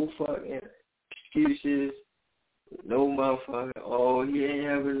no fucking excuses. No motherfucking, oh, he ain't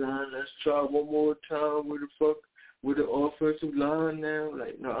have a line. Let's try one more time with the offensive line now.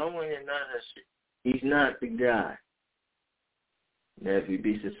 Like, no, I don't want to hear none of that shit. He's not the guy. Now, if he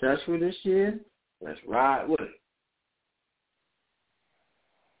be successful this year, let's ride with it.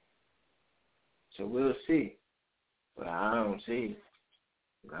 So we'll see. But I don't see.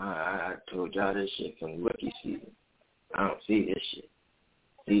 I told y'all this shit from the rookie season. I don't see this shit.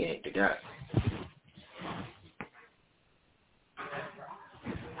 He ain't the guy.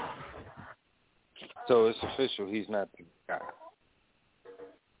 So it's official. He's not the guy.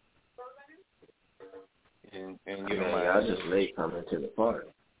 And y'all just late coming to the party.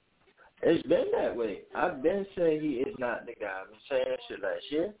 It's been that way. I've been saying he is not the guy. I've been saying that shit last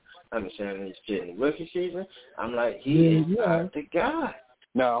year. I've been saying this shit in the rookie season. I'm like, he is not the guy.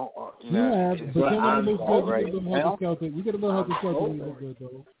 No. Yeah, but then I'm right. We get a little help the Celtics when you look good,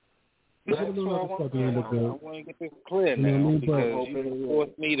 though. That's what I want to get this clear now because you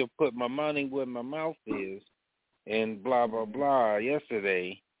forced me to put my money where my mouth is and blah, blah, blah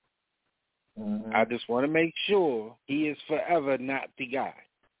yesterday. Mm-hmm. I just want to make sure he is forever not the guy.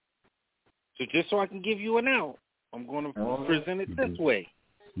 So just so I can give you an out, I'm going to present it this way.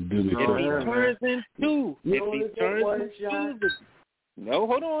 If he turns into no,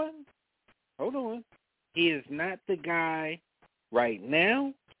 hold on. He is not the guy right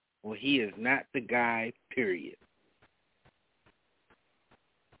now, or he is not the guy, period.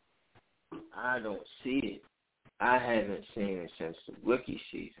 I don't see it. I haven't seen it since the rookie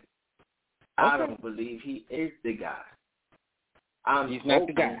season. Okay. I don't believe he is the guy. He's not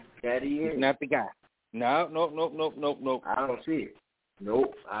the guy. That he is. He's not the guy. No. I don't see it.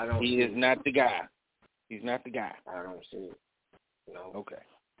 Nope, I don't see it. He is not the guy. He's not the guy. I don't see it. No. Okay.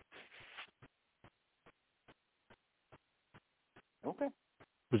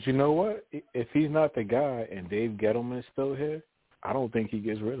 But you know what? If he's not the guy and Dave Gettleman is still here, I don't think he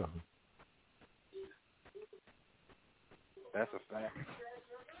gets rid of him. That's a fact.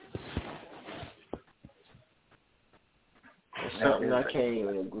 It's something I can't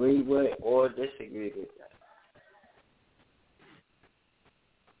even agree with or disagree with that.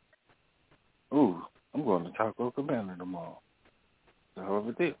 Ooh, I'm going to Taco Cabana tomorrow. It's a hell of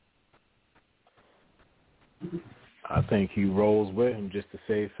a deal. I think he rolls with him just to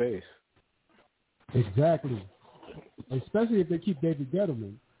save face. Exactly. Especially if they keep David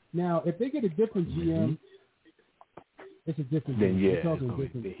Gettleman. Now, if they get a different GM, it's a different. Then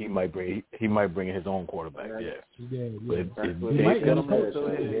different. he might bring his own quarterback. Yeah. But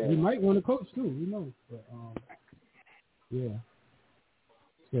he might want to coach too. Who knows? But, yeah.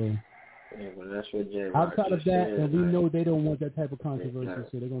 So. Yeah, well, that's what Jay outside of that, said, and we know they don't want that type of controversy,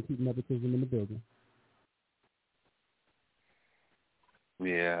 so they're gonna keep nepotism in the building.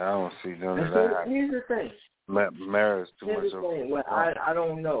 Yeah, I don't see none of that. Here's the thing. Mara's too much of a... Well, I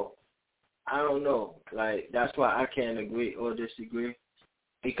don't know. Like, that's why I can't agree or disagree.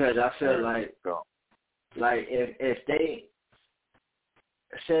 Because I feel like if they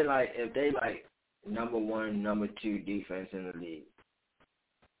say, like, if they, like, number 1, number 2 defense in the league,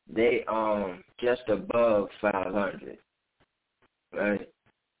 they just above 500, right?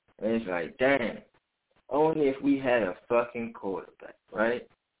 And it's like, damn, only if we had a fucking quarterback, right?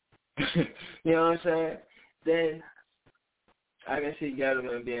 You know what I'm saying? Then I can see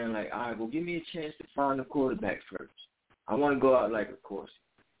Gettleman being like, all right, well, give me a chance to find a quarterback first. I want to go out like a Corsi.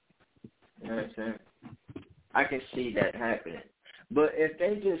 You know what I'm saying? I can see that happening. But if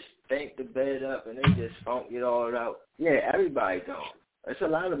they just think the bed up and they just funk it all out, yeah, everybody gone. It's a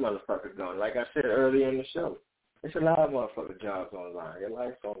lot of motherfuckers gone. Like I said earlier in the show, it's a lot of motherfucker jobs on the line. Their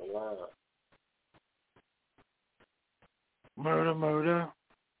life's on the line. Murder.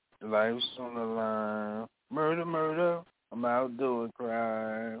 Life's on the line. Murder. I'm out doing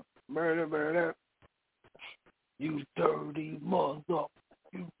crime. Murder. You dirty mother.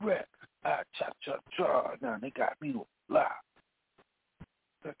 You rat. Cha. Now they got me alive.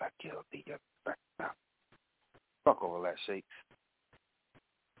 Cause I killed the other. Fuck all that shit.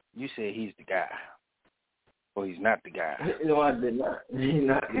 You said he's the guy. Well, he's not the guy. No, I did not. He's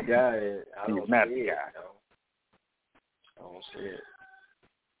not the guy. He's not the guy. I don't see it.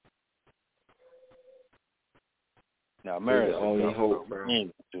 Now, America's the only hope, bro. He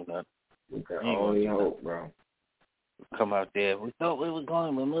ain't do nothing. The only hope, bro. Come out there. We thought we were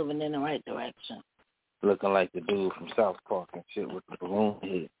going. We're moving in the right direction. Looking like the dude from South Park and shit with the balloon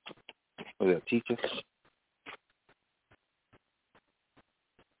head. Was that teacher?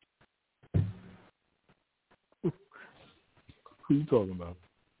 Who you talking about?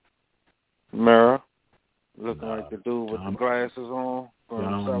 Mara. Looking like the dude with the glasses on.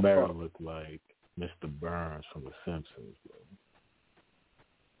 John Mara looked like Mr. Burns from The Simpsons, bro.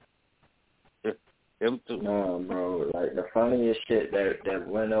 No, bro. Like, the funniest shit that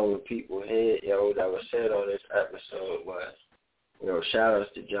went over people's head, yo, that was said on this episode was, yo, shout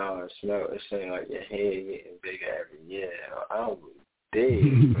outs to John Snow. It seemed like your head getting bigger every year. I was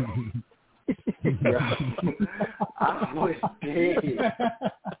big, bro. Yo, I was big.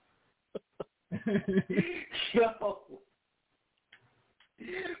 Yo.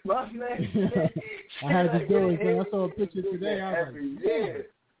 My man said, I had to do it, man. I saw a picture today. I was every year.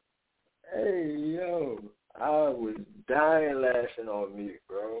 Hey, yo, I was dying laughing on mute,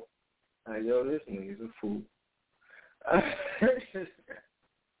 bro. Like, yo, this nigga's a fool.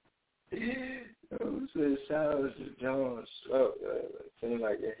 Yo, said shout out to John Slow. It seems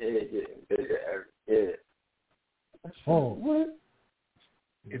like your head getting bigger every year. Oh, what?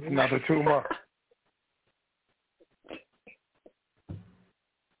 It's another tumor.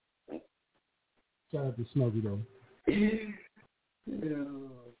 Shout out to Smokey, though. Yeah.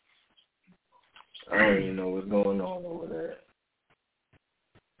 I don't even know what's going on over there.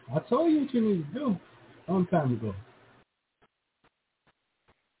 I told you what you need to do a long time ago.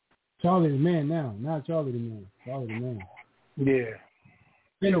 Charlie the man now. Not Charlie the man. Charlie the man. Yeah.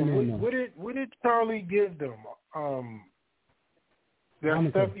 You know, what did Charlie give them? That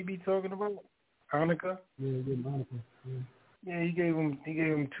Annika. stuff he be talking about? Annika? Yeah, he gave him Annika. Yeah, he gave him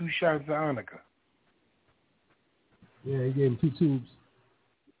 2 shots of Annika. Yeah, he gave him 2 tubes.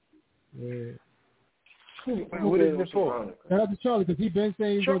 Yeah. What is it for? Shout out to Charlie, because he been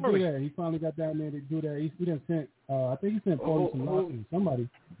saying he's going to do that. He finally got down there to do that. He done sent, I think he sent Paulie some lots and somebody.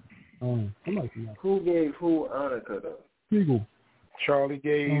 Somebody from that. Who gave who Annika, though? Siegel. Charlie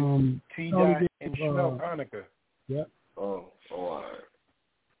gave T-Dot and Schmelk Annika. Yep. Oh, all right.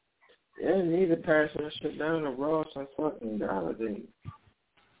 Yeah, neither passing that shit down to Ross and fucking God, didn't.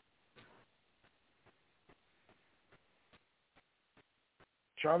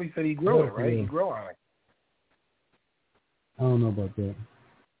 Charlie said he grew it, right? Yeah. He grew on it. I don't know about that.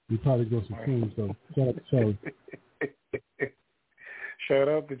 He probably goes some things, though. Shout out to Charlie. Shout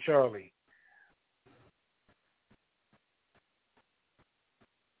out to Charlie.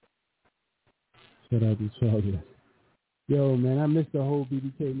 Shout out to Charlie. Yo, man, I missed the whole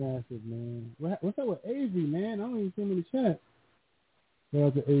BBK Masters, man. What's up with Avery, man? I don't even see him in the chat. Shout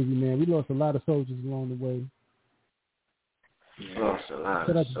out to Avery, man. We lost a lot of soldiers along the way. Lost a lot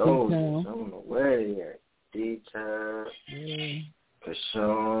of soldiers on the way. D-Town,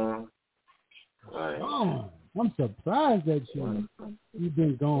 Kashawn. Oh, I'm surprised that you've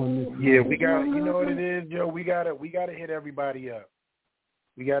been going. Yeah, we got. You know what it is, Joe. We gotta hit everybody up.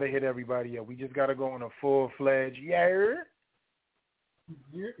 We just gotta go on a full-fledged Yeah.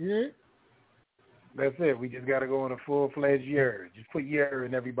 That's it. We just gotta go on a full-fledged yeah. Just put yeah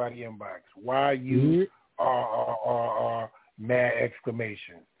in everybody's inbox. YURRR mad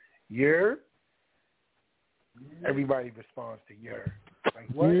exclamation. Yeah. Everybody responds to yeah. Like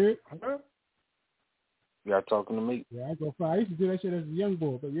what? Yeah. Huh? Y'all talking to me? Yeah, I go far. I used to do that shit as a young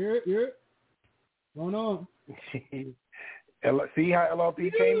boy, but yeah. Going on. See how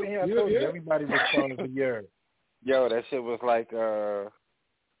LRP came in here? I told you, everybody responds to yeah. Yo, that shit was like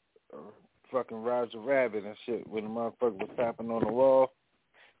fucking Roger Rabbit and shit when the motherfucker was tapping on the wall.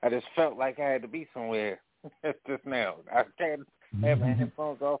 I just felt like I had to be somewhere just now. I can't have my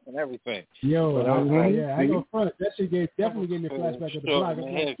headphones off and everything. Yo, I go front. That shit definitely gave me a flashback of the block.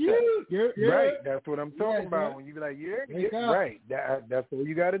 Right, that's what I'm talking about. When you be like, right, that's what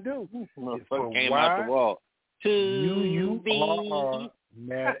you got to do. Motherfucker came out the wall. UURR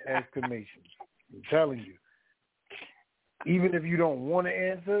mad exclamation. I'm telling you. Even if you don't want to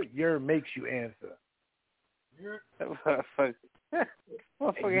answer, your makes you answer. Motherfucker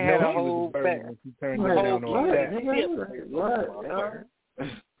had a whole back. What?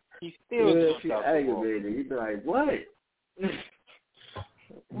 He still if you aggravated, you'd be like, what?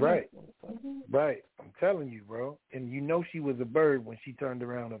 Right. I'm telling you, bro. And you know she was a bird when she turned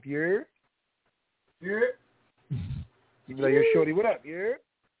around up here. Yeah. You be like, yo, shorty, what up, yeah?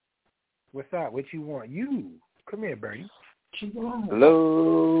 What's up? What you want? You. Come here, Bernie.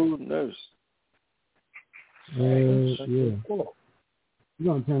 Hello, nurse. Yeah. You're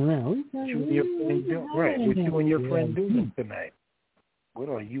going to turn around. What you and your friend doing? Right. What you and your friend doing tonight? What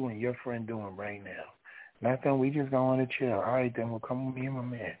are you and your friend doing right now? Nothing. We just going to chill. All right, then we'll come with me and my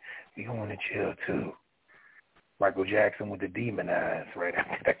man. We going to chill, too. Michael Jackson with the demon eyes right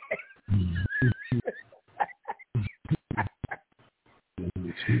after that.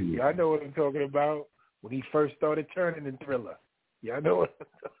 Y'all know what I'm talking about. When he first started turning in Thriller. Y'all know what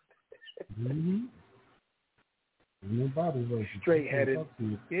I'm talking about. You straight had it.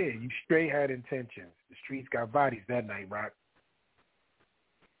 Yeah, you straight had intentions. The streets got bodies that night, Rock.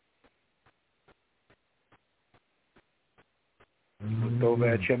 Looked over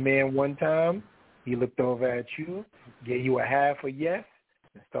at your man one time. He looked over at you, gave you a half a yes,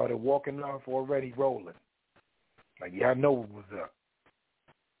 and started walking off already rolling. Like, y'all know what was up.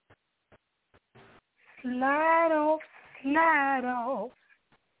 Slide off, slide off.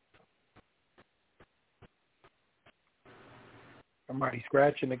 Somebody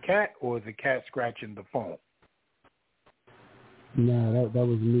scratching the cat, or is the cat scratching the phone? Nah, that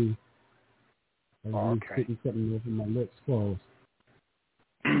was me. That was okay. Me sitting there with my lips closed.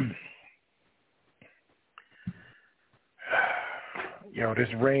 Yo, this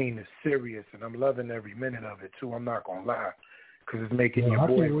rain is serious, and I'm loving every minute of it, too. I'm not going to lie, because it's making your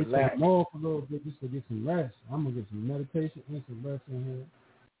boy relax. I can't wait to off a little bit just to get some rest. I'm going to get some meditation and some rest in here.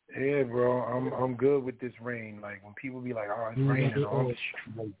 Yeah, bro, I'm good with this rain. Like, when people be like, oh, it's raining, all this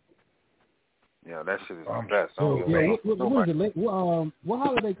shit. Yeah, that shit is the best. What is it? What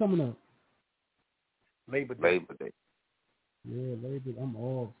holiday coming up? Labor Day. Labor Day. Yeah, Labor Day. I'm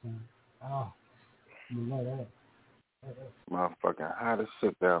off, son. I'm going to light up. Motherfucking hot as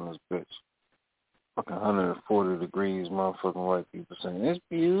shit down this bitch. Fucking 140 degrees, motherfucking white people saying, it's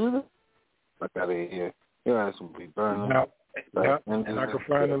beautiful. Fuck out of here. Your ass will be burning. And I can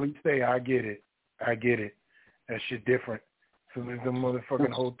finally say, I get it. That shit different. As soon as the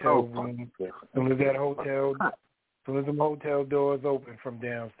motherfucking hotel room, as soon as them hotel doors open from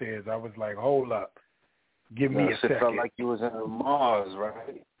downstairs, I was like, hold up. Give me a second. It felt like you was in Mars,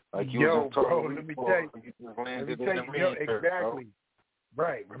 right? Like you yo, was bro, let me tell you, exactly. Bro.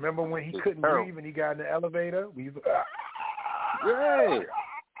 Right. Remember when he couldn't breathe and he got in the elevator? Yeah.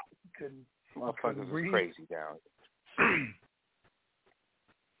 Motherfuckers was crazy down.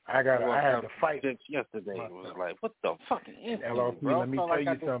 I had to fight. Yesterday it was like, what the fucking LRP, bro? Let me tell you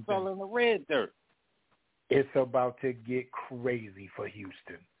something. Fell in the red dirt. It's about to get crazy for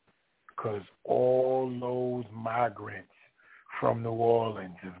Houston because all those migrants from New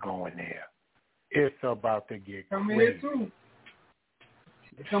Orleans is going there. It's about to get coming crazy. Here too.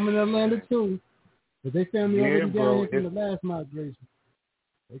 They're coming to Atlanta too. But they family already down here from the last migration.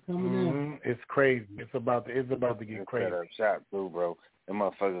 They coming in. It's crazy. It's about to get crazy. Set up shop too, bro. Them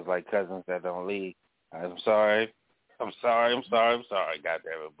motherfuckers like cousins that don't leave. I'm sorry. Goddamn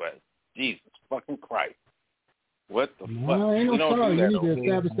it, but Jesus fucking Christ. What the fuck? Ain't we no don't sorry. do that We need to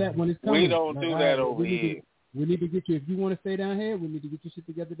establish that when it's coming. We don't do that over here. We need to get you, if you want to stay down here, we need to get your shit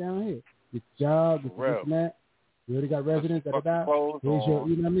together down here. Get your job, get your this and that. We already got residents, Here's your,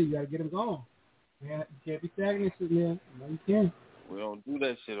 you know what I mean? You got to get them going. Man, you can't be stagnant sitting there. No, you can't. We don't do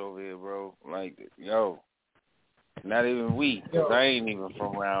that shit over here, bro. Like, yo. Not even we, because I ain't even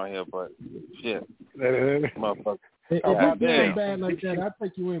from around here, but shit. Motherfucker. If you're doing bad like that, I'll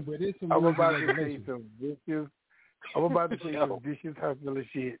take you in, but it's some I'm about to say some vicious hustler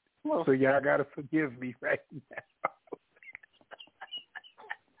shit. So y'all gotta forgive me right now.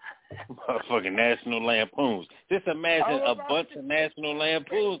 Motherfucking National Lampoons. Just imagine a bunch of National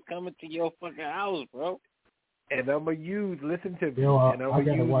Lampoons coming to your fucking house, bro. And I'm gonna listen to me. And I'm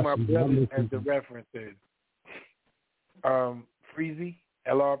gonna use my brothers as the references. Freezy,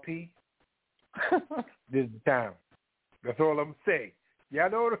 LRP. This is the time. That's all I'm saying. Y'all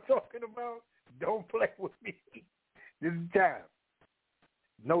know what I'm talking about? Don't play with me. This is the time.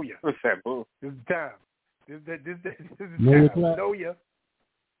 Know ya. What's that, boo? This is the time. This is the time. Know ya.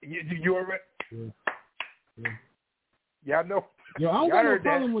 You already? Yeah. Y'all know. Yo, I don't got no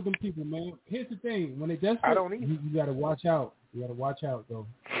problem with them people, man. Here's the thing. When they desperate, I don't either. You got to watch out. You got to watch out, though.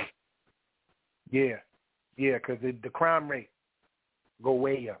 Yeah, because the crime rate go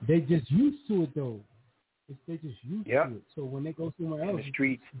way up. They just used to it, though. They just used to it. So when they go somewhere else, in the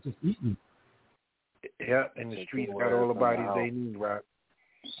streets, it's just eating. Yeah, and the streets got all the bodies they need, right?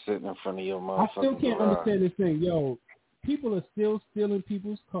 Sitting in front of your motherfucking I still can't understand this thing. Yo, people are still stealing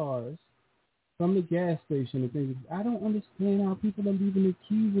people's cars from the gas station and things. I don't understand how people are leaving the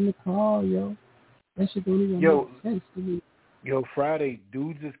keys in the car, yo. That shit don't even make sense to me. Yo, Friday,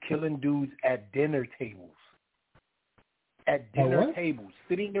 dudes is killing dudes at dinner tables. at dinner tables,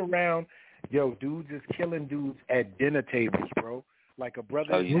 sitting around. Yo, dudes is killing dudes at dinner tables, bro. Like a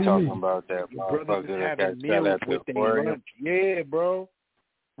brother. Oh, you talking about that brothers motherfucker that that having got shot meals at the with their aquarium? lunch. Yeah, bro.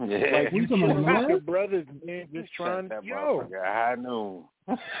 Yeah. Like you chilling with your brothers, man, just trying. That Yo. motherfucker at high noon.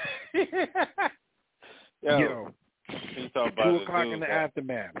 Yo. You talking about 2 o'clock in the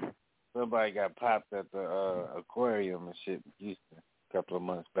aftermath. Somebody got popped at the aquarium and shit in Houston a couple of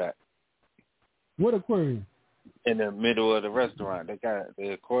months back. What aquarium? In the middle of the restaurant. They got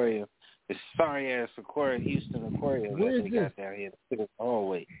the aquarium. This sorry-ass aquarium, Houston aquarium Where that is they got down here in the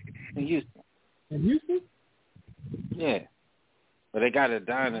hallway. In Houston. In Houston? Yeah. But they got a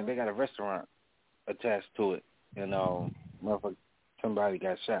diner, they got a restaurant attached to it. And motherfucker, somebody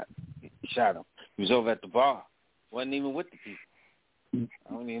got shot. He shot him. He was over at the bar. Wasn't even with the people.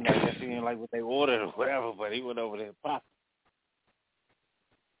 I don't even know. I guess he didn't like what they ordered or whatever, but he went over there and popped.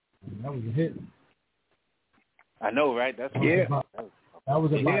 That was a hit. I know, right? That's what that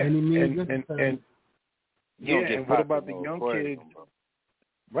was about any means necessary. And what about the young kids?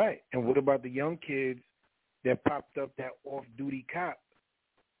 Right. And what about the young kids that popped up that off-duty cop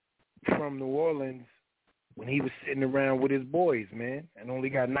from New Orleans when he was sitting around with his boys, man, and only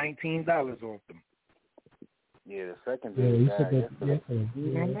got $19 off them? Yeah, the second dude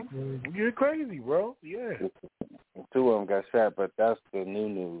died You're crazy, bro. Yeah. 2 of them got shot, but that's the new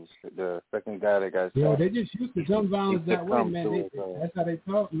news. The second guy that got shot. Yo, they just used to gun violence that way, man. That's how they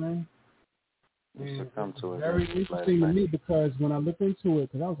talk, man. Very interesting to me because when I looked into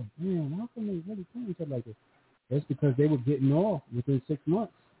it, because I was like, man, how come they really doing something like this? That's because they were getting off within 6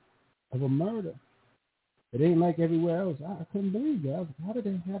 months of a murder. It ain't like everywhere else. I couldn't believe that. I was like, how did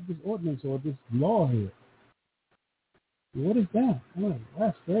they have this ordinance or this law here? What is that? Oh,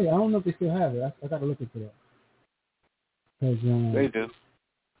 that's great. I don't know if they still have it. I got to look into that. Because they do.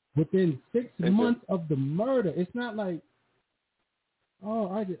 Within 6 months of the murder, it's not like, oh,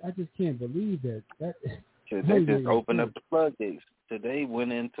 I just can't believe that. They just opened up the floodgates. Today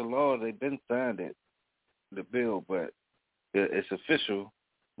went into law. They've been signed it, the bill, but it's official.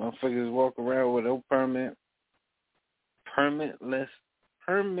 Motherfuckers walk around with no permit, permitless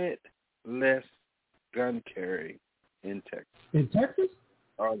gun carry in Texas. In Texas?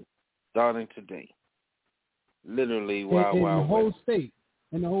 Starting today. Literally, in the whole west. state.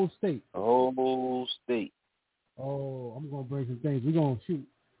 In the whole state. The whole state. Oh, I'm gonna bring some things. We're gonna shoot.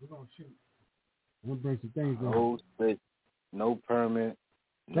 I'm gonna bring some things. The whole state. No permit.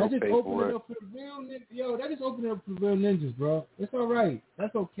 No that just paperwork. opened it up for the real niggas. Yo, that just opened it up for the real ninjas, bro. It's all right.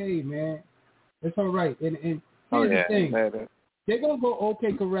 That's okay, man. It's all right. And here's the thing. They're gonna go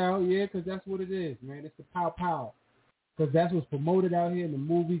OK Corral, yeah, because that's what it is, man. It's the pow. Because that's what's promoted out here in the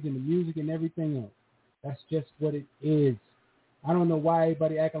movies and the music and everything else. That's just what it is. I don't know why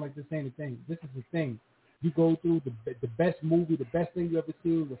everybody acting like this ain't a thing. This is the thing. You go through the best movie, the best thing you ever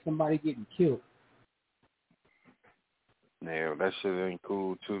seen with somebody getting killed. Yeah, that shit ain't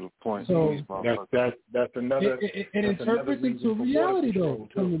cool to the point. So that's another. It interprets into reality though,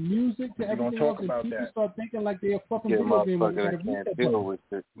 from the music to everything else, and people start thinking like they're a fucking video game. Can't deal with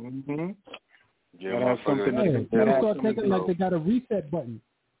it. People start thinking like they got a reset button.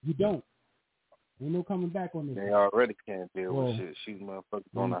 You don't. Ain't no coming back on this. They already can't deal with shit. Shooting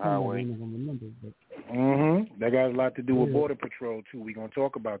motherfuckers on the highway. That got a lot to do with Border Patrol too. We gonna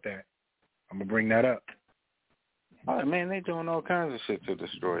talk about that. I'm gonna bring that up. Oh man, they doing all kinds of shit to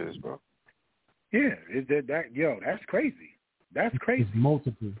destroy us, bro. Yeah, that's crazy. That's crazy. It's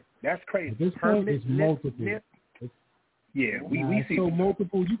multiple. That's crazy. At this point, it's multiple. Yeah, we see so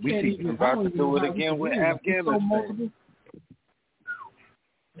multiple. You can't even. About to do it again with Afghanistan.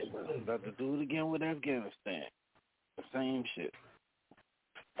 About to do it again with Afghanistan. The same shit.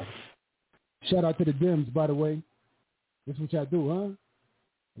 Shout out to the Dems, by the way. This is what y'all do, huh?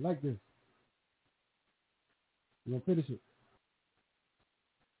 I like this. You gonna finish it?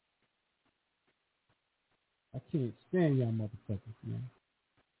 I can't stand y'all motherfuckers, man.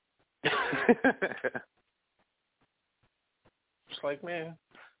 It's like, man,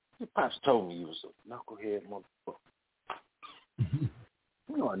 your pops told me you was a knucklehead motherfucker.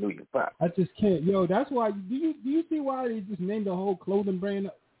 You know I knew your pop. I just can't. Yo, that's why. Do you see why they just named the whole clothing brand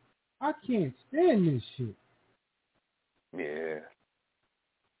up? I can't stand this shit. Yeah.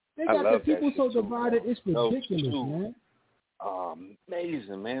 They got the people so divided. It's ridiculous, man.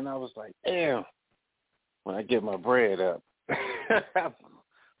 Amazing, man. I was like, damn. When I get my bread up.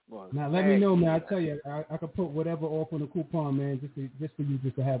 Now let me know, man. I tell you, I could put whatever off on the coupon, man, just for you,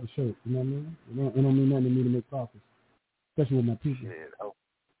 just to have a shirt. You know what I mean? It don't mean nothing to me to make profits, especially with my people. Shit,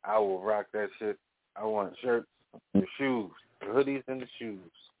 I will rock that shit. I want shirts, the shoes, the hoodies, and the shoes.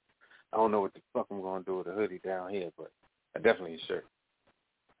 I don't know what the fuck I'm gonna do with a hoodie down here, but Definitely a shirt.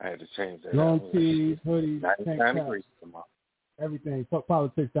 I had to change that. Long tees, hoodies, 99 degrees tomorrow. Everything.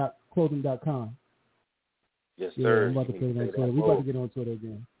 Fuckpolitics.clothing.com. Yes, yeah, sir. I'm about to put it on Twitter. We're about to get on Twitter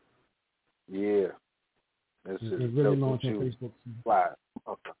again. Yeah. This is really launch on Facebook. Live.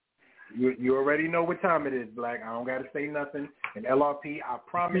 Okay. You already know what time it is, Black. I don't got to say nothing. And LRP, I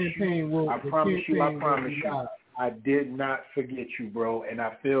promise you, I did not forget you, bro. And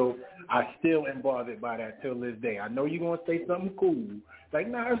I still am bothered by that till this day. I know you're going to say something cool. Like,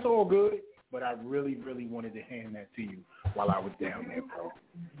 nah, it's all good. But I really, really wanted to hand that to you while I was down there, bro.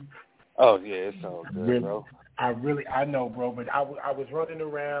 Oh, yeah, it's all good, bro. I know, bro. But I was running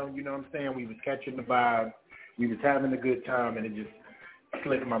around, you know what I'm saying? We was catching the vibe. We was having a good time, and it just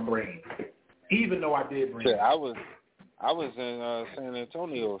slipped my brain. Even though I did bring it. I was in San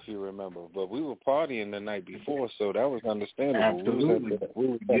Antonio, if you remember, but we were partying the night before, so that was understandable. Absolutely. We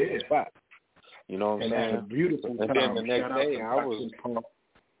was at the spot. You know what I'm saying? A beautiful and time. then the next day, I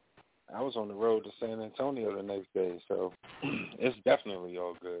was on the road to San Antonio the next day, so it's definitely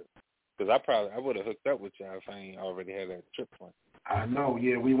all good. Because I would have hooked up with y'all if I ain't already had that trip plan. I know,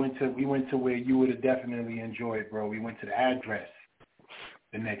 yeah. We went to where you would have definitely enjoyed, bro. We went to the address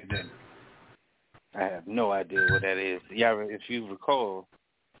the next day. I have no idea what that is. Yeah, if you recall,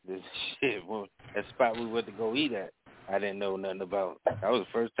 this shit, that spot we went to go eat at, I didn't know nothing about. That was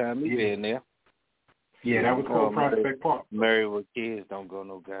the first time me being there. Yeah, that was called Prospect Park. Married with kids don't go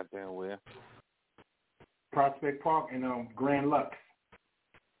no goddamn where. Prospect Park and Grand Lux.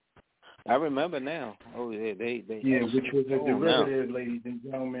 I remember now. Oh yeah, they which was a derivative, ladies and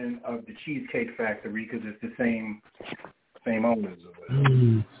gentlemen, of the Cheesecake Factory because it's the same owners of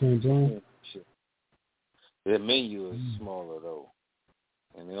it. St. John. The menu is smaller though,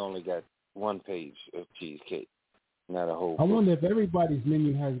 and they only got one page of cheesecake, not a whole. I wonder if everybody's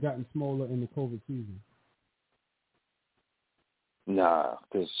menu has gotten smaller in the COVID season. Nah,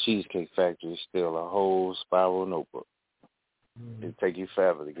 because Cheesecake Factory is still a whole spiral notebook. It'd take you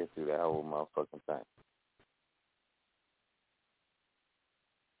forever to get through that whole motherfucking thing.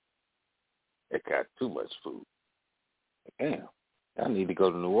 It got too much food. Damn, I need to go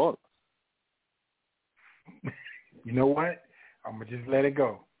to New Orleans. You know what? I'm going to just let it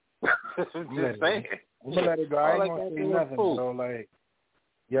go. Just saying. I'm going to let it go. I ain't going to say nothing. So, like,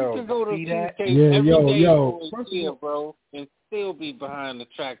 yo, you can go to see that? First year, bro, and still be behind the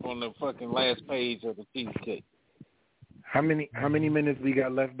track on the fucking last page of the cheesecake. How many minutes we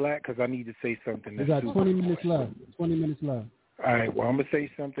got left, Black? Because I need to say something. We got 20 minutes left. 20 minutes left. All right, well, I'm going to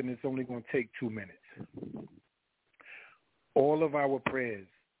say something that's only going to take 2 minutes. All of our prayers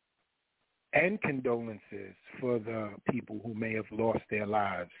and condolences for the people who may have lost their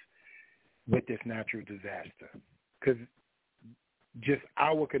lives with this natural disaster. Because just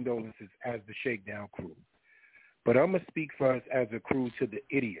our condolences as the Shakedown crew. But I'm going to speak for us as a crew to the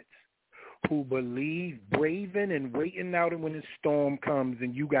idiots who believe braving and waiting out when the storm comes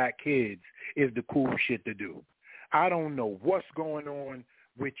and you got kids is the cool shit to do. I don't know what's going on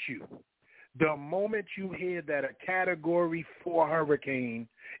with you. The moment you hear that a Category 4 hurricane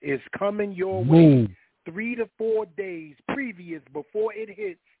is coming your way 3 to 4 days previous before it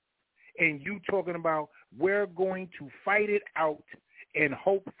hits, and you talking about we're going to fight it out and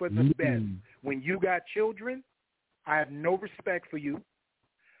hope for the best. When you got children, I have no respect for you.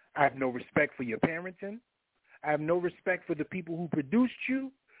 I have no respect for your parenting. I have no respect for the people who produced you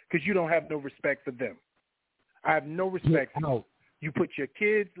because you don't have no respect for them. I have no respect for you. You put your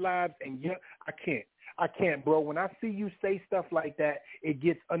kids' lives and I can't, bro. When I see you say stuff like that, it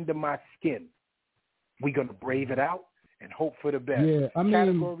gets under my skin. We're going to brave it out and hope for the best. Yeah, I mean,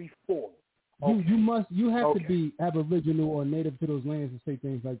 Category 4. Okay. You have to be Aboriginal or native to those lands to say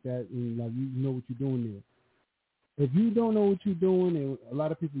things like that, and like you know what you're doing there. If you don't know what you're doing, and a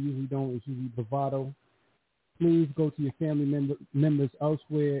lot of people usually don't, it's usually bravado, please go to your family members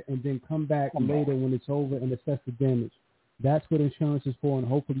elsewhere and then come back later when it's over and assess the damage. That's what insurance is for, and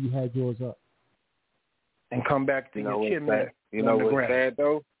hopefully you had yours up. And come back to your chimney. You know what's sad,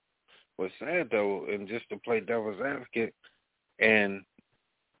 though? What's sad, though, and just to play devil's advocate, and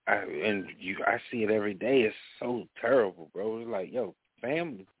I see it every day, it's so terrible, bro. It's like, yo,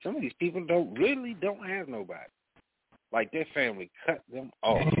 family, some of these people don't have nobody. Like, their family cut them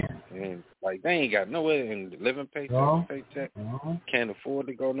off. And, like, they ain't got nowhere and living paycheck to paycheck. Can't afford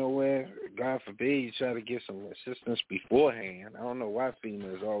to go nowhere. God forbid you try to get some assistance beforehand. I don't know why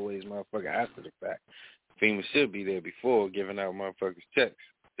FEMA is always motherfucker after the fact. FEMA should be there before giving out motherfuckers checks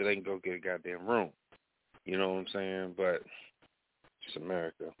so they can go get a goddamn room. You know what I'm saying? But it's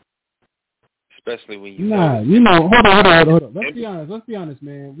America. Especially when you hold on. Let's be honest,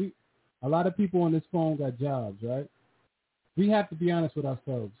 man. A lot of people on this phone got jobs, right? We have to be honest with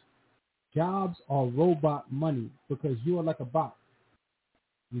ourselves. Jobs are robot money because you are like a bot.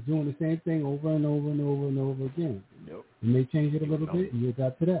 You're doing the same thing over and over and over and over again. Yep. You may change it a little bit, and you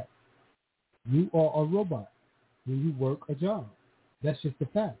adapt to that. You are a robot when you work a job. That's just the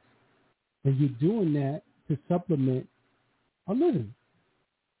fact. And you're doing that to supplement a living.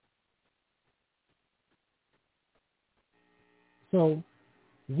 So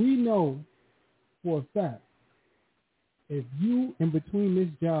we know for a fact, if you in between this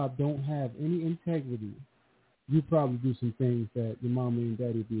job don't have any integrity, you probably do some things that your mama and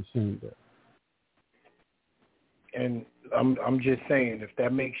daddy would be ashamed of. And I'm just saying, if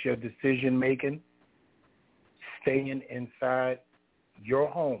that makes your decision making, staying inside your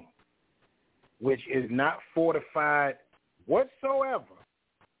home, which is not fortified whatsoever,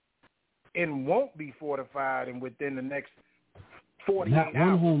 and won't be fortified and within the next 48 hours. Not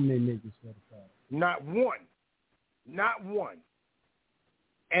one home they make is fortified. Not one. Not one.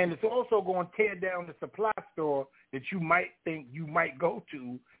 And it's also going to tear down the supply store that you might think you might go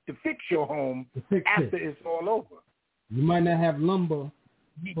to fix your home after it's all over. You might not have lumber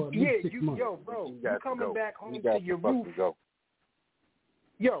for at least 6 months. Yo, bro, you coming back home to your roof.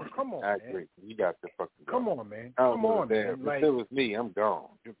 Yo, come on, I agree. You got to fucking go. Come on, man. Come on, man. If it was me, I'm gone.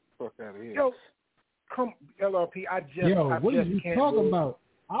 Get the fuck out of here. Yo, come, LRP, what are you talking about?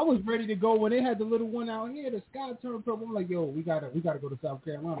 I was ready to go when they had the little one out here. The sky turned purple. I'm like, yo, we gotta go to South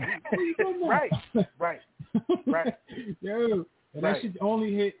Carolina. Where you going now? Right. Yo, and that shit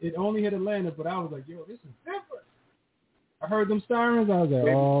only hit Atlanta, but I was like, yo, this is different. I heard them sirens. I was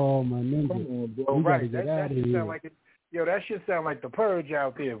like, oh my ninja, we gotta get out of here. That shit sound like the Purge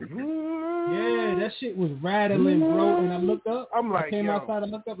out there. Yeah, that shit was rattling, bro. And I looked up. I came outside. I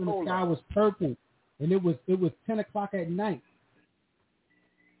looked up, and the sky was purple, and it was 10 o'clock at night.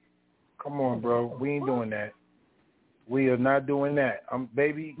 Come on, bro. We ain't doing that. We are not doing that.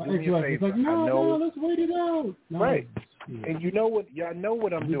 Baby, do me a favor. Like, no, let's wait it out. No, right. And you know what? Y'all know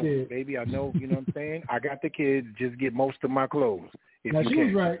what I'm doing, baby. I know, you know what I'm saying? I got the kids. Just get most of my clothes. If now, you she can.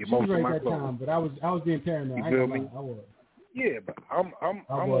 was right. Get she was right that clothes. time, but I was being paranoid. You feel me? I was. Yeah, but I'm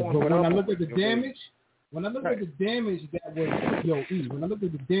but when I looked at the damage, when I looked at the damage that was when I looked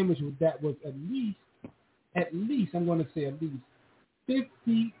at the damage that was at least I'm going to say at least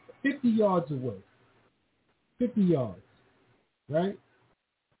 50 yards away. 50 yards, right?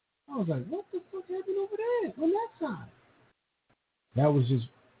 I was like, what the fuck happened over there on that side? That was just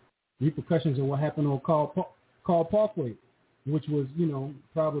repercussions of what happened on Carl Parkway, which was,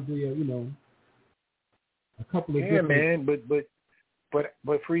 probably a couple of different. Man,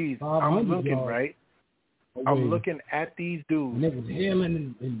 but freeze. I'm looking right. away. I'm looking at these dudes. And it was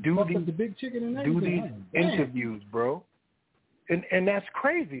hailing and do the big chicken and everything. Do these interviews, bro. And that's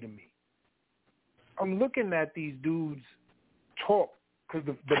crazy to me. I'm looking at these dudes talk,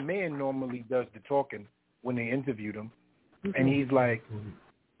 because the man normally does the talking when they interviewed him. And he's like,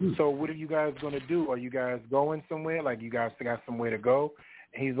 so what are you guys going to do? Are you guys going somewhere? Like, you guys got somewhere to go?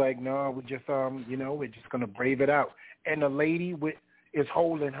 And he's like, no, we're just, we're just going to brave it out. And the lady is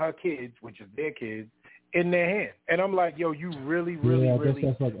holding her kids, which is their kids, in their hand. And I'm like, yo, you really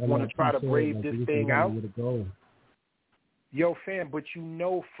want to try to brave this thing out? Yo, fam, but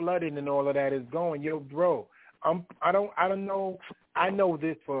flooding and all of that is going. Yo, bro, I don't know. I know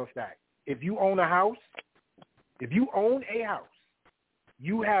this for a fact. If you own a house,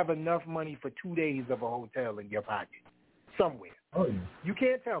 you have enough money for 2 days of a hotel in your pocket somewhere. Oh, yeah. You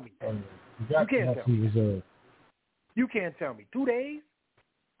can't tell me. You can't tell me. 2 days?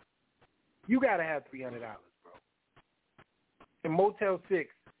 You got to have $300, bro. And Motel 6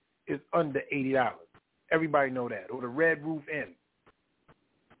 is under $80. Everybody know that. Or the Red Roof Inn.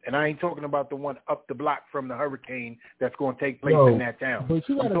 And I ain't talking about the one up the block from the hurricane that's going to take place in that town. But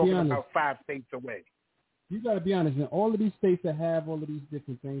you got to be honest. About 5 states away. You got to be honest. In all of these states that have all of these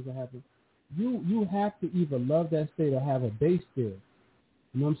different things that happen, you have to either love that state or have a base there. You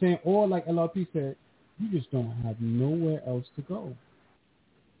know what I'm saying? Or like LRP said, you just don't have nowhere else to go.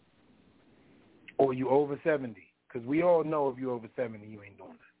 Or you over 70. Because we all know if you're over 70, you ain't doing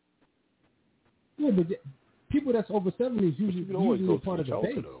that. Yeah, but people that's over 70 is usually a part of the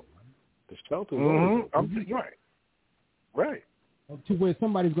base. The shelter. Right. To where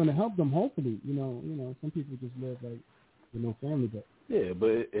somebody's going to help them. Hopefully, some people just live like with no family. But yeah, but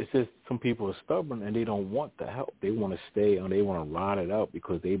it's just some people are stubborn and they don't want the help. They want to stay or they want to ride it out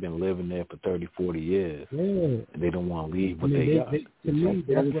because they've been living there for 30, 40 years. Yeah, and they don't want to leave what they got. To me,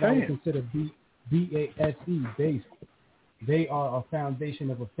 that's what I would consider BASE, base. They are a foundation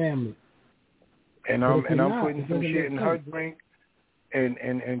of a family. And I'm putting some shit in her drink.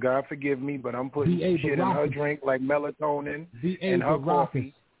 and God forgive me, but I'm putting shit in her drink like melatonin and her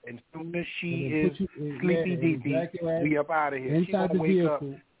coffee. And as soon as she is sleepy deepy, we up out of here. Inside she gonna the wake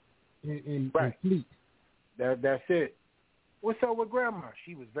vehicle up and right. sleep. That's it. What's up with Grandma?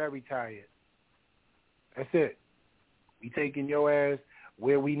 She was very tired. That's it. We taking your ass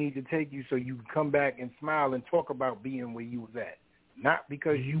where we need to take you so you can come back and smile and talk about being where you was at. Not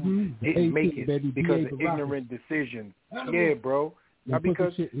because you didn't make it, baby, because of ignorant decisions. Yeah, bro. Not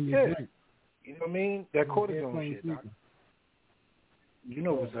because, you know what I mean? That cortisone shit, Doc. You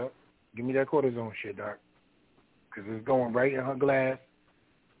know what's up. Give me that cortisone shit, Doc. Because it's going right in her glass.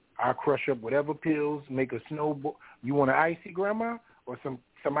 I'll crush up whatever pills, make a snowball. You want an icy, Grandma? Or some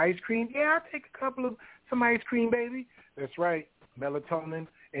ice cream? Yeah, I'll take some ice cream, baby. That's right. Melatonin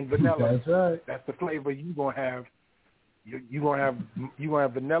and vanilla. That's right. That's the flavor you gonna have. You gonna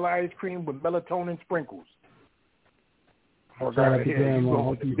have vanilla ice cream with melatonin sprinkles. Shout out to Grandma.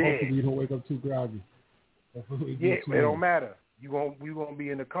 Hopefully you don't wake up too groggy. Yeah, it don't matter. We gonna be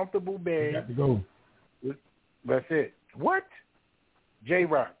in a comfortable bed. You got to go. That's it. What?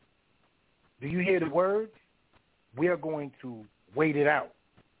 J-Rock, do you hear the words? We are going to wait it out.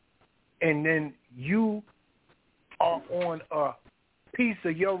 And then you are on a piece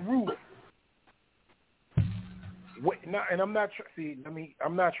of your roof. And I'm not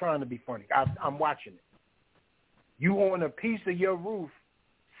I'm not trying to be funny. I'm watching it. You on a piece of your roof,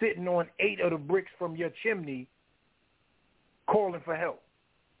 sitting on 8 of the bricks from your chimney, calling for help.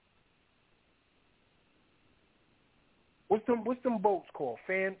 What's them boats called?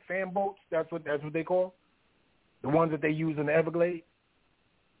 Fan boats? That's what they call? The ones that they use in the Everglades?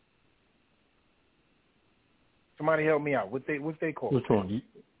 Somebody help me out. What's they called? Which one?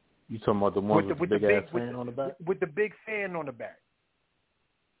 You talking about the one with the big ass fan on the back? With the big fan on the back.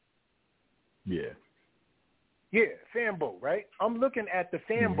 Yeah. Yeah, fan boat, right? I'm looking at the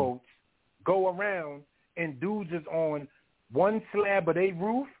fan boats go around, and dudes is on one slab of their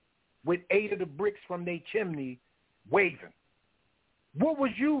roof with 8 of the bricks from their chimney waving. What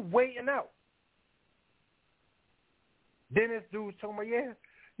was you waiting out? Then this dude's told me,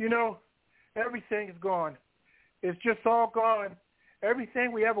 everything is gone. It's just all gone.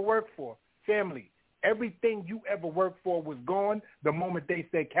 Everything we ever worked for, family, everything you ever worked for was gone the moment they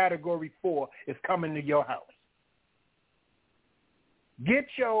said Category 4 is coming to your house. Get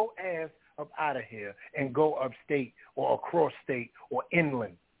your ass up out of here and go upstate or across state or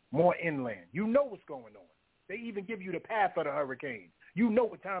inland, more inland. You know what's going on. They even give you the path of the hurricane. You know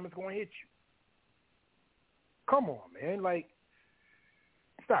what time it's going to hit you. Come on, man.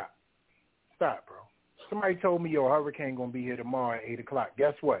 Stop, bro. Somebody told me, hurricane going to be here tomorrow at 8 o'clock.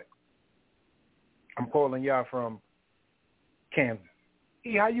 Guess what? I'm calling y'all from Kansas.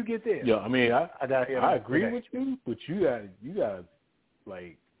 Hey, how you get there? Yeah, I mean, I agree today. with you, but you gotta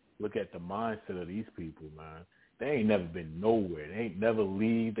look at the mindset of these people, man. They ain't never been nowhere. They ain't never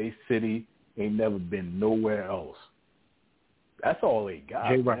leave their city. They ain't never been nowhere else. That's all they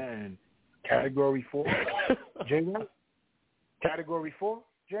got, man. Category 4? J-Rock? Category 4?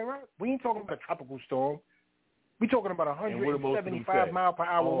 J-Rock? We ain't talking about a tropical storm. We talking about 175 mile per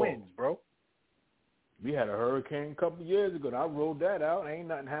hour winds, bro. We had a hurricane a couple of years ago. And I rolled that out. Ain't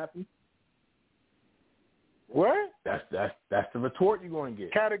nothing happened. What? That's the retort you're going to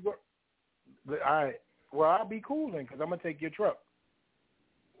get. Category. All right. Well, I'll be cool then, because I'm gonna take your truck.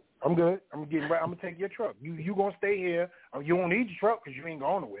 I'm good. I'm gonna take your truck. You gonna stay here? You won't need your truck because you ain't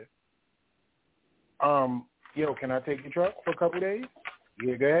going nowhere. Can I take your truck for a couple of days?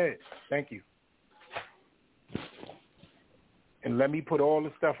 Yeah, go ahead. Thank you. And let me put all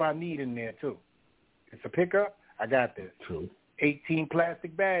the stuff I need in there too. It's a pickup. I got this. True. 18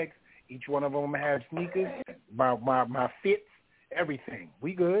 plastic bags. Each one of them have sneakers, my fits, everything.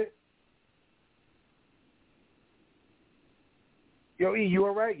 We good. Yo, E, you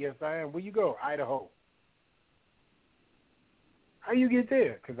all right? Yes, I am. Where you go? Idaho. How you get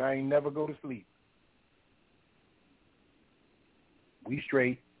there? Because I ain't never go to sleep. We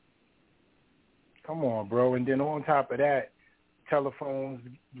straight. Come on, bro. And then on top of that, telephones,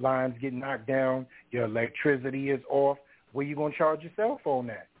 lines get knocked down. Your electricity is off. Where you going to charge your cell phone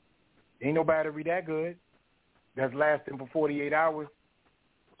at? Ain't no battery that good that's lasting for 48 hours.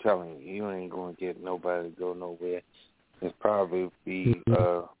 I'm telling you ain't going to get nobody to go nowhere. It's probably be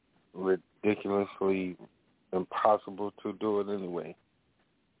ridiculously impossible to do it anyway.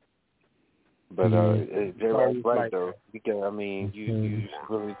 But J-Rock's right, though. You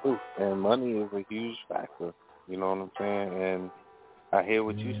really do. And money is a huge factor. You know what I'm saying? And I hear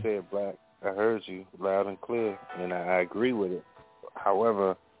what you said, Black. I heard you loud and clear, and I agree with it.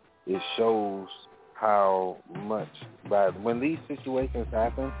 However, it shows how much. But when these situations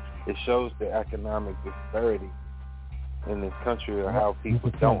happen, it shows the economic disparity in this country of how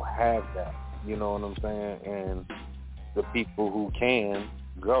people don't have that. You know what I'm saying? And the people who can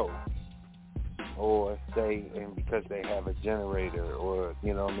go or stay, and because they have a generator, or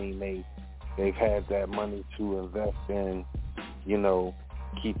you know what I mean, they've had that money to invest in, you know,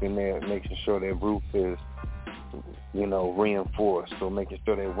 making sure their roof is, you know, reinforced, or making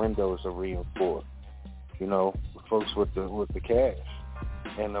sure their windows are reinforced. You know, folks with the cash.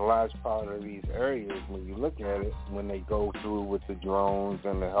 And a large part of these areas, when you look at it, when they go through with the drones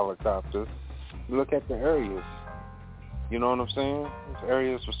and the helicopters, you look at the areas. You know what I'm saying? Those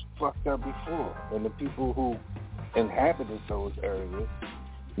areas was fucked up before. And the people who inhabited those areas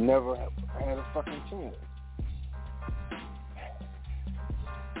never had a fucking chance.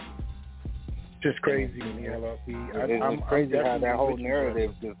 Just crazy to me, LLP. It's crazy how that whole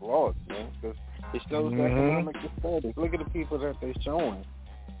narrative just lost, man. Because it shows economic disparities. Look at the people that they're showing.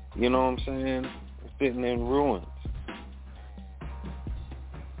 You know what I'm saying? Sitting in ruins.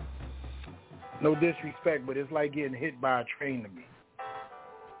 No disrespect, but it's like getting hit by a train to me.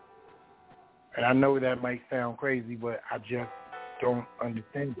 And I know that might sound crazy, but I just don't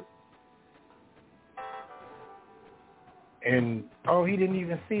understand it. And, he didn't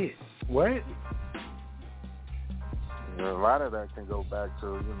even see it. What? A lot of that can go back to,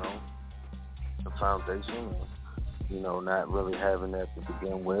 you know, the foundation, and, you know, not really having that to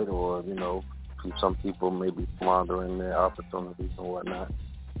begin with, or, you know, some people may be squandering their opportunities and whatnot.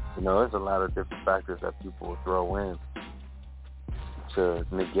 You know, there's a lot of different factors that people will throw in to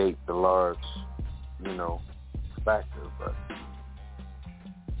negate the large, you know, factor. But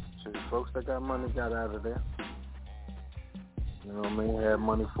folks that got money got out of there. You know what I mean? Had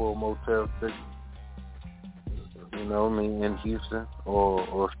money for a Motel 6, you know what I mean, in Houston,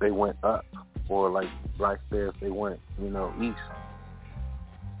 or if they went up, or like Black said, if they went, you know, east.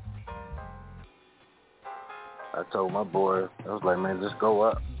 I told my boy, I was like, man, just go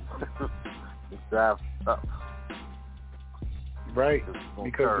up. Just drive up. Right,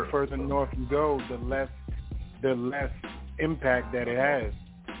 because the further north you go, the less impact that it has.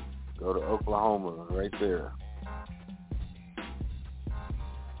 Go to Oklahoma, right there.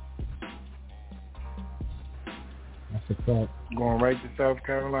 That's a fact. Going right to South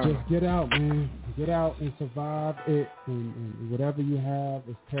Carolina. Just get out, man. Get out and survive it. And whatever you have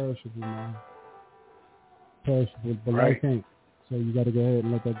is perishable, man. Perishable, but life ain't. So you got to go ahead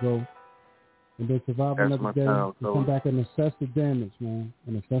and let that go. And then survive another day. And come back and assess the damage, man.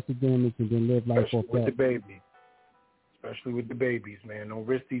 And assess the damage, and then live life off that. With the baby. Especially with the babies, man. Don't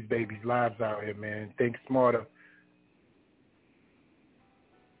risk these babies' lives out here, man. Think smarter.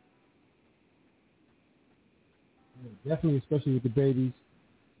 Definitely, especially with the babies.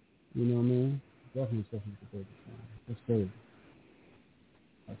 You know what I mean? Definitely, especially with the babies, man. That's crazy.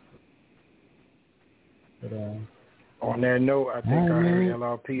 But, on that note, I think I heard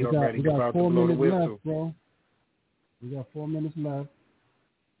LRP already about to blow the whistle. Left, bro. We got 4 minutes left.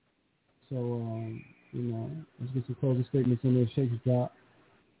 So, you know, let's get some closing statements in there. Shakes drop.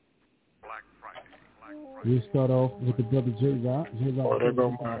 We start off with the brother J-Rock. Oh, there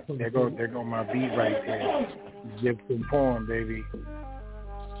go my beat right there. Gibson Porn, baby.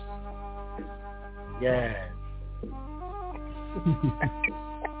 Yeah.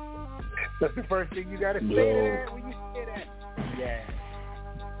 That's the first thing you gotta say to that when you say that. Yeah.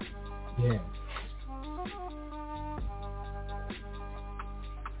 Yeah.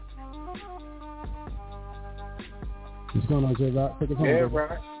 What's going on, J-Rock? Take us home, baby.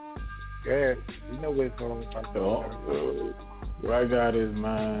 Right. Yeah, you know what it's all about. What I got is,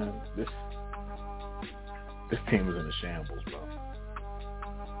 man, this team is in a shambles, bro.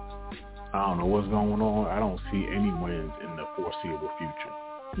 I don't know what's going on. I don't see any wins in the foreseeable future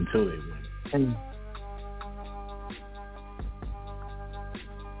until they win.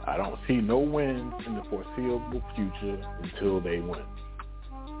 I don't see no wins in the foreseeable future until they win.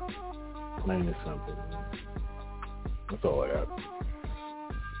 Plain and simple, man. That's all I got.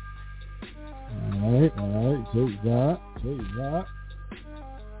 All right. J-Rock.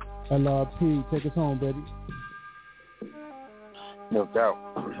 LRP, take us home, baby. No doubt.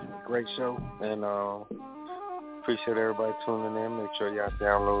 Great show. And appreciate everybody tuning in. Make sure y'all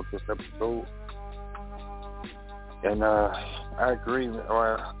download this episode. And I agree.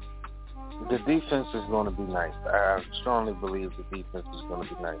 The defense is going to be nice. I strongly believe the defense is going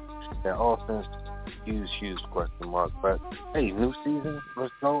to be nice. Their offense, huge question mark. But, hey, new season,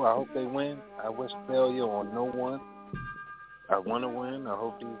 let's go. I hope they win. I wish failure on no one. I want to win. I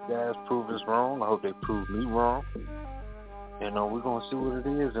hope these guys prove us wrong. I hope they prove me wrong. You know, we're going to see what it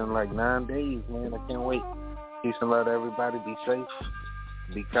is in like 9 days, man. I can't wait. Peace and love to everybody. Be safe.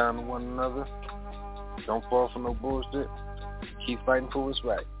 Be kind to one another. Don't fall for no bullshit. Keep fighting for what's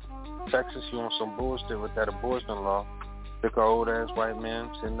right. Texas, you on some bullshit with that abortion law. Took an old-ass white man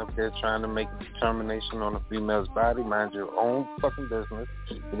sitting up there trying to make a determination on a female's body. Mind your own fucking business.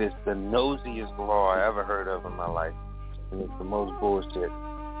 It is the nosiest law I ever heard of in my life. And it's the most bullshit.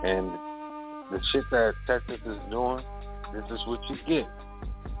 And the shit that Texas is doing, this is what you get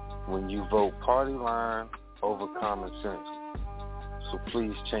when you vote party line over common sense. So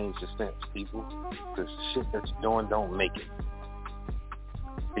please change the sense, people, because the shit that you're doing don't make it.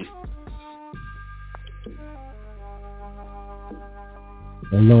 Peace.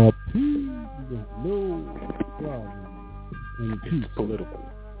 No problem. It's political.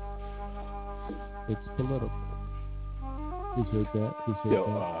 It's political. Appreciate that.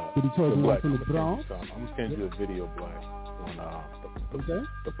 Yo, Did he told you from the Bronx? I'm gonna send you a video, Black, on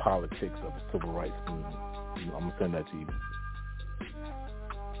the politics of the civil rights movement. I'm gonna send that to you.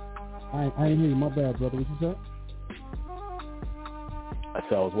 I ain't hear you. My bad, brother. What you said? I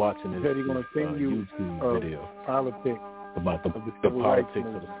said I was watching this gonna send you YouTube video politics about the politics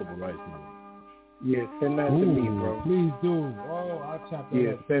of the civil rights movement. Yeah, send that to me, bro. Please do. Oh, I'll chop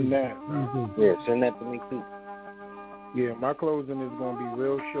that up. Send that. Please do. Yeah, send that to me too. Yeah, my closing is going to be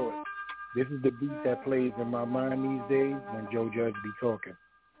real short. This is the beat that plays in my mind these days when Joe Judge be talking.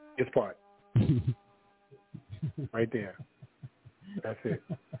 This part. Right there. That's it.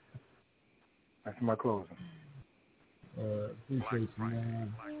 That's my closing. Appreciate you,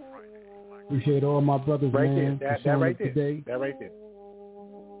 man. Appreciate all my brothers, right man. There. That right there. Today. That right there.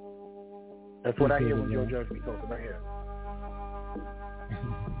 That's what I hear when Joe Judge be talking right here.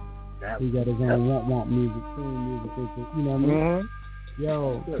 He got his own want music, theme music, you know what I mean? Mm-hmm.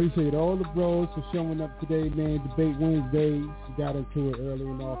 Yo, appreciate all the bros for showing up today, man. Debate Wednesdays. You got into it early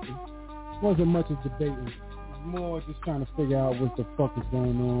and often. Wasn't much as debating. It was more just trying to figure out what the fuck is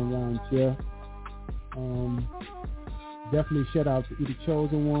going on around here. Definitely shout out to the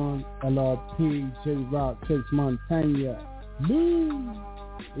Chosen One, LRP, J-Rock, Chase Montana. Lou!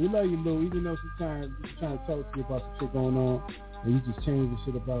 We love you, Lou, even though sometimes you're trying to talk to you about some shit going on. And you just change the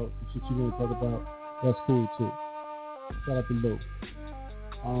shit about the shit you want to talk about. That's cool too. Shout out to Lou.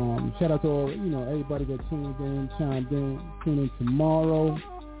 Shout out to all, everybody that tuned in, chimed in, tune in tomorrow.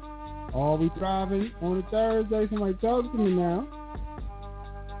 Are we thriving on a Thursday? Somebody talk to me now.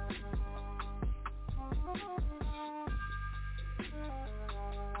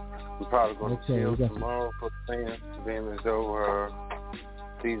 We're probably going to chill tomorrow for the fans. Being as though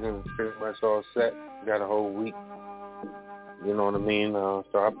season is pretty much all set. Got a whole week. You know what I mean? So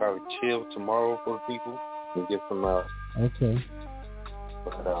I'll probably chill tomorrow for the people and get some okay.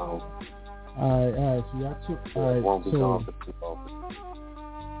 But all right. So y'all won't be gone for too long.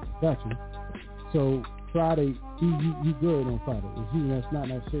 Gotcha. So Friday, you good on Friday? It's you. That's not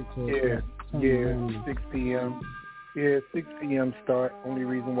that shit. So 6 p.m. Yeah, 6 p.m. start. Only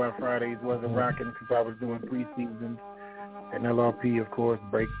reason why Fridays wasn't rocking because I was doing preseasons and LRP, of course,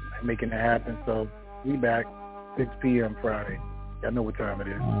 making it happen. So we back. 6 p.m. Friday. Y'all know what time it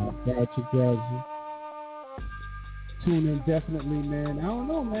is. Gotcha. Tune in definitely, man. I don't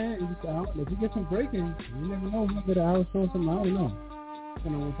know, man. If you get some breaking, you never know. Maybe the hour show something. I don't know. You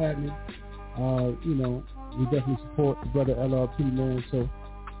know what's happening. We definitely support the brother LRP, man. So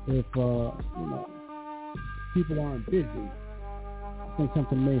if people aren't busy, I think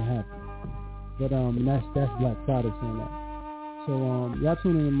something may happen. But that's Black Friday saying that. So y'all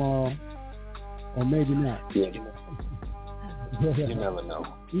tune in tomorrow. Or maybe not. Yeah. You never know.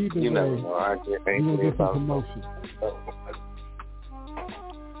 Either you way, never know. I get angry get some promotion.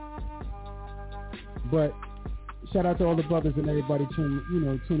 But shout out to all the brothers and everybody tuning in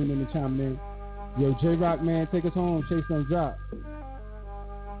and chiming in. Yo, J-Rock, man, take us home. Chase done drop.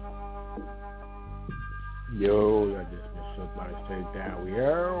 Yo, I just been shook by Shakedown.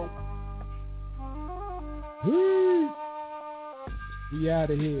 We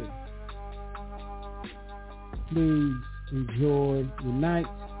out of here. Please enjoy your night,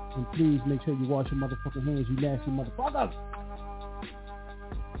 and please make sure you wash your motherfucking hands, you nasty motherfuckers.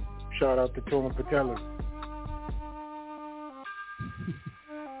 Shout out to Tony Patella.